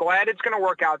 And I'm glad it's going to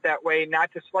work out that way,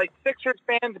 not to slight Sixers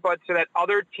fans, but so that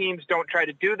other teams don't try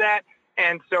to do that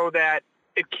and so that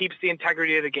it keeps the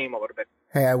integrity of the game a little bit.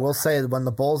 Hey, I will say, when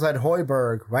the Bulls had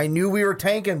Hoiberg, I knew we were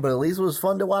tanking, but at least it was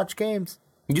fun to watch games.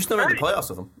 You just never had the playoffs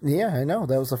with them. Yeah, I know.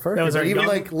 That was the first. That was our even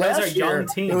young, last year,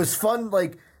 team. It was fun.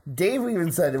 Like Dave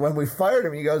even said when we fired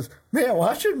him, he goes, "Man,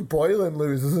 watching Boylan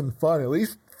lose isn't fun. At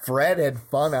least Fred had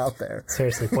fun out there."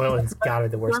 Seriously, Boylan's got to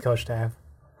be the worst coach to have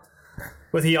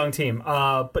with a young team.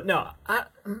 But no,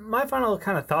 my final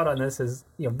kind of thought on this is,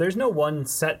 there's no one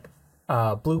set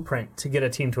blueprint to get a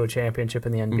team to a championship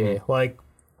in the NBA. Mm-hmm. Like,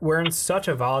 we're in such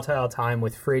a volatile time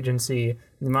with free agency,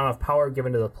 the amount of power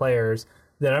given to the players,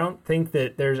 that I don't think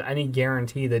that there's any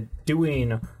guarantee that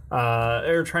doing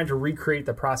or trying to recreate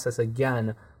the process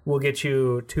again will get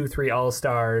you 2-3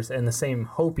 All-Stars and the same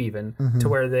hope even to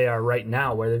where they are right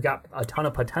now, where they've got a ton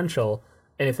of potential,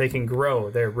 and if they can grow,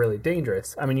 they're really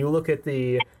dangerous. I mean, you look at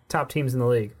the top teams in the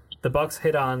league. The Bucks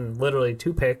hit on literally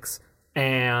 2 picks,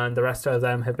 and the rest of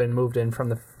them have been moved in from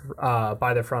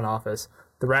by the front office.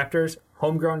 The Raptors,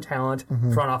 homegrown talent,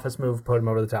 front office move, put them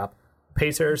over the top.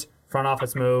 Pacers, front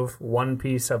office move, one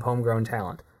piece of homegrown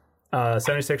talent.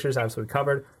 76ers, absolutely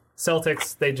covered.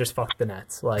 Celtics, they just fucked the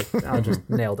Nets. Like, I just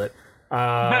nailed it.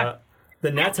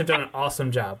 The Nets have done an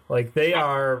awesome job. Like, they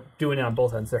are doing it on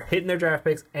both ends. They're hitting their draft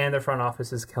picks, and their front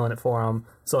office is killing it for them.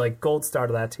 So, like, gold star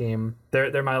to that team.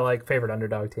 They're my, favorite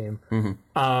underdog team.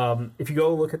 If you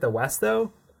go look at the West,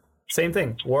 though, same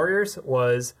thing. Warriors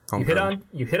was, you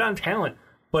hit on talent,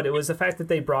 but it was the fact that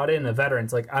they brought in the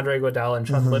veterans like Andre Iguodala and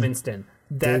Chuck Livingston.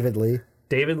 David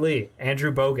Lee,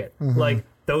 Andrew Bogut. Like,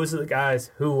 those are the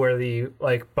guys who were the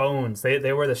bones.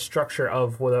 They were the structure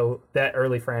of that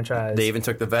early franchise. They even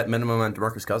took the vet minimum on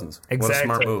DeMarcus Cousins. Exactly. What a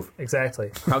smart move.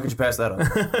 Exactly. How could you pass that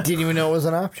up? Didn't even know it was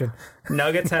an option.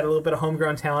 Nuggets had a little bit of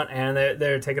homegrown talent, and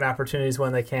they're taking opportunities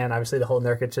when they can. Obviously, the whole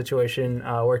Nurkic situation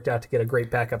worked out to get a great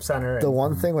backup center. The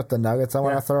one thing with the Nuggets I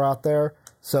want to throw out there,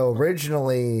 so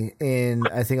originally in,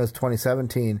 I think it was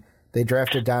 2017, they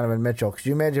drafted Donovan Mitchell. Could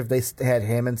you imagine if they had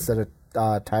him instead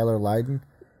of Tyler Lydon?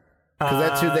 Because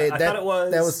that's who that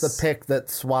was the pick that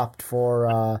swapped for.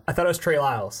 I thought it was Trey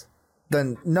Lyles.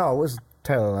 Then no, it was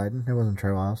Tyler Lydon. It wasn't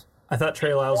Trey Lyles. I thought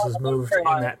Trey Lyles was moved in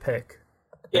that pick.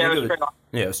 Yeah,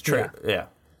 it was Trey. Yeah.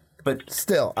 But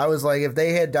still, I was like, if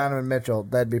they had Donovan Mitchell,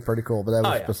 that'd be pretty cool. But that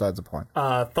was besides the point.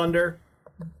 Thunder,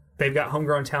 they've got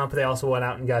homegrown talent, but they also went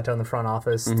out and got done the front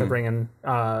office to bring in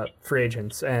free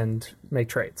agents and make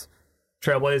trades.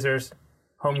 Trailblazers,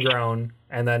 homegrown,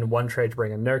 and then one trade to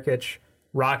bring in Nurkic.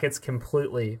 Rockets,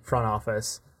 completely front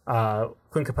office.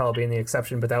 Clint Capella being the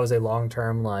exception, but that was a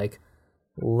long-term,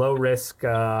 low risk,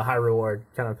 high reward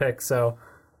kind of pick. So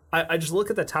I just look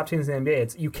at the top teams in the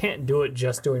NBA. You can't do it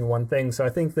just doing one thing. So I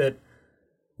think that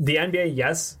the NBA,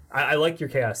 yes, I like your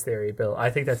chaos theory, Bill. I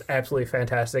think that's absolutely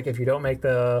fantastic. If you don't make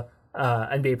the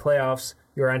NBA playoffs,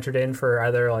 you're entered in for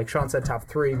either, like Sean said, top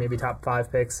 3, maybe top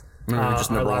 5 picks. Just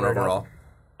number 1 overall.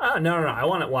 No. I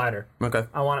want it wider. Okay.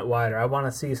 I want it wider. I want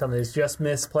to see some of these just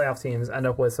missed playoff teams end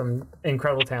up with some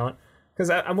incredible talent.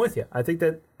 Because I'm with you. I think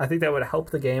that would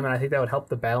help the game, and I think that would help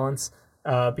the balance.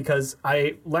 Because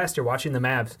last year watching the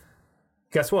Mavs,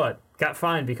 guess what? Got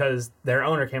fined because their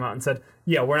owner came out and said,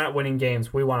 "Yeah, we're not winning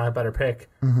games. We want a better pick."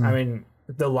 Mm-hmm. I mean,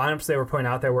 the lineups they were putting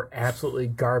out there were absolutely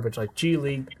garbage, like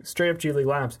straight up G League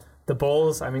lineups. The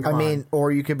Bulls,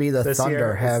 or you could be the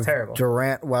Thunder, have terrible.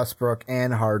 Durant, Westbrook,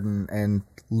 and Harden, and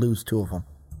lose 2 of them.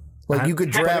 You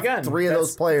could draft 3 of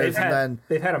those players and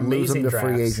then lose them to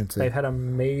free agency. They've had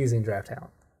amazing draft talent.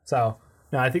 So,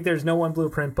 no, I think there's no one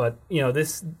blueprint, but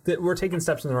we're taking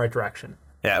steps in the right direction.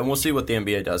 Yeah, and we'll see what the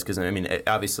NBA does because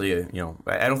obviously,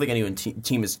 I don't think any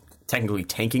team is technically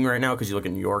tanking right now because you look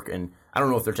at New York and I don't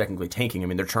know if they're technically tanking.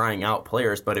 They're trying out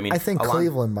players, but I think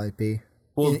Cleveland might be.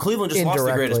 Well, Cleveland just lost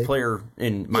the greatest player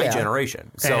in my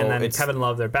generation. So and then Kevin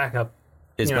Love, their backup,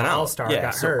 has been out. All-star,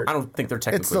 got hurt. I don't think they're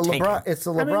technically tanking. It's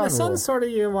the LeBron the Suns rule. sort of,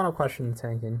 you want to question the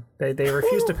tanking. They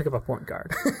refuse to pick up a point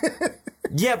guard.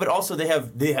 Yeah, but also they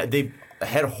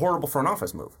had a horrible front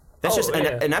office move. That's just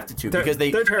an ineptitude because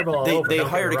they're terrible all over. They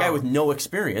hired a guy with no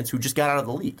experience who just got out of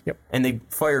the league. Yep. And they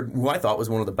fired who I thought was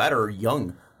one of the better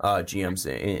young GMs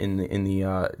in the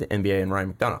NBA and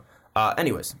Ryan McDonough.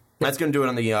 Anyways, that's going to do it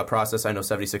on the process. I know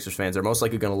 76ers fans are most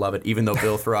likely going to love it, even though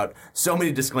Bill threw out so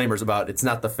many disclaimers about it's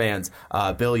not the fans.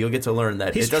 Bill, you'll get to learn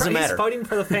that it doesn't matter. He's fighting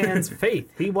for the fans'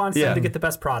 faith. He wants them to get the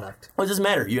best product. Well, it doesn't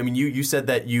matter. You said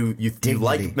that you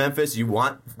like Memphis. You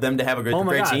want them to have a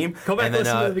great team. Go back and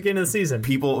listen to the beginning of the season.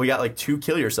 We got like 2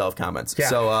 kill yourself comments. Yeah,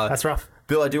 so that's rough.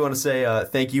 Bill, I do want to say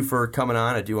thank you for coming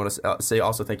on. I do want to say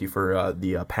also thank you for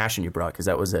the passion you brought because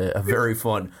that was a very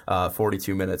fun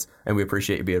 42 minutes, and we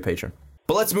appreciate you being a patron.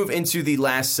 But let's move into the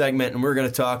last segment, and we're going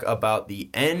to talk about the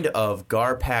end of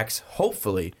GarPax,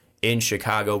 hopefully, in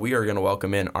Chicago. We are going to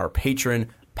welcome in our patron,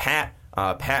 Pat.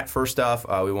 Pat, first off,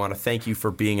 we want to thank you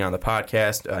for being on the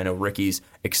podcast. I know Ricky's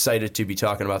excited to be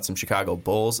talking about some Chicago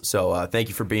Bulls, so thank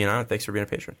you for being on. Thanks for being a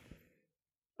patron.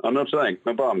 Oh, no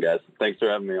problem, guys. Thanks for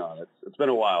having me on. It's been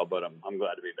a while, but I'm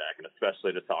glad to be back, and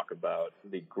especially to talk about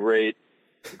the great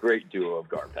duo of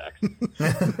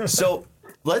GarPax. So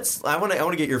I want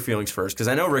to get your feelings first because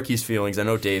I know Ricky's feelings, I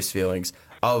know Dave's feelings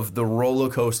of the roller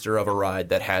coaster of a ride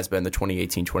that has been the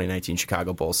 2018-2019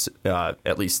 Chicago Bulls,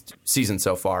 at least season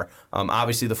so far.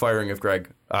 Obviously, the firing of Fred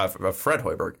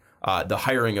Hoiberg, the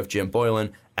hiring of Jim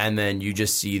Boylan, and then you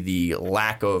just see the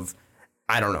lack of,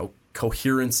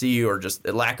 coherency or just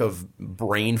a lack of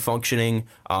brain functioning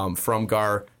from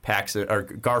Gar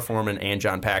Forman and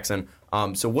John Paxson.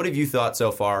 So what have you thought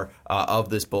so far of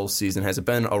this Bulls season? Has it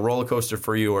been a roller coaster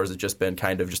for you, or has it just been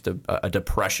kind of just a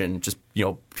depression? Just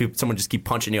someone just keep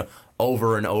punching you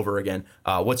over and over again.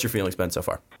 What's your feelings been so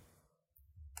far?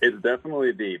 It's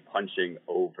definitely the punching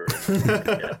over.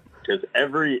 Because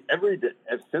every day,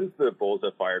 since the Bulls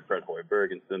have fired Fred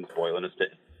Hoiberg and since Boylan has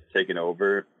taken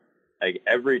over,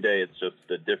 every day it's just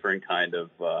a different kind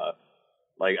of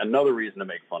another reason to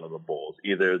make fun of the Bulls.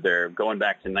 Either they're going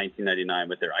back to 1999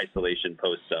 with their isolation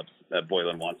post-ups that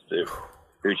Boylan wants to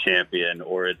champion,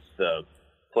 or it's the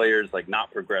players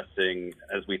not progressing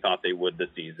as we thought they would this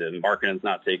season. Markkanen's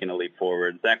not taking a leap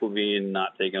forward. Zach LaVine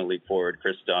not taking a leap forward.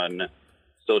 Chris Dunn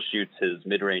still shoots his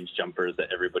mid-range jumpers that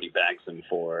everybody bags him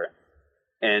for.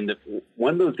 And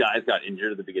when those guys got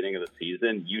injured at the beginning of the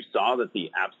season, you saw that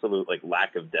the absolute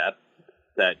lack of depth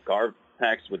that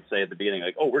Garpax would say at the beginning,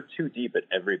 oh, we're too deep at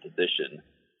every position.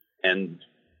 And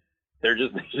they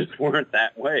just weren't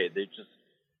that way.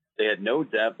 They had no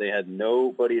depth. They had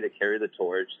nobody to carry the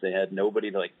torch. They had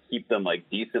nobody to keep them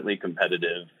decently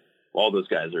competitive while those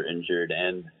guys are injured.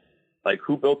 And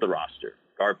who built the roster?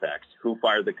 Garpax. Who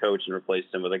fired the coach and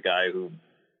replaced him with a guy who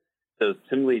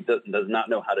simply does not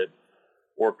know how to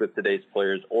work with today's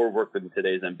players or work with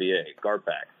today's NBA?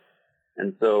 Garpax.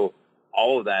 And so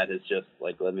all of that is just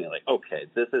okay,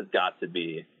 this has got to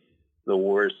be the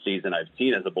worst season I've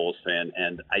seen as a Bulls fan,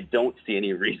 and I don't see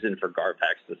any reason for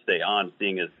Garpax to stay on,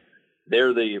 seeing as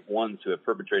they're the ones who have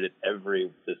perpetrated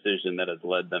every decision that has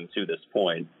led them to this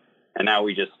point. And now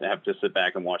we just have to sit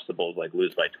back and watch the Bulls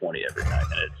lose by 20 every night,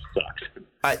 and it sucks.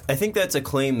 I think that's a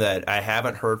claim that I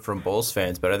haven't heard from Bulls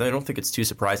fans, but I don't think it's too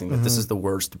surprising that this is the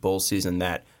worst Bulls season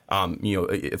that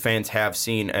fans have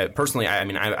seen. Personally,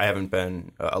 I haven't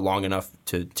been long enough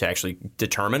to actually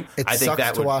determine. I think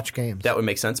sucks to watch games. That would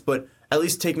make sense, but at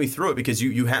least take me through it, because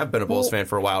you have been a Bulls fan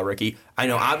for a while, Ricky. I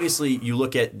know, obviously, you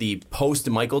look at the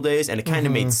post-Michael days, and it kind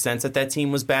of made sense that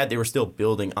team was bad. They were still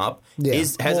building up. Yeah.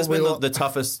 Has this been the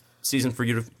toughest season for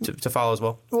you to follow as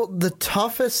well? Well, the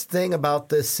toughest thing about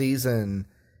this season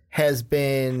has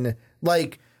been,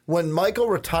 when Michael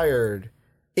retired,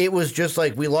 it was just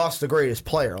we lost the greatest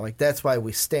player. That's why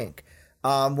we stink.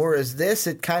 Whereas this,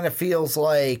 it kind of feels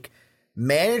like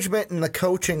management and the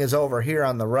coaching is over here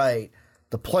on the right.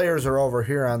 The players are over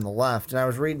here on the left. And I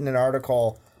was reading an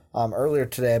article earlier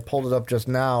today. I pulled it up just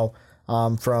now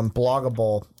from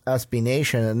Bloggable SB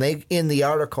Nation. And they, in the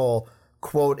article,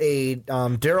 quote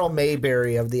Daryl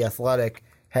Mayberry of The Athletic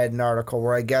had an article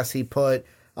where I guess he put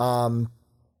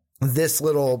this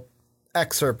little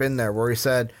excerpt in there where he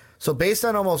said, so based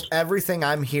on almost everything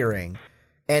I'm hearing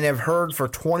and have heard for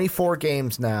 24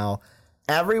 games now,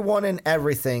 everyone and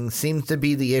everything seems to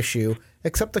be the issue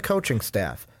except the coaching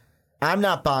staff. I'm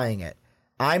not buying it.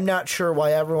 I'm not sure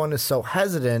why everyone is so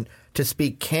hesitant to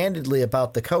speak candidly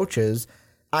about the coaches.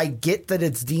 I get that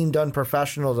it's deemed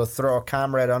unprofessional to throw a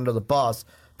comrade under the bus,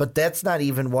 but that's not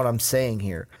even what I'm saying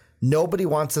here. Nobody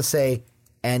wants to say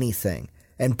anything.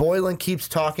 And Boylan keeps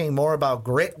talking more about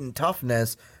grit and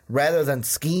toughness rather than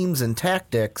schemes and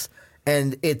tactics,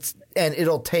 and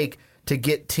it'll take to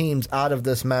get teams out of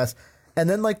this mess. And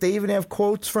then they even have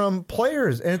quotes from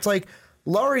players, and it's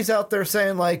Laurie's out there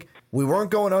saying we weren't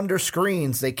going under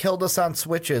screens, they killed us on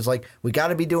switches, we got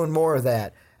to be doing more of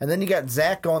that. And then you got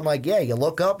Zach going yeah, you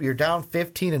look up, you're down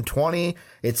 15 and 20.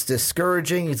 It's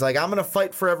discouraging. He's I'm going to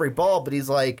fight for every ball. But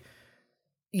he's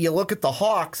you look at the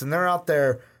Hawks and they're out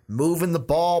there moving the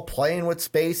ball, playing with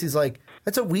space. He's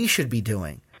that's what we should be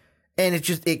doing. And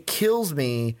it kills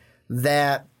me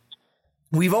that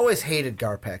we've always hated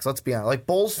Garpax. Let's be honest.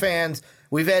 Bulls fans,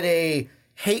 we've had a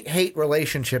hate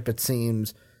relationship, it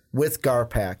seems, with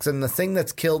Garpax. And the thing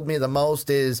that's killed me the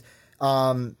most is,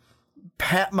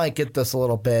 Pat might get this a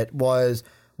little bit, was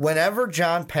whenever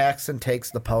John Paxson takes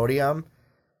the podium,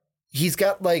 he's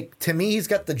got to me, he's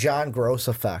got the John Gross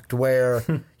effect where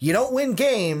you don't win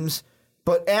games,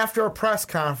 but after a press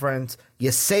conference,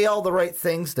 you say all the right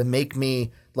things to make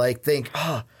me think,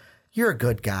 you're a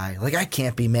good guy. I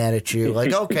can't be mad at you.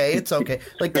 Okay, it's okay.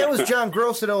 That was John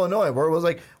Gross at Illinois, where it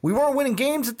was we weren't winning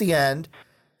games at the end,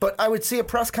 but I would see a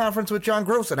press conference with John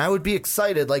Gross, and I would be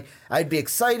excited. I'd be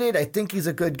excited. I think he's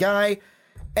a good guy.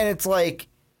 And it's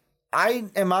I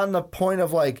am on the point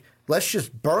of let's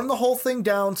just burn the whole thing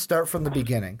down, start from the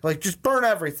beginning. Just burn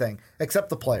everything except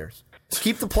the players.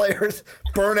 Keep the players,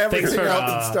 burn everything up,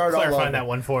 and start all over. Clarifying that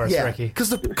one for us, Ricky.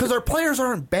 Because our players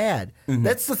aren't bad. Mm-hmm.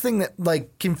 That's the thing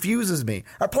that confuses me.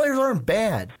 Our players aren't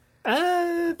bad.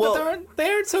 But they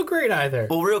aren't so great either.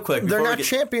 Well, real quick, they're not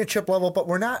championship level, but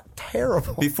we're not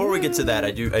terrible. Before we get to that,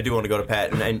 I do want to go to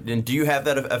Pat. And do you have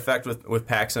that effect with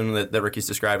Paxson that Ricky's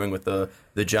describing with the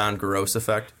John Gross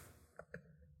effect?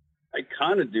 I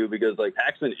kind of do, because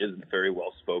Paxson is very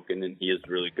well spoken and he is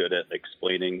really good at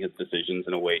explaining his decisions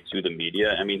in a way to the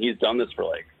media. He's done this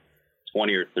for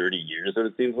 20 or 30 years,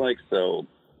 it seems like. So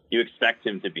you expect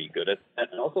him to be good at that.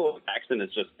 And also, Paxson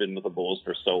has just been with the Bulls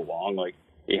for so long.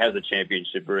 He has a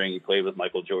championship ring. He played with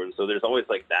Michael Jordan. So there's always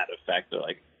that effect of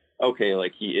okay,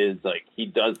 he is he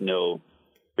does know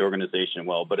the organization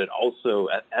well. But it also,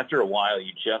 after a while,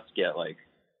 you just get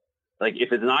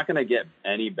if it's not going to get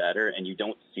any better and you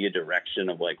don't see a direction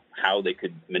of how they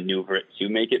could maneuver it to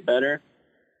make it better,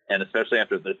 and especially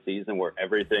after this season where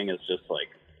everything is just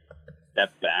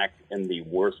stepped back in the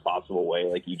worst possible way,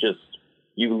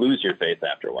 you lose your faith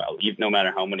after a while, even no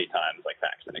matter how many times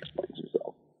Paxson explains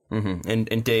himself. Mm-hmm.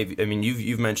 And Dave, I mean,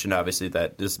 you've mentioned obviously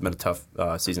that this has been a tough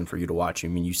season for you to watch. I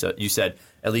mean, you said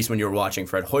at least when you were watching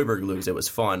Fred Hoiberg lose, it was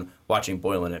fun. Watching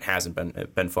Boylan, it hasn't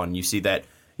been fun. You see that,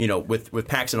 with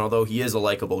Paxson, although he is a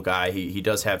likable guy, he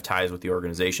does have ties with the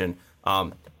organization.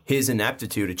 His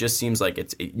ineptitude, it just seems like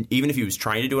even if he was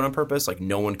trying to do it on purpose, like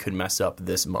no one could mess up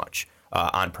this much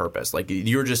on purpose. Like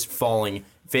you're just failing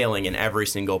in every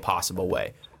single possible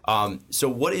way. So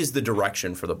what is the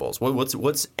direction for the Bulls?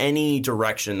 What's any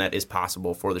direction that is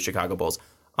possible for the Chicago Bulls?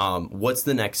 What's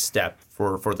the next step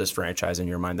for this franchise in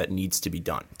your mind that needs to be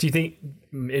done? Do you think,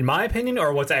 in my opinion,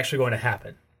 or what's actually going to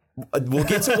happen? We'll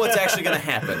get to what's actually going to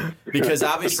happen, because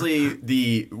obviously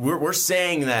we're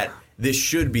saying that this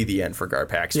should be the end for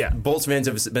Garpax. Yeah. Bulls fans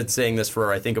have been saying this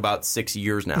for I think about 6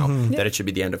 years now, that it should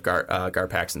be the end of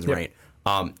Garpaxson's reign.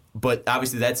 But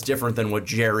obviously that's different than what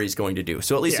Jerry's going to do.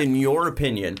 So at least in your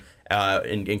opinion,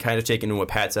 and kind of taking what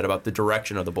Pat said about the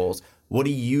direction of the Bulls, what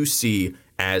do you see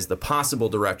as the possible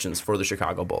directions for the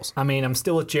Chicago Bulls? I mean, I'm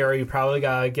still with Jerry. You probably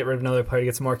got to get rid of another player to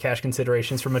get some more cash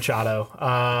considerations for Machado.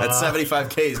 That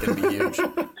 $75K is going to be huge.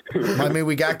 I mean,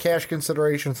 we got cash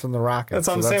considerations from the Rockets. That's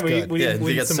what I'm saying. Good.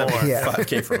 We need some more.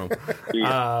 $75K from him.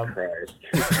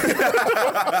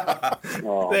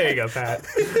 There you go, Pat.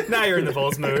 Now you're in the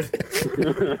Bulls mood.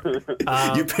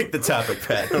 You picked the topic,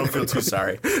 Pat. I don't feel too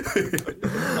sorry.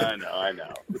 I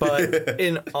know. But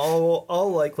in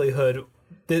all likelihood,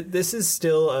 this is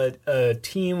still a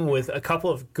team with a couple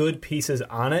of good pieces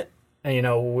on it. And,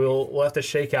 we'll have to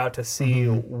shake out to see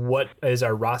what is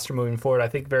our roster moving forward. I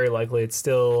think very likely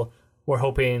we're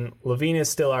hoping Levine is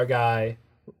still our guy.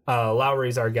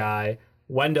 Lowry's our guy.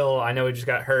 Wendell, I know he just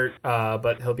got hurt,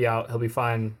 but he'll be out. He'll be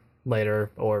fine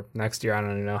later or next year. I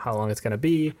don't even know how long it's going to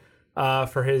be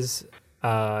for his,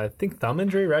 I think, thumb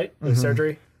injury, right?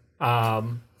 Surgery.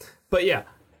 But yeah,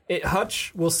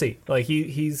 Hutch, we'll see. Like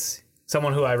he's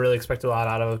someone who I really expect a lot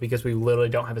out of, because we literally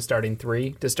don't have a starting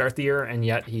three to start the year, and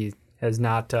yet he has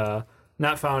not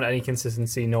found any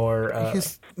consistency nor.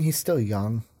 He's still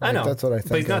young. I know. That's what I think.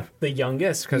 But he's not the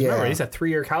youngest, because remember, he's a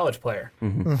 3-year college player.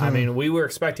 I mean, we were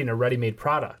expecting a ready-made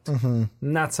product.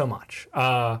 Not so much.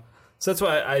 So that's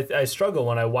why I struggle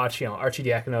when I watch Archie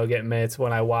Diacono get minutes,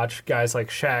 when I watch guys like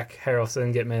Shaq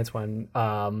Harrelson get minutes, when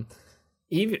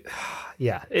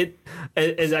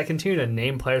as I continue to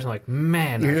name players, I'm like,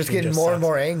 man, you're just getting more and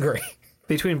more angry.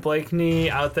 Between Blakeney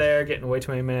out there getting way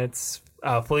too many minutes,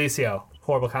 Felicio,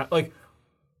 horrible.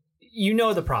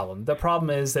 The problem. The problem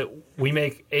is that we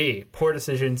make poor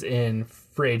decisions in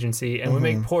free agency, and we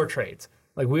make poor trades.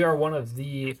 Like we are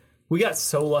we got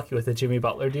so lucky with the Jimmy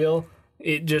Butler deal.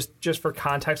 It just for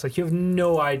context, like you have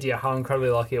no idea how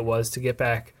incredibly lucky it was to get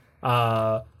back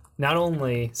not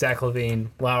only Zach LaVine,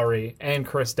 Lowry, and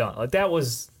Chris Dunn. Like that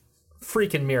was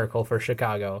freaking miracle for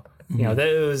Chicago. That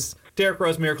was Derrick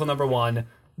Rose miracle number 1,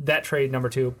 that trade number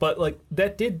 2. But like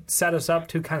that did set us up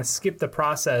to kind of skip the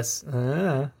process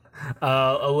a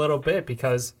little bit,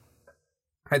 because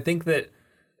I think that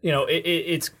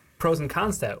it's pros and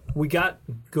cons to that. We got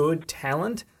good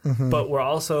talent, but we're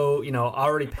also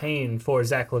already paying for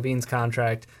Zach LaVine's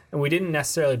contract, and we didn't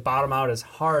necessarily bottom out as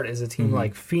hard as a team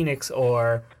like Phoenix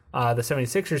or the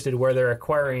 76ers did, where they're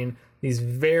acquiring these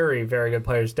very, very good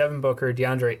players. Devin Booker,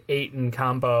 DeAndre Ayton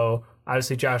combo,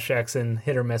 obviously Josh Jackson,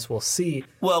 hit or miss, we'll see.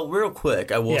 Well, real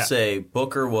quick, I will say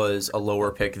Booker was a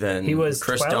lower pick than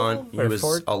Chris Dunn. He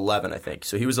was 11, I think.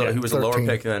 So he was a lower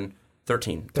pick than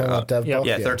 13.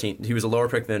 13. He was a lower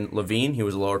pick than Levine. He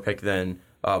was a lower pick than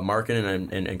Markin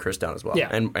and Chris Dunn as well. Yeah.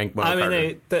 And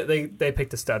they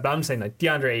picked a stud, but I'm saying like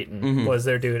DeAndre Ayton was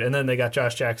their dude, and then they got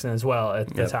Josh Jackson as well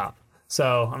at the top.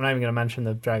 So I'm not even going to mention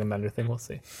the Dragon Bender thing. We'll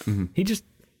see. He just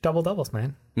doubles,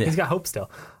 man. Yeah. He's got hope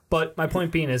still. But my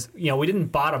point being is, we didn't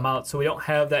bottom out, so we don't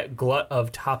have that glut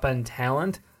of top-end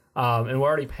talent, and we're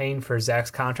already paying for Zach's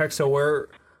contract. So we're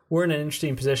in an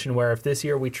interesting position where if this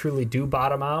year we truly do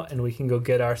bottom out and we can go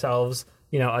get ourselves,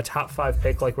 a top 5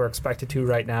 pick like we're expected to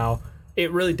right now,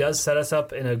 it really does set us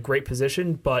up in a great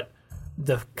position. But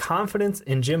the confidence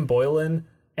in Jim Boylan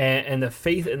and the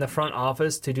faith in the front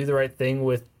office to do the right thing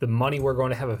with the money we're going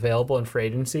to have available in free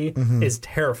agency is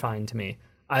terrifying to me.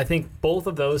 I think both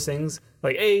of those things,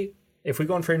 like if we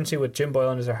go in free agency with Jim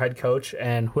Boylan as our head coach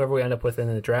and whoever we end up with in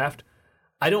the draft,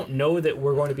 I don't know that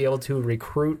we're going to be able to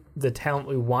recruit the talent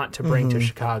we want to bring to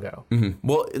Chicago.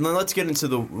 Well, let's get into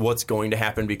what's going to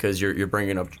happen, because you're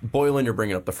bringing up Boylan, you're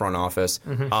bringing up the front office.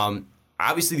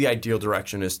 Obviously, the ideal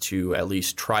direction is to at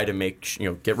least try to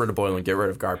get rid of Boylan, get rid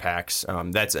of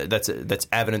Garpax. That's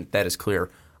evident. That is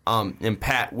clear. And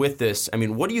Pat, with this, I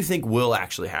mean, what do you think will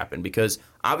actually happen? Because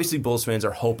Obviously, Bulls fans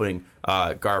are hoping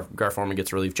Gar Forman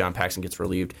gets relieved, John Paxson gets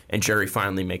relieved, and Jerry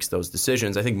finally makes those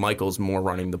decisions. I think Michael's more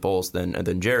running the Bulls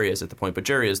than Jerry is at the point, but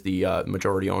Jerry is the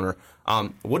majority owner.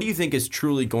 What do you think is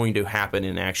truly going to happen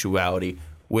in actuality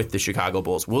with the Chicago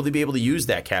Bulls? Will they be able to use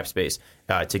that cap space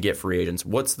to get free agents?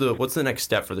 What's the next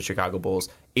step for the Chicago Bulls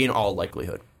in all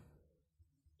likelihood?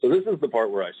 So this is the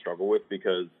part where I struggle with,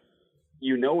 because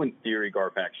in theory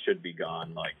Garpax should be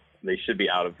gone, like they should be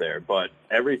out of there. But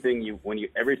every time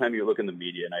you look in the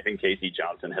media, and I think Casey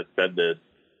Johnson has said this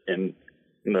in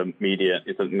the media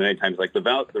many times, like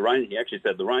he actually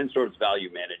said the Reinsdorf's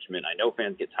value management. I know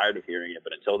fans get tired of hearing it,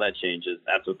 but until that changes,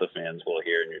 that's what the fans will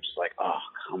hear, and you're just like, oh,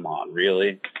 come on,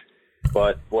 really?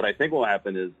 But what I think will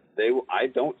happen is I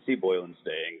don't see Boylen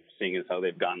staying, seeing as how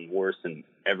they've gotten worse in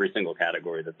every single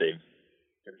category that they've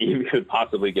even could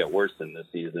possibly get worse in this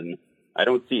season. I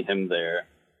don't see him there,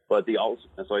 so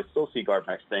I still see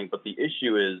Garpax staying. But the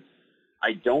issue is,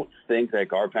 I don't think that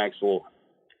Garpax will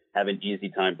have an easy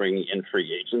time bringing in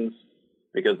free agents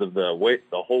because of the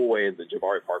whole way the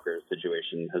Jabari Parker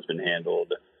situation has been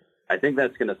handled. I think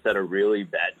that's going to set a really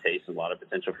bad taste in a lot of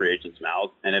potential free agents'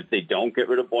 mouths. And if they don't get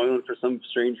rid of Boylen for some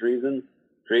strange reason,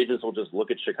 free agents will just look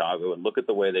at Chicago and look at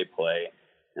the way they play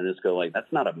and just go like,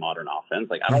 that's not a modern offense.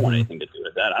 Like, I don't want anything to do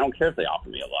with that. I don't care if they offer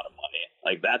me a lot of money.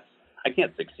 Like, I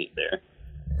can't succeed there.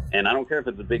 And I don't care if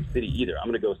it's a big city either. I'm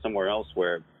going to go somewhere else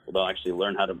where they'll actually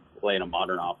learn how to play in a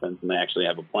modern offense and they actually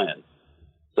have a plan.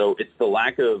 So it's the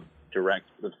lack of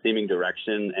seeming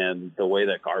direction and the way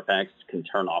that Garpax can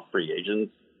turn off free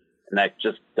agents. And that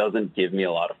just doesn't give me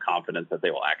a lot of confidence that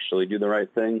they will actually do the right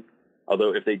thing.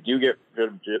 Although if they do get rid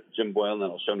of Jim Boylen,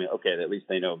 that'll show me, okay, at least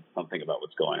they know something about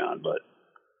what's going on. But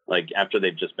like after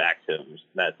they've just backed him,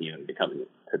 that's even becoming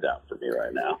a doubt for me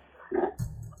right now.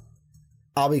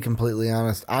 I'll be completely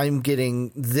honest. I'm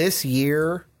getting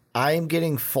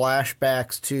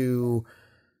flashbacks to,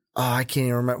 I can't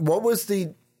even remember. What was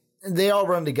they all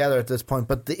run together at this point,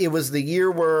 but it was the year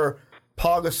where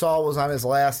Paul Gasol was on his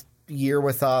last year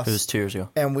with us. It was 2 years ago.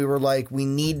 And we were like, we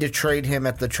need to trade him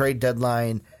at the trade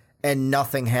deadline, and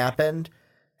nothing happened.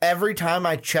 Every time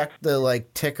I checked the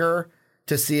ticker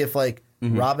to see if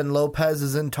Robin Lopez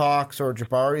is in talks or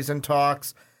Jabari's in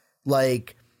talks,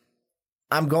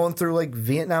 I'm going through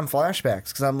Vietnam flashbacks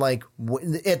because I'm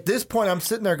at this point I'm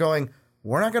sitting there going,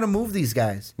 we're not going to move these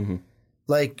guys. Mm-hmm.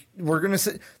 We're going to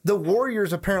sit. The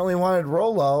Warriors apparently wanted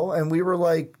Rolo, and we were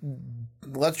like,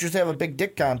 let's just have a big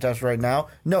dick contest right now.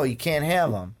 No, you can't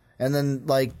have them. And then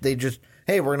they just,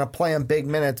 hey, we're going to play them big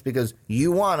minutes because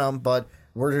you want them, but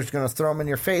we're just going to throw them in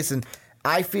your face. And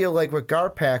I feel like with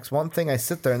Garpax, one thing I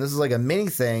sit there, and this is like a mini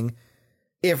thing,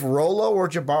 if Rolo or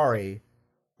Jabari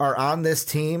are on this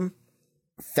team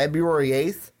February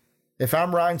 8th, if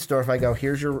I'm Reinsdorf, I go,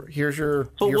 here's your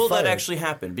But will fire. that actually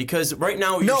happen? Because right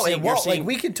now it won't.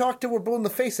 We can talk till we're blue in the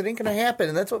face. It ain't going to happen,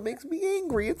 and that's what makes me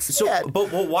angry. It's sad.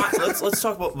 But why? Let's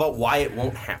talk about why it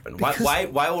won't happen. Why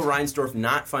will Reinsdorf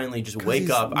not finally just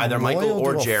wake up, either Michael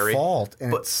or Jerry?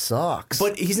 It sucks.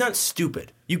 But he's not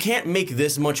stupid. You can't make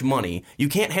this much money. You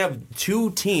can't have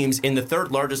two teams in the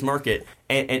third largest market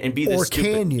and be this stupid.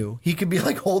 Or can you? He could be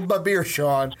like, hold my beer,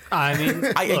 Sean. I mean,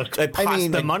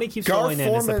 the money keeps flowing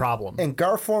in is the problem. And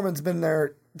Gar Forman's been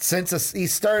there since he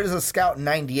started as a scout in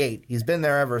 98. He's been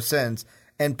there ever since.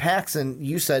 And Paxson,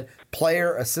 you said,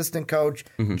 player, assistant coach,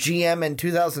 GM in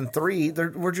 2003.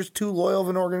 We're just too loyal of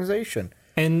an organization.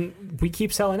 And we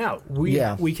keep selling out.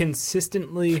 We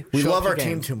consistently we love our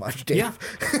team too much, Dave. Yeah.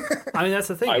 I mean, that's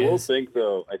the thing. I will think,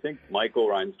 though, I think Michael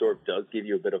Reinsdorf does give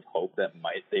you a bit of hope that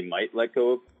they might let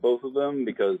go of both of them,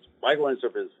 because Michael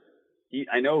Reinsdorf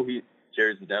I know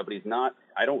Jerry's the dad, but he's not.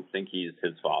 I don't think he's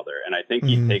his father, and I think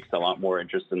he takes a lot more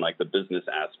interest in the business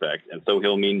aspect, and so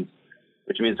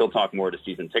which means he'll talk more to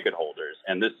season ticket holders.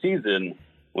 And this season,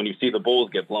 when you see the Bulls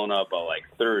get blown up by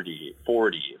 30,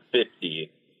 40,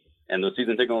 50. And the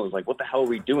season ticket was like, what the hell are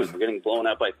we doing? We're getting blown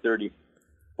out by 30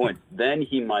 points. Then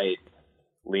he might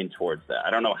lean towards that. I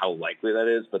don't know how likely that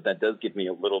is, but that does give me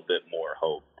a little bit more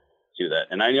hope to that.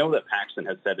 And I know that Paxson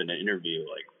had said in an interview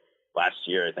last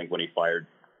year, I think when he fired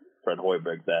Fred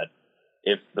Hoiberg, that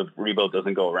if the rebuild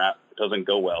doesn't go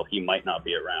well, he might not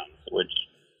be around, which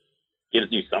gives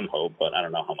you some hope, but I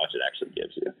don't know how much it actually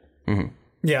gives you. Mm-hmm.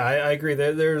 Yeah, I agree.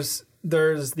 There's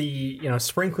the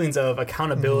sprinklings of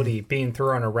accountability being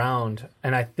thrown around,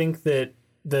 and I think that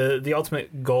the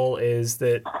ultimate goal is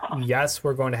that yes,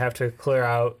 we're going to have to clear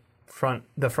out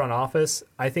the front office.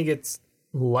 I think it's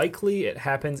likely it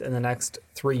happens in the next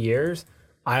 3 years.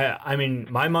 I mean,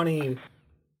 my money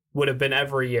would have been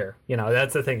every year.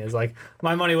 That's the thing is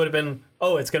my money would have been,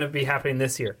 it's going to be happening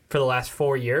this year for the last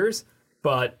 4 years,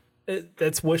 but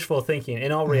that's wishful thinking.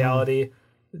 In all reality,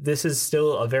 this is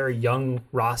still a very young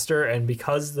roster, and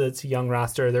because it's a young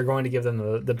roster, they're going to give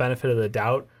them the benefit of the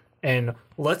doubt. And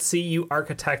let's see you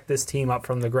architect this team up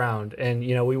from the ground. And,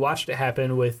 you know, we watched it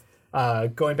happen with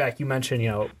going back, you mentioned, you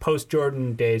know,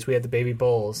 post-Jordan days, we had the Baby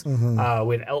Bulls. We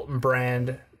had Elton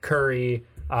Brand, Curry,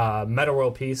 Metta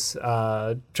World Peace,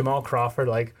 Jamal Crawford.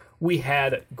 Like, we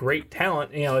had great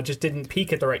talent. You know, it just didn't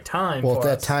peak at the right time. Well, for at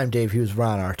that us. time, Dave, he was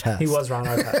Ron Artest. He was Ron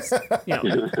Artest. You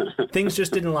know, things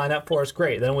just didn't line up for us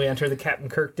great. Then we entered the Captain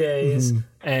Kirk days,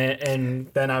 and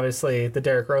then obviously the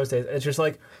Derrick Rose days. It's just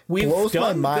like we've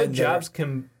done good jobs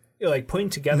like putting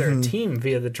together a team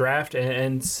via the draft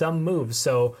and some moves.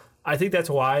 So I think that's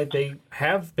why they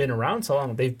have been around so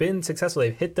long. They've been successful.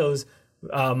 They've hit those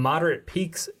moderate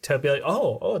peaks to be like,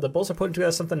 oh, the Bulls are putting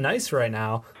together something nice right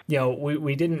now. You know,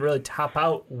 we didn't really top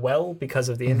out well because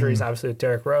of the injuries, obviously, with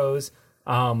Derrick Rose.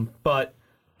 But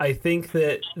I think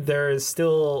that there is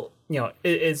still, you know,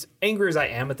 as angry as I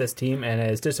am at this team and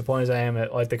as disappointed as I am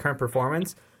at like the current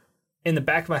performance, in the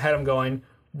back of my head, I'm going,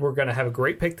 we're going to have a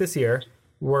great pick this year.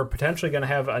 We're potentially going to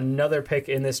have another pick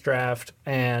in this draft,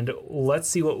 and let's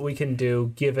see what we can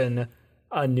do given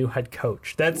a new head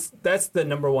coach. That's the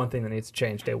number one thing that needs to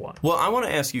change day one. Well, I want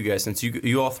to ask you guys, since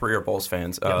you all three are Bulls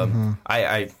fans.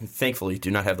 I thankfully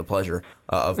do not have the pleasure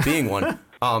of being one.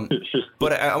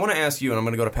 But I want to ask you, and I'm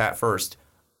going to go to Pat first.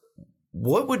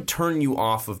 What would turn you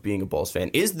off of being a Bulls fan?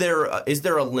 Is there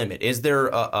a limit? Is there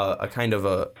a kind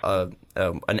of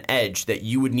an edge that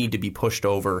you would need to be pushed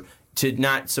over to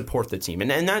not support the team,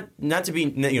 and not to be,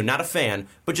 you know, not a fan,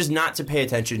 but just not to pay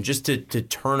attention, just to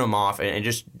turn them off and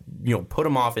just, you know, put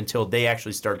them off until they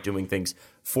actually start doing things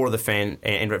for the fan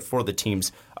and for the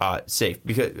team's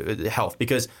health.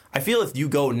 Because I feel if you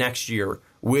go next year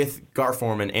with Gar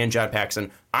Forman and John Paxson,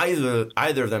 either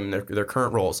of them in their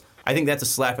current roles, I think that's a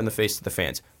slap in the face to the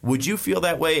fans. Would you feel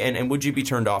that way, and would you be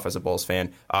turned off as a Bulls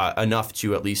fan enough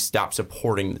to at least stop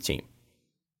supporting the team?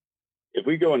 If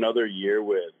we go another year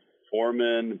with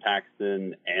Foreman,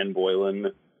 Paxton, and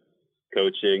Boylan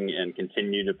coaching and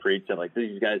continue to preach that, like,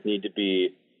 these guys need to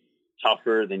be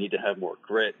tougher, they need to have more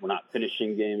grit, we're not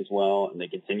finishing games well, and they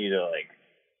continue to, like,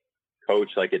 coach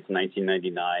like it's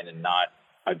 1999 and not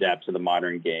adapt to the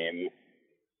modern game,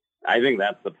 I think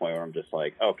that's the point where I'm just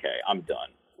like, okay, I'm done.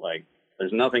 Like,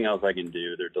 there's nothing else I can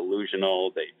do. They're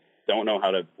delusional. They don't know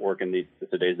how to work in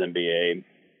today's NBA.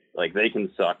 Like, they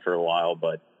can suck for a while,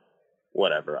 but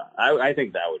whatever. I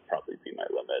think that would probably be my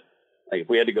limit. Like, if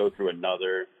we had to go through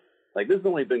another, like, this has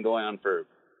only been going on for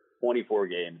 24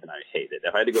 games, and I hate it.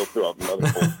 If I had to go through another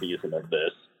full season of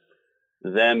this,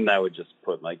 then I would just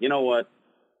put, like, you know what?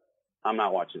 I'm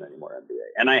not watching any more NBA.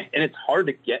 And it's hard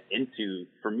to get into,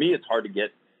 for me, it's hard to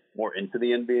get more into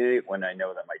the NBA when I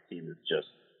know that my team is just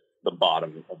the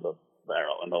bottom of the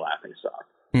barrel and the laughing stock.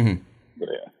 Mm-hmm. But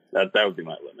yeah, that would be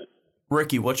my limit.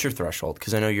 Ricky, what's your threshold?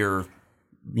 Because I know you're,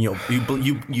 you know,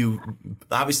 you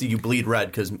obviously you bleed red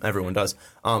because everyone does,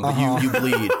 but you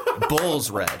bleed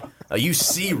Bulls red. You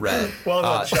see red.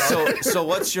 Well, so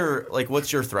what's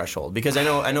your threshold? Because I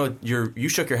know you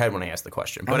shook your head when I asked the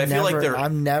question, but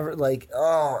I'm never like,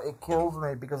 oh, it kills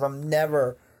me because I'm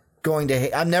never going to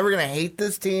hate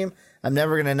this team. I'm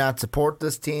never going to not support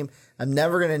this team. I'm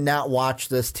never going to not watch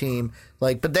this team.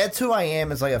 Like, but that's who I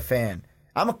am as like a fan.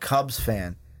 I'm a Cubs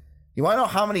fan. You want to know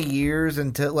how many years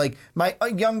into, like, my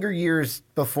younger years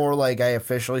before, like, I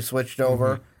officially switched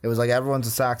over, it was like everyone's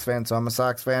a Sox fan, so I'm a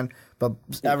Sox fan. But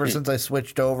ever since I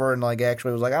switched over and, like,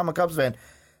 actually was like, I'm a Cubs fan,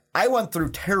 I went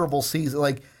through terrible seasons.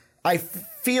 Like, I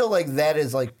feel like that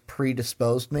is, like,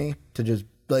 predisposed me to just,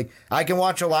 like, I can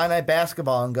watch Illini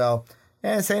basketball and go,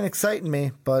 this ain't exciting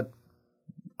me, but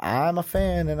I'm a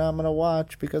fan and I'm going to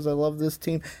watch because I love this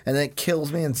team. And then it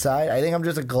kills me inside. I think I'm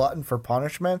just a glutton for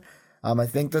punishment. I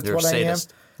think that's what I am.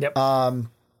 Yep.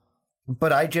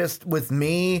 But I just, with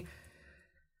me,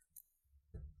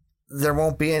 there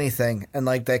won't be anything. And,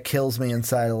 like, that kills me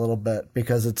inside a little bit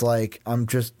because it's like,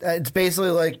 it's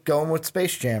basically like going with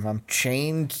Space Jam. I'm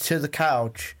chained to the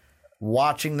couch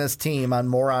watching this team on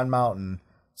Moron Mountain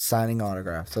signing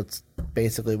autographs. That's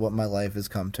basically what my life has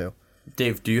come to.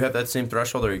 Dave, do you have that same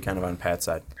threshold, or are you kind of on Pat's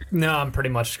side? No, I'm pretty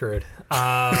much screwed. You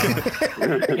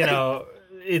know,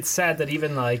 it's sad that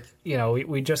even, like, you know,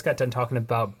 we just got done talking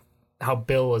about how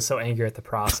Bill was so angry at the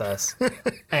process.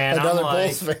 And Another I'm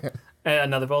like, Bulls fan.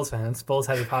 Another Bulls fan. It's Bulls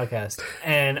Heavy Podcast.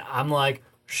 And I'm like,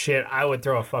 shit, I would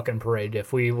throw a fucking parade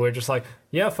if we were just like,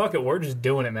 yeah, fuck it, we're just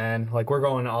doing it, man. Like, we're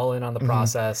going all in on the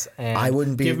process. And I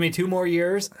wouldn't be... give me 2 more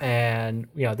years, and,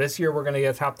 you know, this year we're going to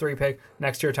get a top 3 pick,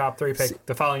 next year top 3 pick,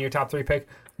 the following year top 3 pick.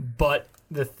 But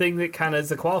the thing that kind of is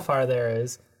the qualifier there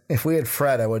is, if we had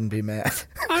Fred, I wouldn't be mad.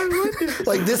 I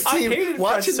Like this team,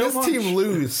 watching so this team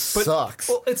lose sucks.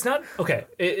 Well, it's not okay.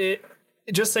 It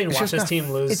just saying watch this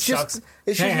team lose sucks.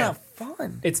 It's just not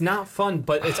fun. It's not fun,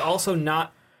 but it's also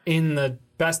not in the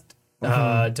best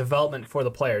development for the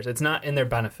players. It's not in their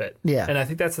benefit. Yeah. And I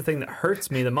think that's the thing that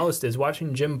hurts me the most is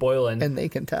watching Jim Boylan And they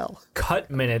can tell. cut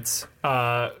minutes,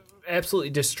 absolutely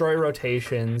destroy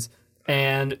rotations,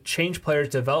 and change players'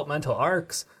 developmental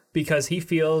arcs because he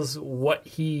feels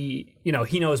he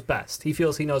knows best. He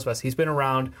feels he knows best. He's been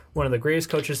around one of the greatest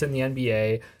coaches in the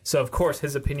NBA, so of course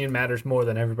his opinion matters more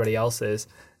than everybody else's.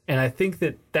 And I think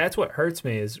that's what hurts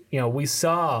me is, we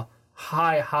saw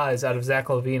highs out of Zach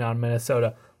LaVine on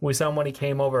Minnesota. We saw him when he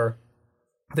came over.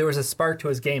 There was a spark to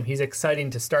his game. He's exciting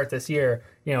to start this year.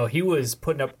 He was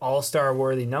putting up all-star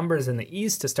worthy numbers in the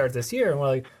East to start this year. And we're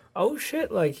like, oh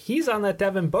shit, like he's on that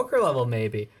Devin Booker level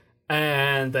maybe.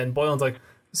 And then Boylan's like,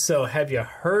 so have you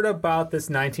heard about this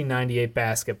 1998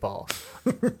 basketball?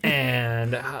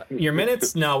 And your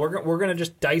minutes? No, we're going to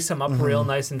just dice them up real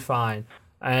nice and fine.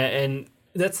 And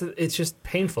it's just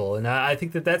painful. And I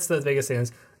think that's the biggest thing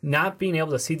is not being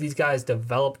able to see these guys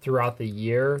develop throughout the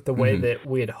year the way that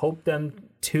we had hoped them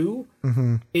to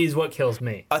is what kills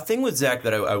me. A thing with Zach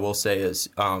that I will say is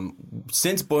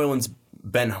since Boylan's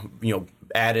been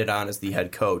added on as the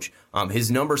head coach, his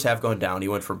numbers have gone down. He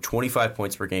went from 25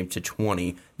 points per game to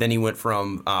 20. Then he went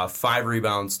from 5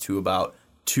 rebounds to about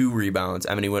 2 rebounds.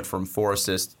 I mean, he went from 4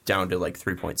 assists down to like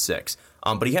 3.6.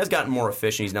 But he has gotten more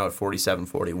efficient. He's now at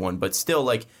 47-41. But still,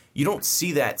 like, you don't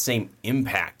see that same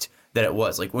impact that it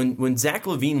was. Like, when Zach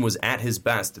LaVine was at his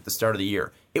best at the start of the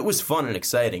year, it was fun and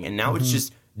exciting. And now it's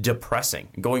just depressing.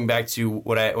 Going back to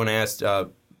when I asked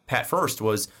Pat first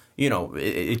was,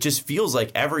 it just feels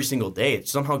like every single day it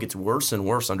somehow gets worse and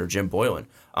worse under Jim Boylan.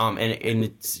 And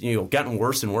it's gotten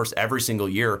worse and worse every single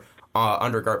year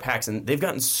under Gar Paxson. They've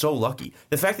gotten so lucky.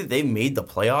 The fact that they made the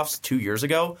playoffs 2 years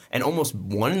ago and almost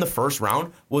won in the first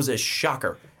round was a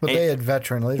shocker. But they had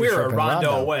veteran leadership. We were a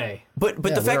Rondo away. But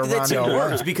the fact that that's even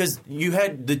worse because you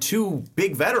had the 2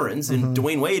 big veterans in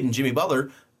Dwayne Wade and Jimmy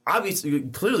Butler obviously,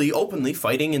 clearly, openly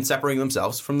fighting and separating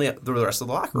themselves from the rest of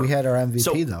the locker room. We had our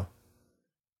MVP, though.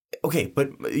 Okay,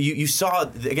 but you saw,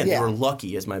 again, they were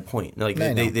lucky, is my point. Like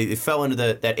they fell into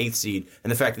that 8th seed,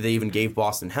 and the fact that they even gave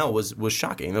Boston hell was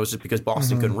shocking. That was just because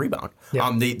Boston couldn't rebound.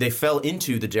 Yeah. They fell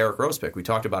into the Derrick Rose pick. We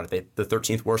talked about it. The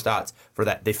 13th worst odds for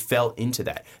that. They fell into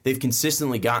that. They've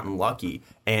consistently gotten lucky,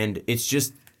 and it's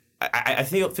just I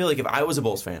feel like if I was a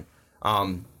Bulls fan,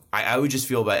 I would just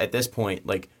feel that at this point,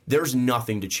 like, there's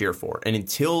nothing to cheer for. And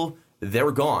until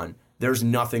they're gone, there's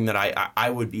nothing that I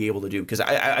would be able to do. Because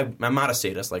I'm not a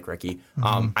sadist like Ricky.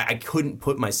 I couldn't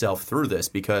put myself through this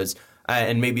because,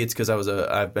 and maybe it's because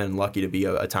I've been lucky to be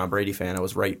a Tom Brady fan. I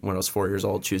was right when I was 4 years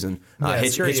old choosing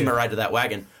hitching my ride to that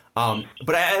wagon.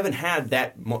 But I haven't had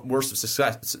that worst of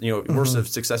success, worst of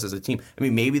success as a team. I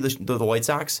mean, maybe the White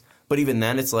Sox, but even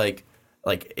then it's like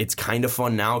it's kind of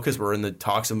fun now because we're in the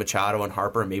talks of Machado and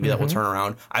Harper, and maybe that will turn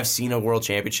around. I've seen a world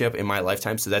championship in my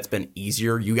lifetime, so that's been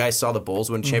easier. You guys saw the Bulls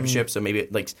win championship, so maybe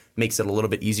it makes it a little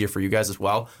bit easier for you guys as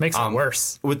well. Makes it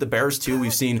worse. With the Bears too,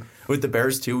 we've seen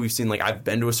like I've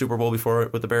been to a Super Bowl before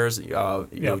with the Bears.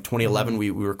 2011 we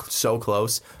were so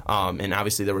close, and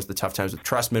obviously there was the tough times with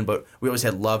Trustman, but we always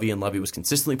had Lovey, and Lovey was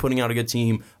consistently putting out a good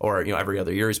team, or every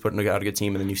other year he's putting out a good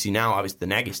team, and then you see now obviously the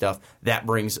Nagy stuff that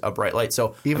brings a bright light.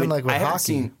 So even with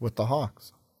hockey with the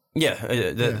Hawks. Yeah,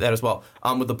 that as well.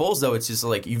 With the Bulls, though, it's just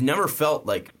like you've never felt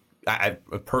like, I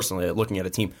personally, looking at a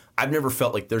team, I've never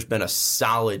felt like there's been a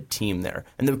solid team there.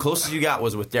 And the closest you got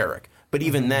was with Derek. But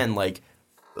even then, like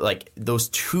those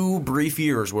 2 brief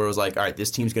years where it was like, all right, this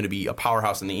team's going to be a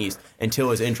powerhouse in the East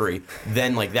until his injury,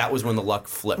 then that was when the luck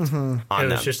flipped on them. It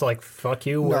was just like, fuck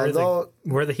you,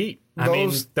 we're the Heat. I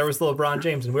mean, there was LeBron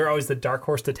James, and we were always the dark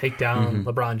horse to take down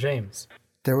LeBron James.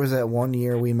 There was that one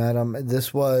year we met him.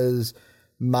 This was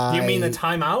my... You mean the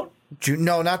timeout?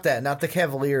 No, not that. Not the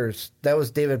Cavaliers. That was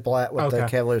David Blatt with the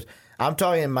Cavaliers. I'm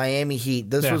talking Miami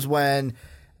Heat. This was when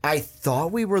I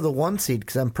thought we were the 1 seed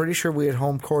because I'm pretty sure we had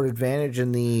home court advantage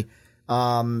in the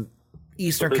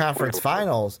Eastern Conference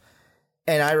Finals.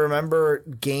 And I remember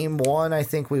game 1, I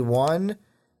think we won,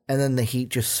 and then the Heat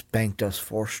just spanked us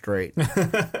 4 straight.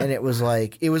 And it was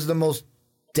the most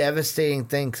devastating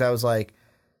thing because I was like,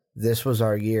 this was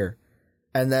our year.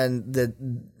 And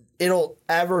then it'll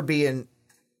ever be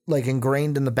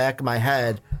ingrained in the back of my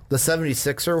head, the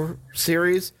 76er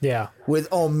series. Yeah. With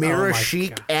Omira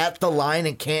Sheik at the line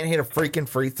and can't hit a freaking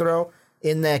free throw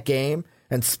in that game.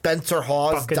 And Spencer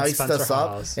Hawes diced us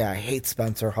up. Yeah, I hate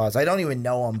Spencer Hawes. I don't even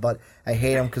know him, but I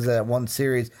hate him because of that one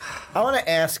series. I want to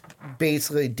ask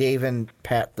basically Dave and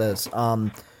Pat this.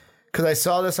 because I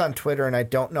saw this on Twitter and I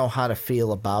don't know how to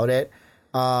feel about it.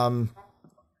 Kind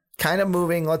of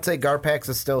moving, let's say Garpax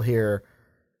is still here,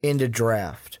 into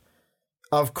draft.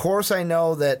 Of course, I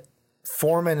know that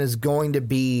Foreman is going to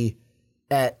be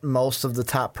at most of the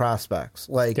top prospects.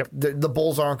 Like, the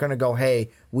Bulls aren't going to go, hey,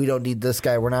 we don't need this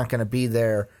guy, we're not going to be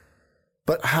there.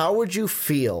 But how would you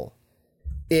feel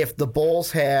if the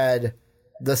Bulls had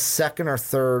the second or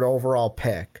third overall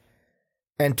pick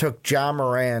and took Ja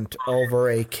Morant over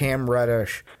a Cam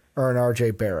Reddish or an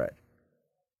RJ Barrett?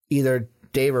 Either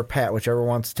Dave or Pat, whichever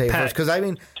wants to take first. Because, I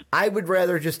mean, I would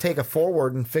rather just take a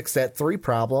forward and fix that 3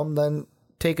 problem than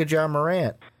take a Ja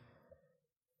Morant.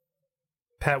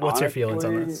 Pat, what's your feelings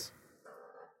on this?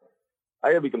 I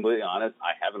gotta be completely honest.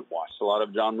 I haven't watched a lot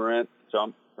of John Morant,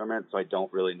 so I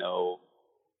don't really know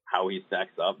how he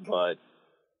stacks up. But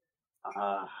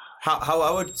how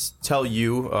I would tell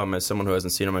you, as someone who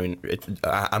hasn't seen him, I mean,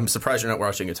 I'm surprised you're not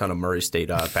watching a ton of Murray State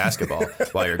basketball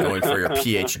while you're going for your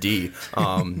PhD.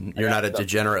 You're not a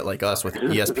degenerate like us with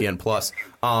ESPN Plus.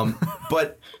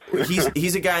 But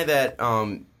he's a guy that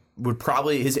would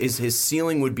probably his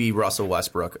ceiling would be Russell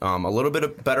Westbrook. A little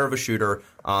bit better of a shooter.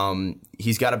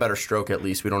 He's got a better stroke at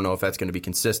least. We don't know if that's going to be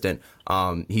consistent.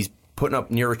 He's putting up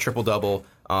near a triple double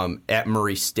at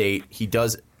Murray State. He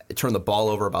does turn the ball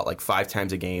over about like 5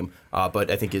 times a game,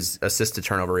 but I think his assist to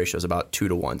turnover ratio is about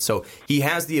 2-1. So he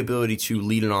has the ability to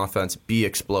lead an offense, be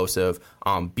explosive,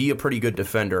 be a pretty good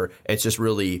defender. It's just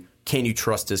really, can you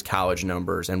trust his college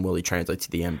numbers and will he translate to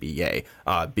the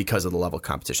NBA because of the level of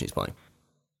competition he's playing?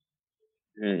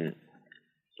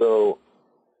 So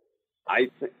I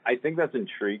think that's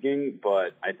intriguing,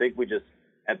 but I think we just,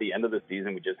 at the end of the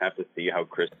season, we just have to see how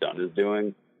Chris Dunn is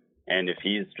doing. And if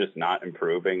he's just not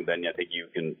improving, then I think you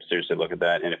can seriously look at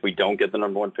that. And if we don't get the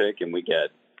number 1 pick and we get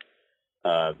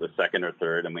the second or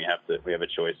third, and we have a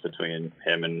choice between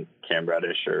him and Cam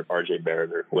Reddish or RJ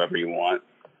Barrett or whoever you want,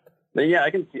 then yeah, I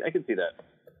can see that.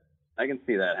 I can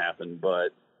see that happen. But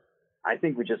I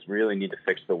think we just really need to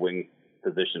fix the wing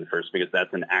position first, because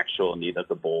that's an actual need that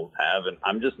the Bulls have, and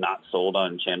I'm just not sold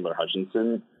on Chandler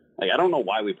Hutchinson. Like, I don't know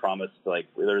why we promised, like,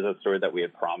 there's a story that we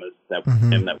had promised that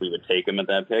that we would take him at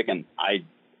that pick, and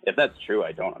if that's true,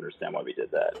 I don't understand why we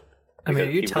did that. I mean, are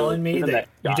you telling me that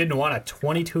you didn't want a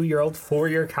 22-year-old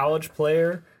 4-year college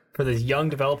player for this young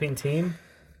developing team?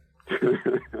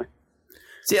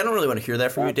 See, I don't really want to hear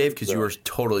that from you, Dave, because you were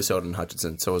totally sold on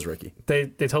Hutchinson. So was Ricky. They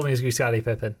told me he was going to be Scottie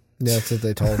Pippen. Yeah, that's what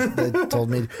they told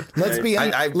me. Let's be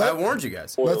honest. I warned you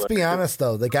guys. Let's be honest,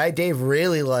 though. The guy Dave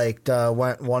really liked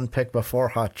went 1 pick before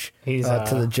Hutch to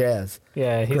the Jazz.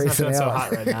 Yeah, he's not doing so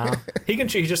hot right now. He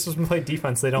just doesn't play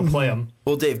defense. They don't play him.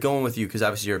 Well, Dave, going with you, because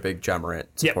obviously you're a big Ja Morant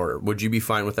supporter. Yep. Would you be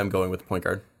fine with them going with the point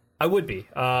guard? I would be.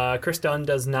 Chris Dunn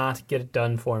does not get it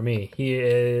done for me. He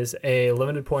is a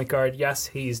limited point guard. Yes,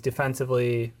 he's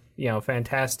defensively,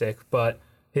 fantastic, but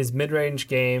his mid-range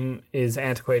game is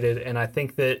antiquated, and I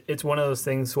think that it's one of those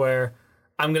things where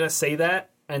I'm going to say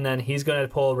that, and then he's going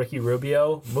to pull Ricky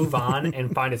Rubio, move on,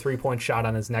 and find a 3-point shot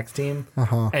on his next team,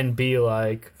 and be,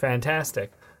 like,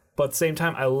 fantastic. But at the same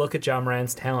time, I look at Ja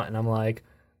Morant's talent, and I'm like,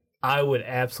 I would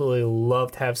absolutely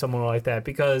love to have someone like that,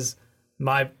 because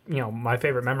my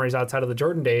favorite memories outside of the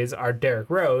Jordan days are Derrick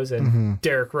Rose, and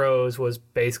Derrick Rose was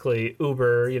basically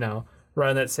uber,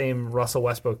 running that same Russell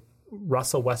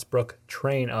Westbrook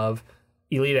train of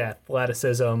elite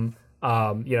athleticism.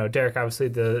 Derek obviously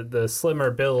the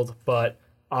slimmer build, but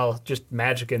all just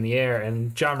magic in the air.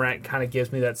 And Ja Morant kind of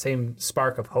gives me that same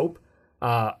spark of hope.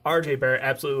 RJ Barrett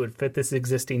absolutely would fit this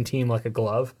existing team like a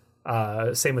glove.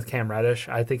 Same with Cam Reddish.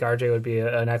 I think RJ would be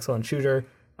an excellent shooter.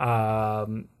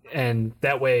 And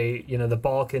that way, the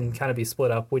ball can kind of be split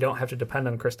up. We don't have to depend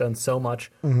on Chris Dunn so much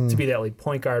to be that lead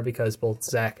point guard, because both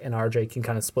Zach and RJ can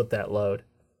kind of split that load.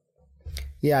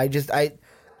 Yeah,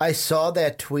 I saw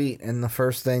that tweet, and the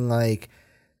first thing, like,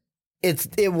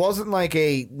 it wasn't like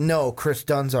no, Chris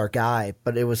Dunn's our guy,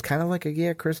 but it was kind of like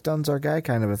Chris Dunn's our guy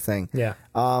kind of a thing. Yeah.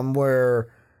 Where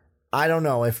I don't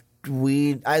know if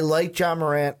I like Ja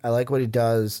Morant, I like what he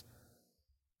does,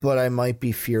 but I might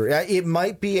be furious. It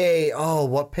might be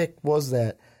what pick was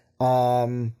that?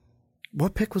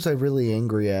 What pick was I really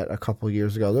angry at a couple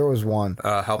years ago? There was one.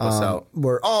 Help us out.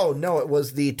 It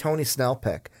was the Tony Snell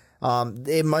pick.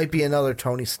 It might be another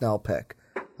Tony Snell pick.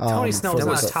 Tony Snell was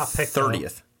not a top pick.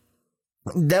 30th.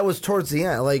 That was towards the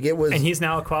end. Like, it was, and he's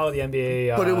now a quality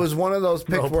NBA. But it was one of those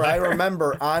picks where I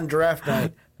remember on draft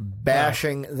night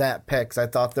bashing that pick, 'cause I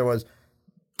thought there was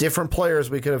different players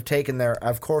we could have taken there.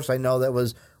 Of course, I know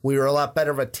we were a lot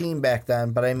better of a team back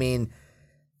then, but I mean,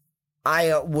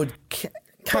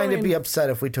 kind of be upset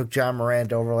if we took John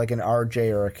Morant over like an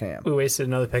RJ or a Cam. We wasted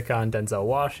another pick on Denzel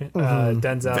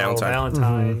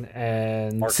Valentine,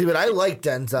 and See, but I liked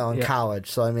Denzel in college,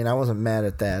 so I mean, I wasn't mad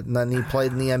at that. And then he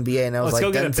played in the NBA, and I was let's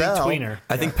like, go get Denzel. a big tweener.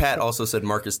 I think Pat also said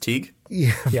Marcus Teague.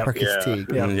 Yeah, Yep. Marcus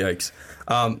Teague. Yeah. Yikes.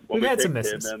 We've had some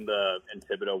picked misses. him and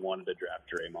Thibodeau wanted to draft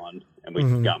Draymond, and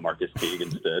we got Marcus Teague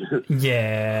instead.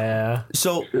 Yeah.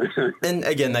 So, and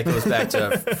again, that goes back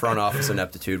to front office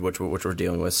ineptitude, which we're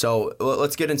dealing with. So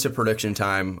let's get into prediction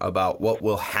time about what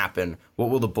will happen. What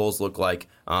will the Bulls look like?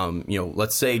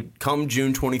 Let's say come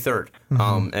June 23rd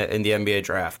in the NBA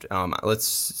draft. Let's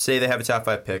say they have a top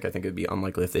 5 pick. I think it would be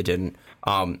unlikely if they didn't.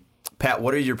 Pat,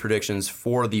 what are your predictions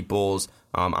for the Bulls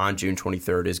on June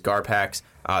 23rd? Is Garpax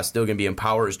still going to be in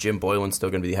power? Is Jim Boylan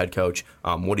still going to be the head coach?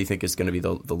 What do you think is going to be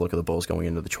the look of the Bulls going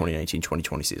into the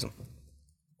 2019-2020 season?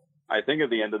 I think at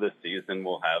the end of the season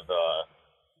we'll have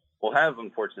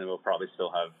unfortunately we'll probably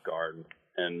still have Guard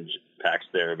and Pax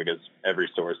there because every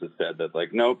source has said that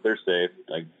like nope, they're safe,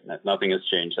 like nothing has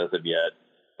changed as of yet.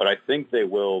 But I think they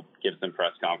will give some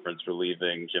press conference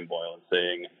relieving Jim Boylan,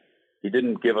 saying he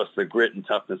didn't give us the grit and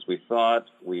toughness we thought.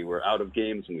 We were out of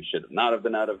games and we should not have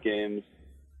been out of games.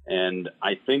 And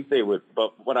I think they would,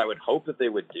 but what I would hope that they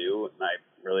would do, and I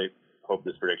really hope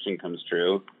this prediction comes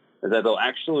true, is that they'll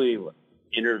actually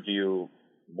interview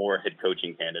more head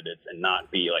coaching candidates and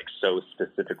not be like so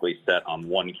specifically set on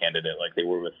one candidate like they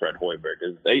were with Fred Hoiberg.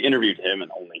 They interviewed him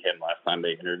and only him last time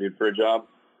they interviewed for a job.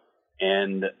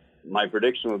 And my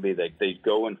prediction would be that they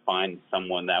go and find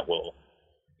someone that will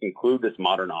include this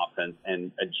modern offense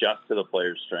and adjust to the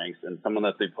players' strengths, and someone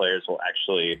that the players will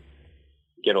actually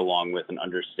get along with and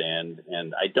understand.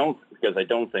 And I don't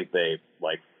think they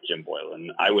like Jim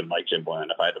Boylan. I would like Jim Boylan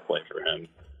if I had to play for him.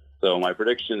 So my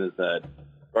prediction is that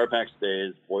Garpax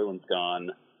stays, Boylan's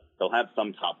gone. They'll have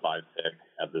some top 5 pick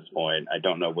at this point. I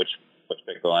don't know which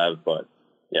pick they'll have, but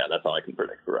yeah, that's all I can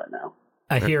predict for right now.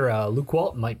 I hear Luke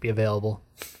Walton might be available.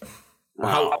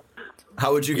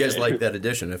 How would you guys like that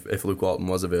addition if Luke Walton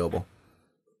was available?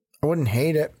 I wouldn't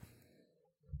hate it.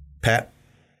 Pat?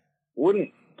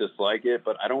 Wouldn't dislike it,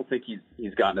 but I don't think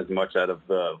he's gotten as much out of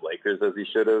the Lakers as he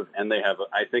should have. And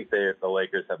I think the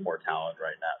Lakers have more talent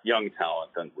right now, young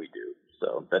talent, than we do.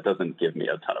 So that doesn't give me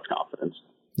a ton of confidence.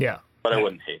 Yeah. But I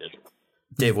wouldn't hate it.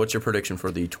 Dave, what's your prediction for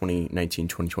the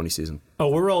 2019-2020 season? Oh,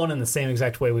 we're rolling in the same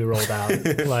exact way we rolled out.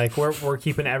 Like we're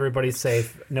keeping everybody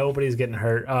safe. Nobody's getting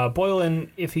hurt.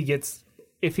 Boylan, if he gets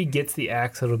the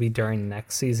axe, it'll be during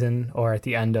next season or at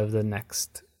the end of the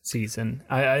next season.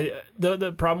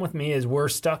 The problem with me is we're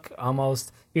stuck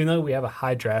almost, even though we have a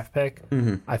high draft pick,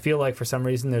 I feel like for some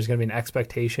reason there's going to be an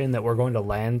expectation that we're going to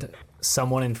land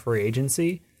someone in free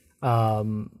agency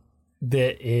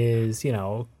that is,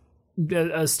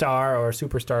 a star or a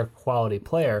superstar quality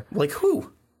player. Like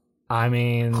who? I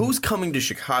mean, who's coming to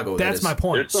Chicago? That's my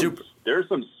point. There's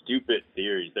some stupid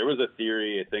theories. There was a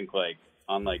theory, I think, like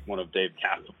on like one of Dave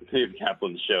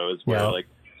Kaplan's shows where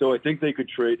so I think they could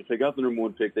trade, if they got the number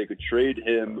 1 pick, they could trade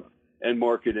him and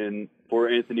market in for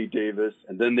Anthony Davis,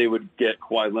 and then they would get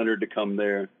Kawhi Leonard to come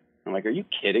there. I'm like, are you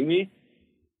kidding me?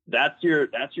 That's your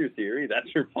theory?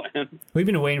 That's your plan? We've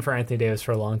been waiting for Anthony Davis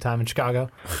for a long time in Chicago.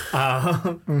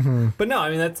 But no, I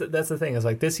mean, that's the thing. Is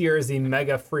like this year is the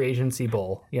mega free agency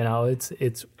bowl.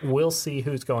 It's we'll see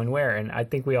who's going where. And I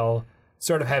think we all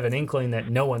sort of have an inkling that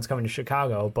no one's coming to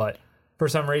Chicago. But for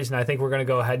some reason, I think we're going to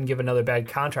go ahead and give another bad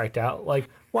contract out. Like,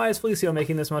 why is Felicio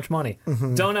making this much money?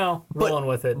 Don't know. Rolling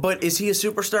with it. But is he a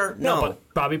superstar? No.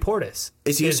 But Bobby Portis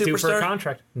is he a superstar? Due for a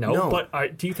contract? No.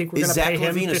 But do you think we're going to pay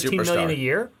him $15 million a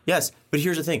year? Yes. But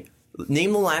here's the thing.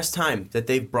 Name the last time that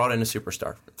they've brought in a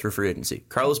superstar through free agasy.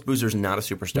 Carlos Boozer's not a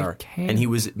superstar, and he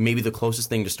was maybe the closest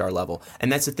thing to star level.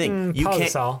 And that's the thing. Paul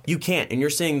Gasol. You can't. And you're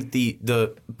saying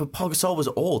but Paul Gasol was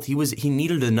old. He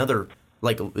needed another.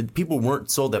 Like, people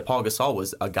weren't sold that Paul Gasol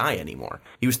was a guy anymore.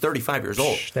 He was 35 years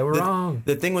old. They were wrong.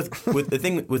 The thing with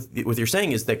what you're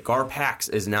saying is that Garpax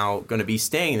is now going to be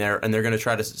staying there, and they're going to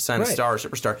try to sign a star or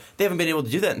superstar. They haven't been able to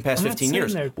do that in the past 15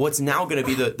 years. What's now going to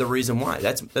be the reason why?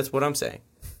 That's what I'm saying.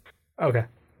 Okay.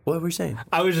 What were you saying?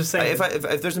 I was just saying.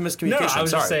 If there's a miscommunication, I was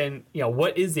just saying,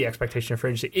 what is the expectation for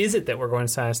agency? Is it that we're going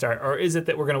to sign a star, or is it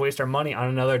that we're going to waste our money on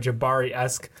another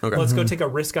Jabari-esque, let's go take a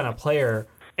risk on a player?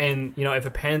 And, if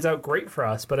it pans out, great for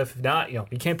us. But if not, you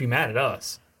can't be mad at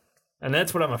us. And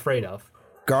that's what I'm afraid of.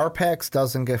 Garpax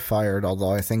doesn't get fired,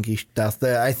 although I think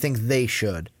I think they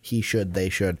should. He should. They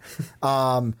should.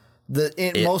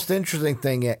 Most interesting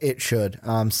thing, it should.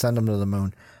 Send him to the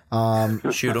moon.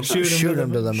 Shoot him. Shoot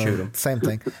him to the moon. Same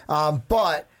thing.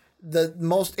 But the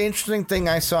most interesting thing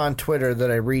I saw on Twitter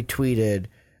that I retweeted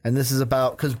and this is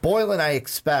about, because Boylan, I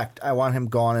want him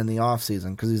gone in the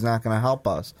offseason because he's not going to help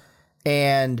us.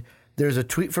 And there's a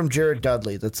tweet from Jared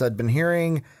Dudley that said, been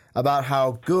hearing about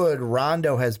how good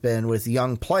Rondo has been with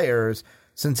young players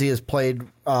since he has played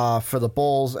for the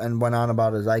Bulls, and went on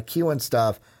about his IQ and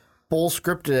stuff. Bulls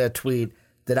scripted a tweet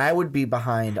that I would be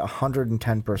behind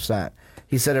 110%.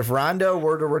 He said if Rondo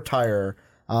were to retire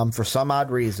for some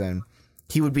odd reason,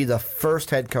 he would be the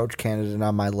first head coach candidate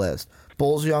on my list.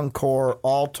 Bulls' young core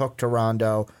all took to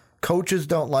Rondo. Coaches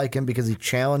don't like him because he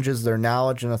challenges their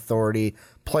knowledge and authority.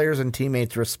 Players and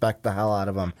teammates respect the hell out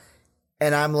of him.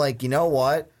 And I'm like, you know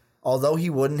what? Although he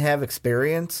wouldn't have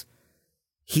experience,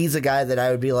 he's a guy that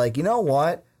I would be like, you know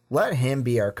what? Let him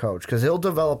be our coach because he'll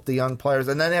develop the young players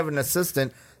and then have an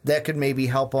assistant that could maybe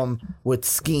help him with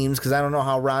schemes, because I don't know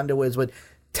how Rondo is with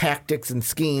tactics and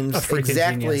schemes.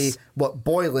 Exactly genius. What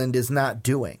Boylan is not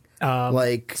doing.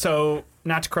 So,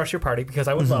 not to crush your party, because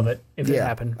I would love it if it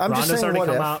happened. I'm Rondo's just saying,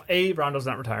 already what come if? out. Rondo's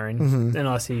not retiring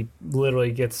unless he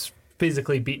literally gets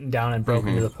physically beaten down and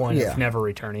broken to the point of never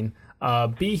returning.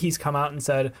 B, he's come out and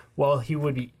said, well, he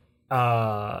would be...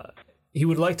 he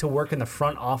would like to work in the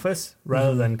front office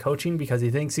rather than coaching because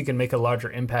he thinks he can make a larger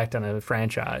impact on a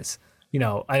franchise. You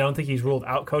know, I don't think he's ruled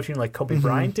out coaching like Kobe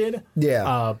Bryant did.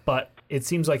 Yeah. But it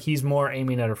seems like he's more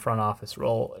aiming at a front office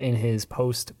role in his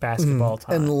post-basketball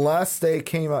time. Unless they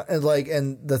came out,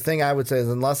 and the thing I would say is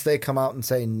unless they come out and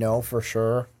say no for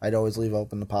sure, I'd always leave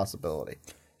open the possibility.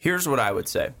 Here's what I would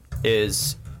say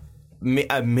is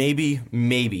maybe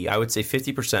I would say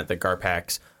 50% that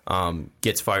Garpax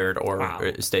gets fired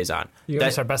or stays on. You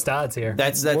guys are best odds here.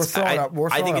 That's We're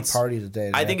throwing I think a it's party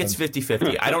today. I think it's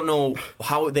 50-50. I don't know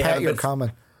how they Pat, haven't you're been.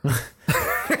 coming.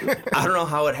 I don't know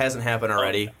how it hasn't happened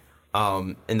already.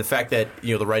 And the fact that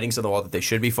the writing's on the wall that they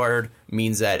should be fired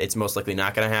means that it's most likely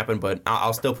not going to happen. But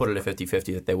I'll still put it at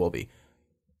 50-50 that they will be.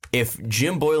 If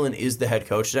Jim Boylan is the head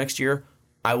coach next year,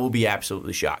 I will be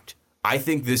absolutely shocked. I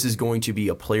think this is going to be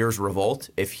a player's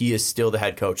revolt if he is still the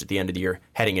head coach at the end of the year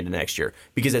heading into next year.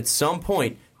 Because at some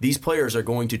point, these players are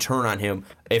going to turn on him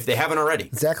if they haven't already.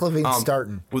 Zach LaVine's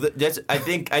starting. Well, I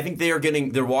think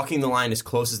they're walking the line as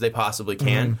close as they possibly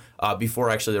can before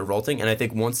actually they're revolting. And I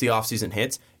think once the offseason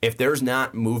hits, if there's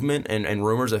not movement and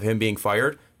rumors of him being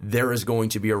fired, there is going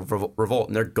to be a revolt,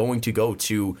 and they're going to go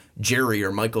to Jerry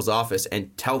or Michael's office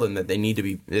and tell them that he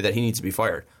needs to be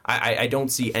fired. I don't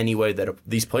see any way that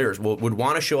these players would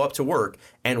want to show up to work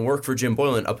and work for Jim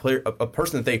Boylan, a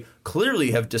person that they clearly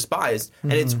have despised,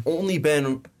 and it's only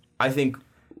been, I think,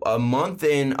 a month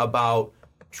in about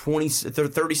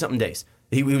 30-something days.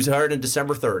 He was hired on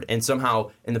December 3rd, and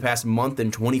somehow in the past month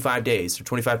and 25 days, or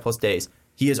 25-plus days,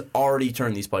 he has already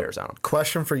turned these players on.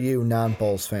 Question for you,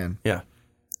 non-Bulls fan. Yeah.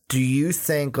 Do you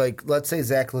think, let's say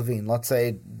Zach LaVine, let's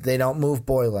say they don't move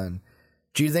Boylan,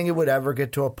 do you think it would ever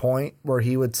get to a point where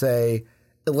he would say,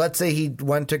 let's say he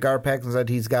went to Garpax and said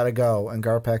he's got to go, and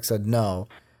Garpax said no.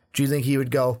 Do you think he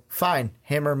would go, fine,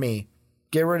 him or me?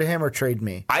 Get rid of him or trade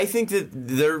me? I think that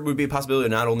there would be a possibility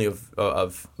not only of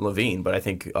LaVine, but I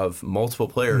think of multiple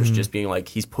players just being like,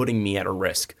 he's putting me at a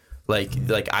risk.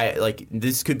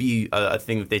 This could be a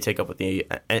thing that they take up with the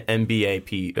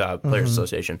NBA Players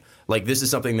Association. Like, this is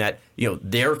something that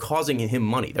they're causing him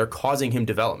money, they're causing him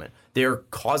development,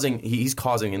 he's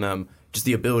causing them just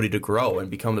the ability to grow and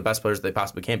become the best players that they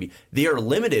possibly can be. They are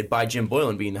limited by Jim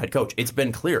Boylan being the head coach. It's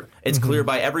been clear. It's clear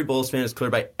by every Bulls fan. It's clear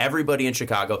by everybody in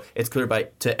Chicago. It's clear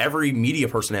to every media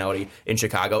personality in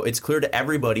Chicago. It's clear to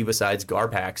everybody besides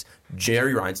Garpax,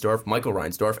 Jerry Reinsdorf, Michael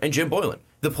Reinsdorf, and Jim Boylan.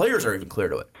 The players are even clear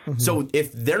to it. So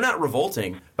if they're not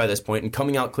revolting by this point and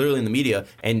coming out clearly in the media,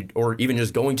 or even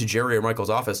just going to Jerry or Michael's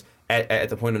office at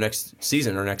the point of next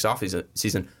season or next off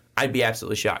season, I'd be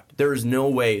absolutely shocked. There is no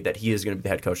way that he is going to be the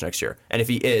head coach next year. And if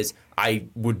he is, I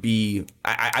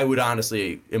would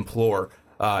honestly implore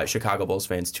Chicago Bulls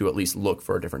fans to at least look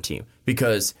for a different team.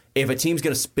 Because if a team's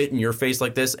going to spit in your face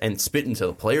like this and spit into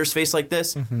the player's face like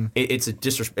this, it's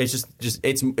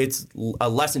a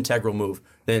less integral move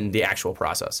than the actual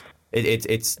process. I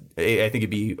think it'd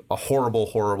be a horrible,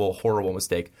 horrible, horrible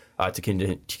mistake to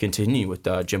continue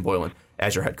with Jim Boylan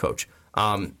as your head coach.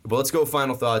 But let's go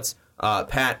final thoughts.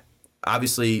 Pat,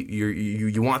 obviously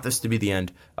you want this to be the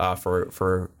end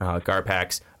for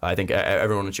Garpax. I think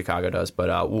everyone in Chicago does.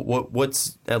 But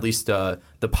what's at least the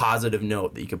positive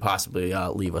note that you could possibly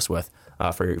leave us with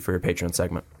for your Patreon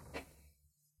segment?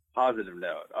 Positive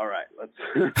note. All right,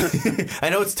 let's. I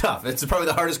know it's tough. It's probably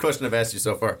the hardest question I've asked you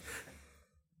so far.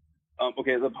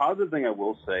 Okay, the positive thing I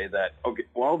will say that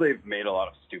while they've made a lot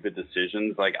of stupid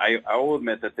decisions, I will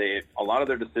admit that a lot of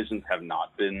their decisions have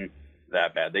not been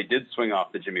that bad. They did swing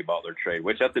off the Jimmy Butler trade,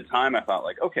 which at the time I thought,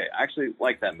 like, okay, I actually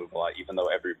like that move a lot, even though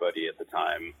everybody at the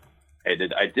time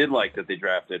hated. I did like that they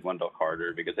drafted Wendell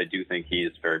Carter because I do think he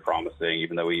is very promising,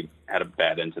 even though he had a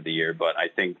bad end to the year. But I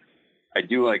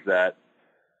do like that.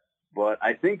 But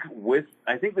I think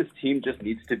this team just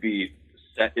needs to be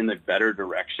set in a better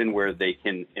direction where they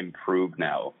can improve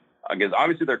now. Because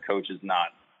obviously their coach is not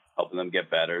helping them get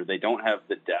better. They don't have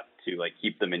the depth to like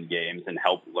keep them in games and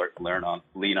help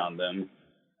lean on them.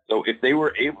 So if they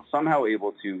were somehow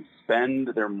able to spend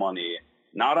their money,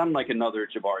 not on like another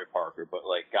Jabari Parker, but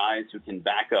like guys who can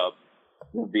back up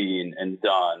Levine and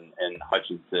Dunn and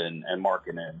Hutchinson and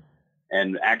Markkanen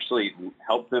and actually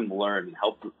help them learn and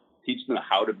help teach them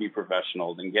how to be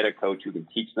professionals and get a coach who can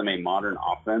teach them a modern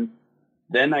offense,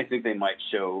 then I think they might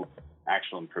show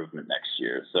actual improvement next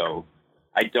year. So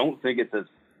I don't think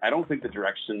the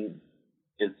direction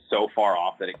is so far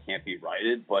off that it can't be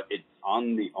righted, but it's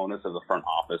on the onus of the front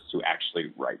office to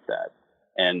actually right that.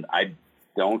 And I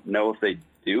don't know if they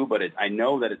do, but I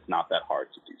know that it's not that hard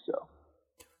to do so.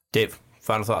 Dave,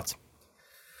 final thoughts.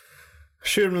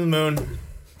 Shoot him to the moon.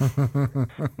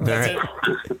 That's it.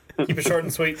 Keep it short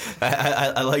and sweet.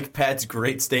 I like Pat's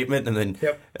great statement, and then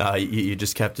you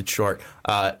just kept it short.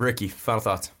 Ricky, final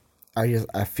thoughts.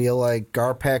 I feel like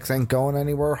Garpax ain't going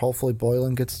anywhere. Hopefully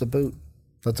Boylan gets the boot.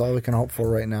 That's all we can hope for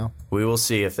right now. We will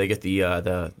see if they get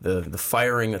the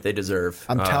firing that they deserve.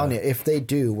 I'm telling you, if they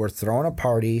do, we're throwing a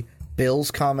party.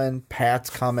 Bill's coming, Pat's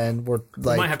coming. We're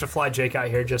like, we might have to fly Jake out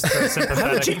here just for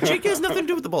sympathetic. Jake has nothing to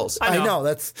do with the Bulls. I know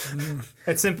that's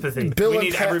it's sympathy. Bill we and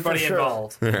need Pat everybody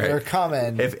involved. Right. They're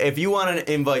coming. If you want an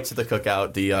invite to the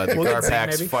cookout, the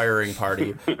Garpax firing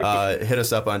party, hit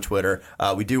us up on Twitter.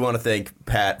 We do want to thank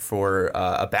Pat for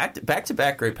a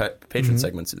back-to-back great patron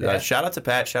segments. Shout out to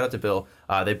Pat. Shout out to Bill.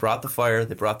 They brought the fire.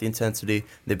 They brought the intensity.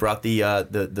 They brought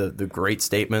the great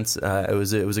statements. It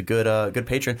was a good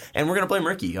patron. And we're gonna blame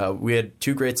Ricky. We had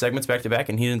two great segments back to back,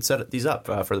 and he didn't set these up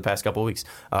for the past couple of weeks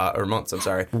or months. I'm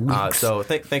sorry. So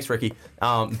thanks, Ricky.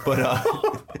 But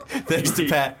thanks to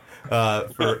Pat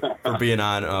for being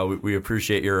on. We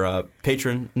appreciate your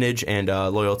patronage and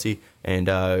loyalty. And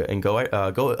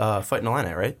go fight in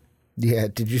Illini, right? Yeah.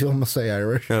 Did you almost say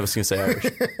Irish? No, I was gonna say Irish.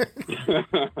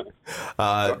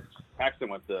 Paxton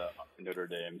went to Notre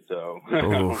Dame, so I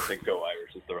don't think go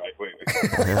Irish is the right way.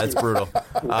 Yeah, that's brutal.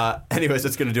 Anyways,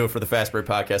 that's going to do it for the Fast Break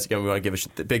Podcast. Again, we want to give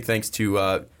a big thanks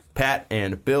to Pat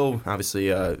and Bill.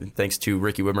 Obviously, thanks to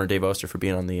Ricky Whitmer and Dave Oster for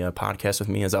being on the podcast with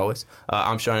me, as always.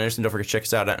 I'm Sean Anderson. Don't forget to check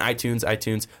us out on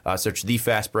iTunes. Search The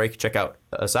Fast Break. Check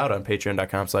us out on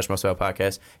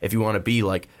patreon.com/mostvaluable-podcast. If you want to be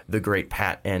like the great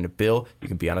Pat and Bill, you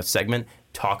can be on a segment,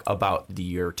 talk about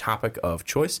your topic of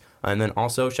choice, and then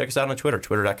also check us out on Twitter,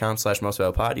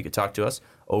 twitter.com/mostvaluable-pod. You can talk to us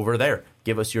over there.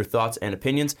 Give us your thoughts and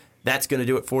opinions. That's going to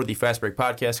do it for the Fast Break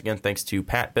Podcast. Again, thanks to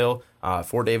Pat, Bill,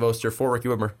 for Dave Oster, for Ricky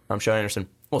Whitmer. I'm Sean Anderson.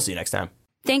 We'll see you next time.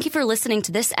 Thank you for listening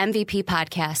to this MVP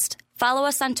podcast. Follow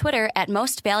us on Twitter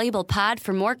 @MostValuablePod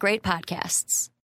for more great podcasts.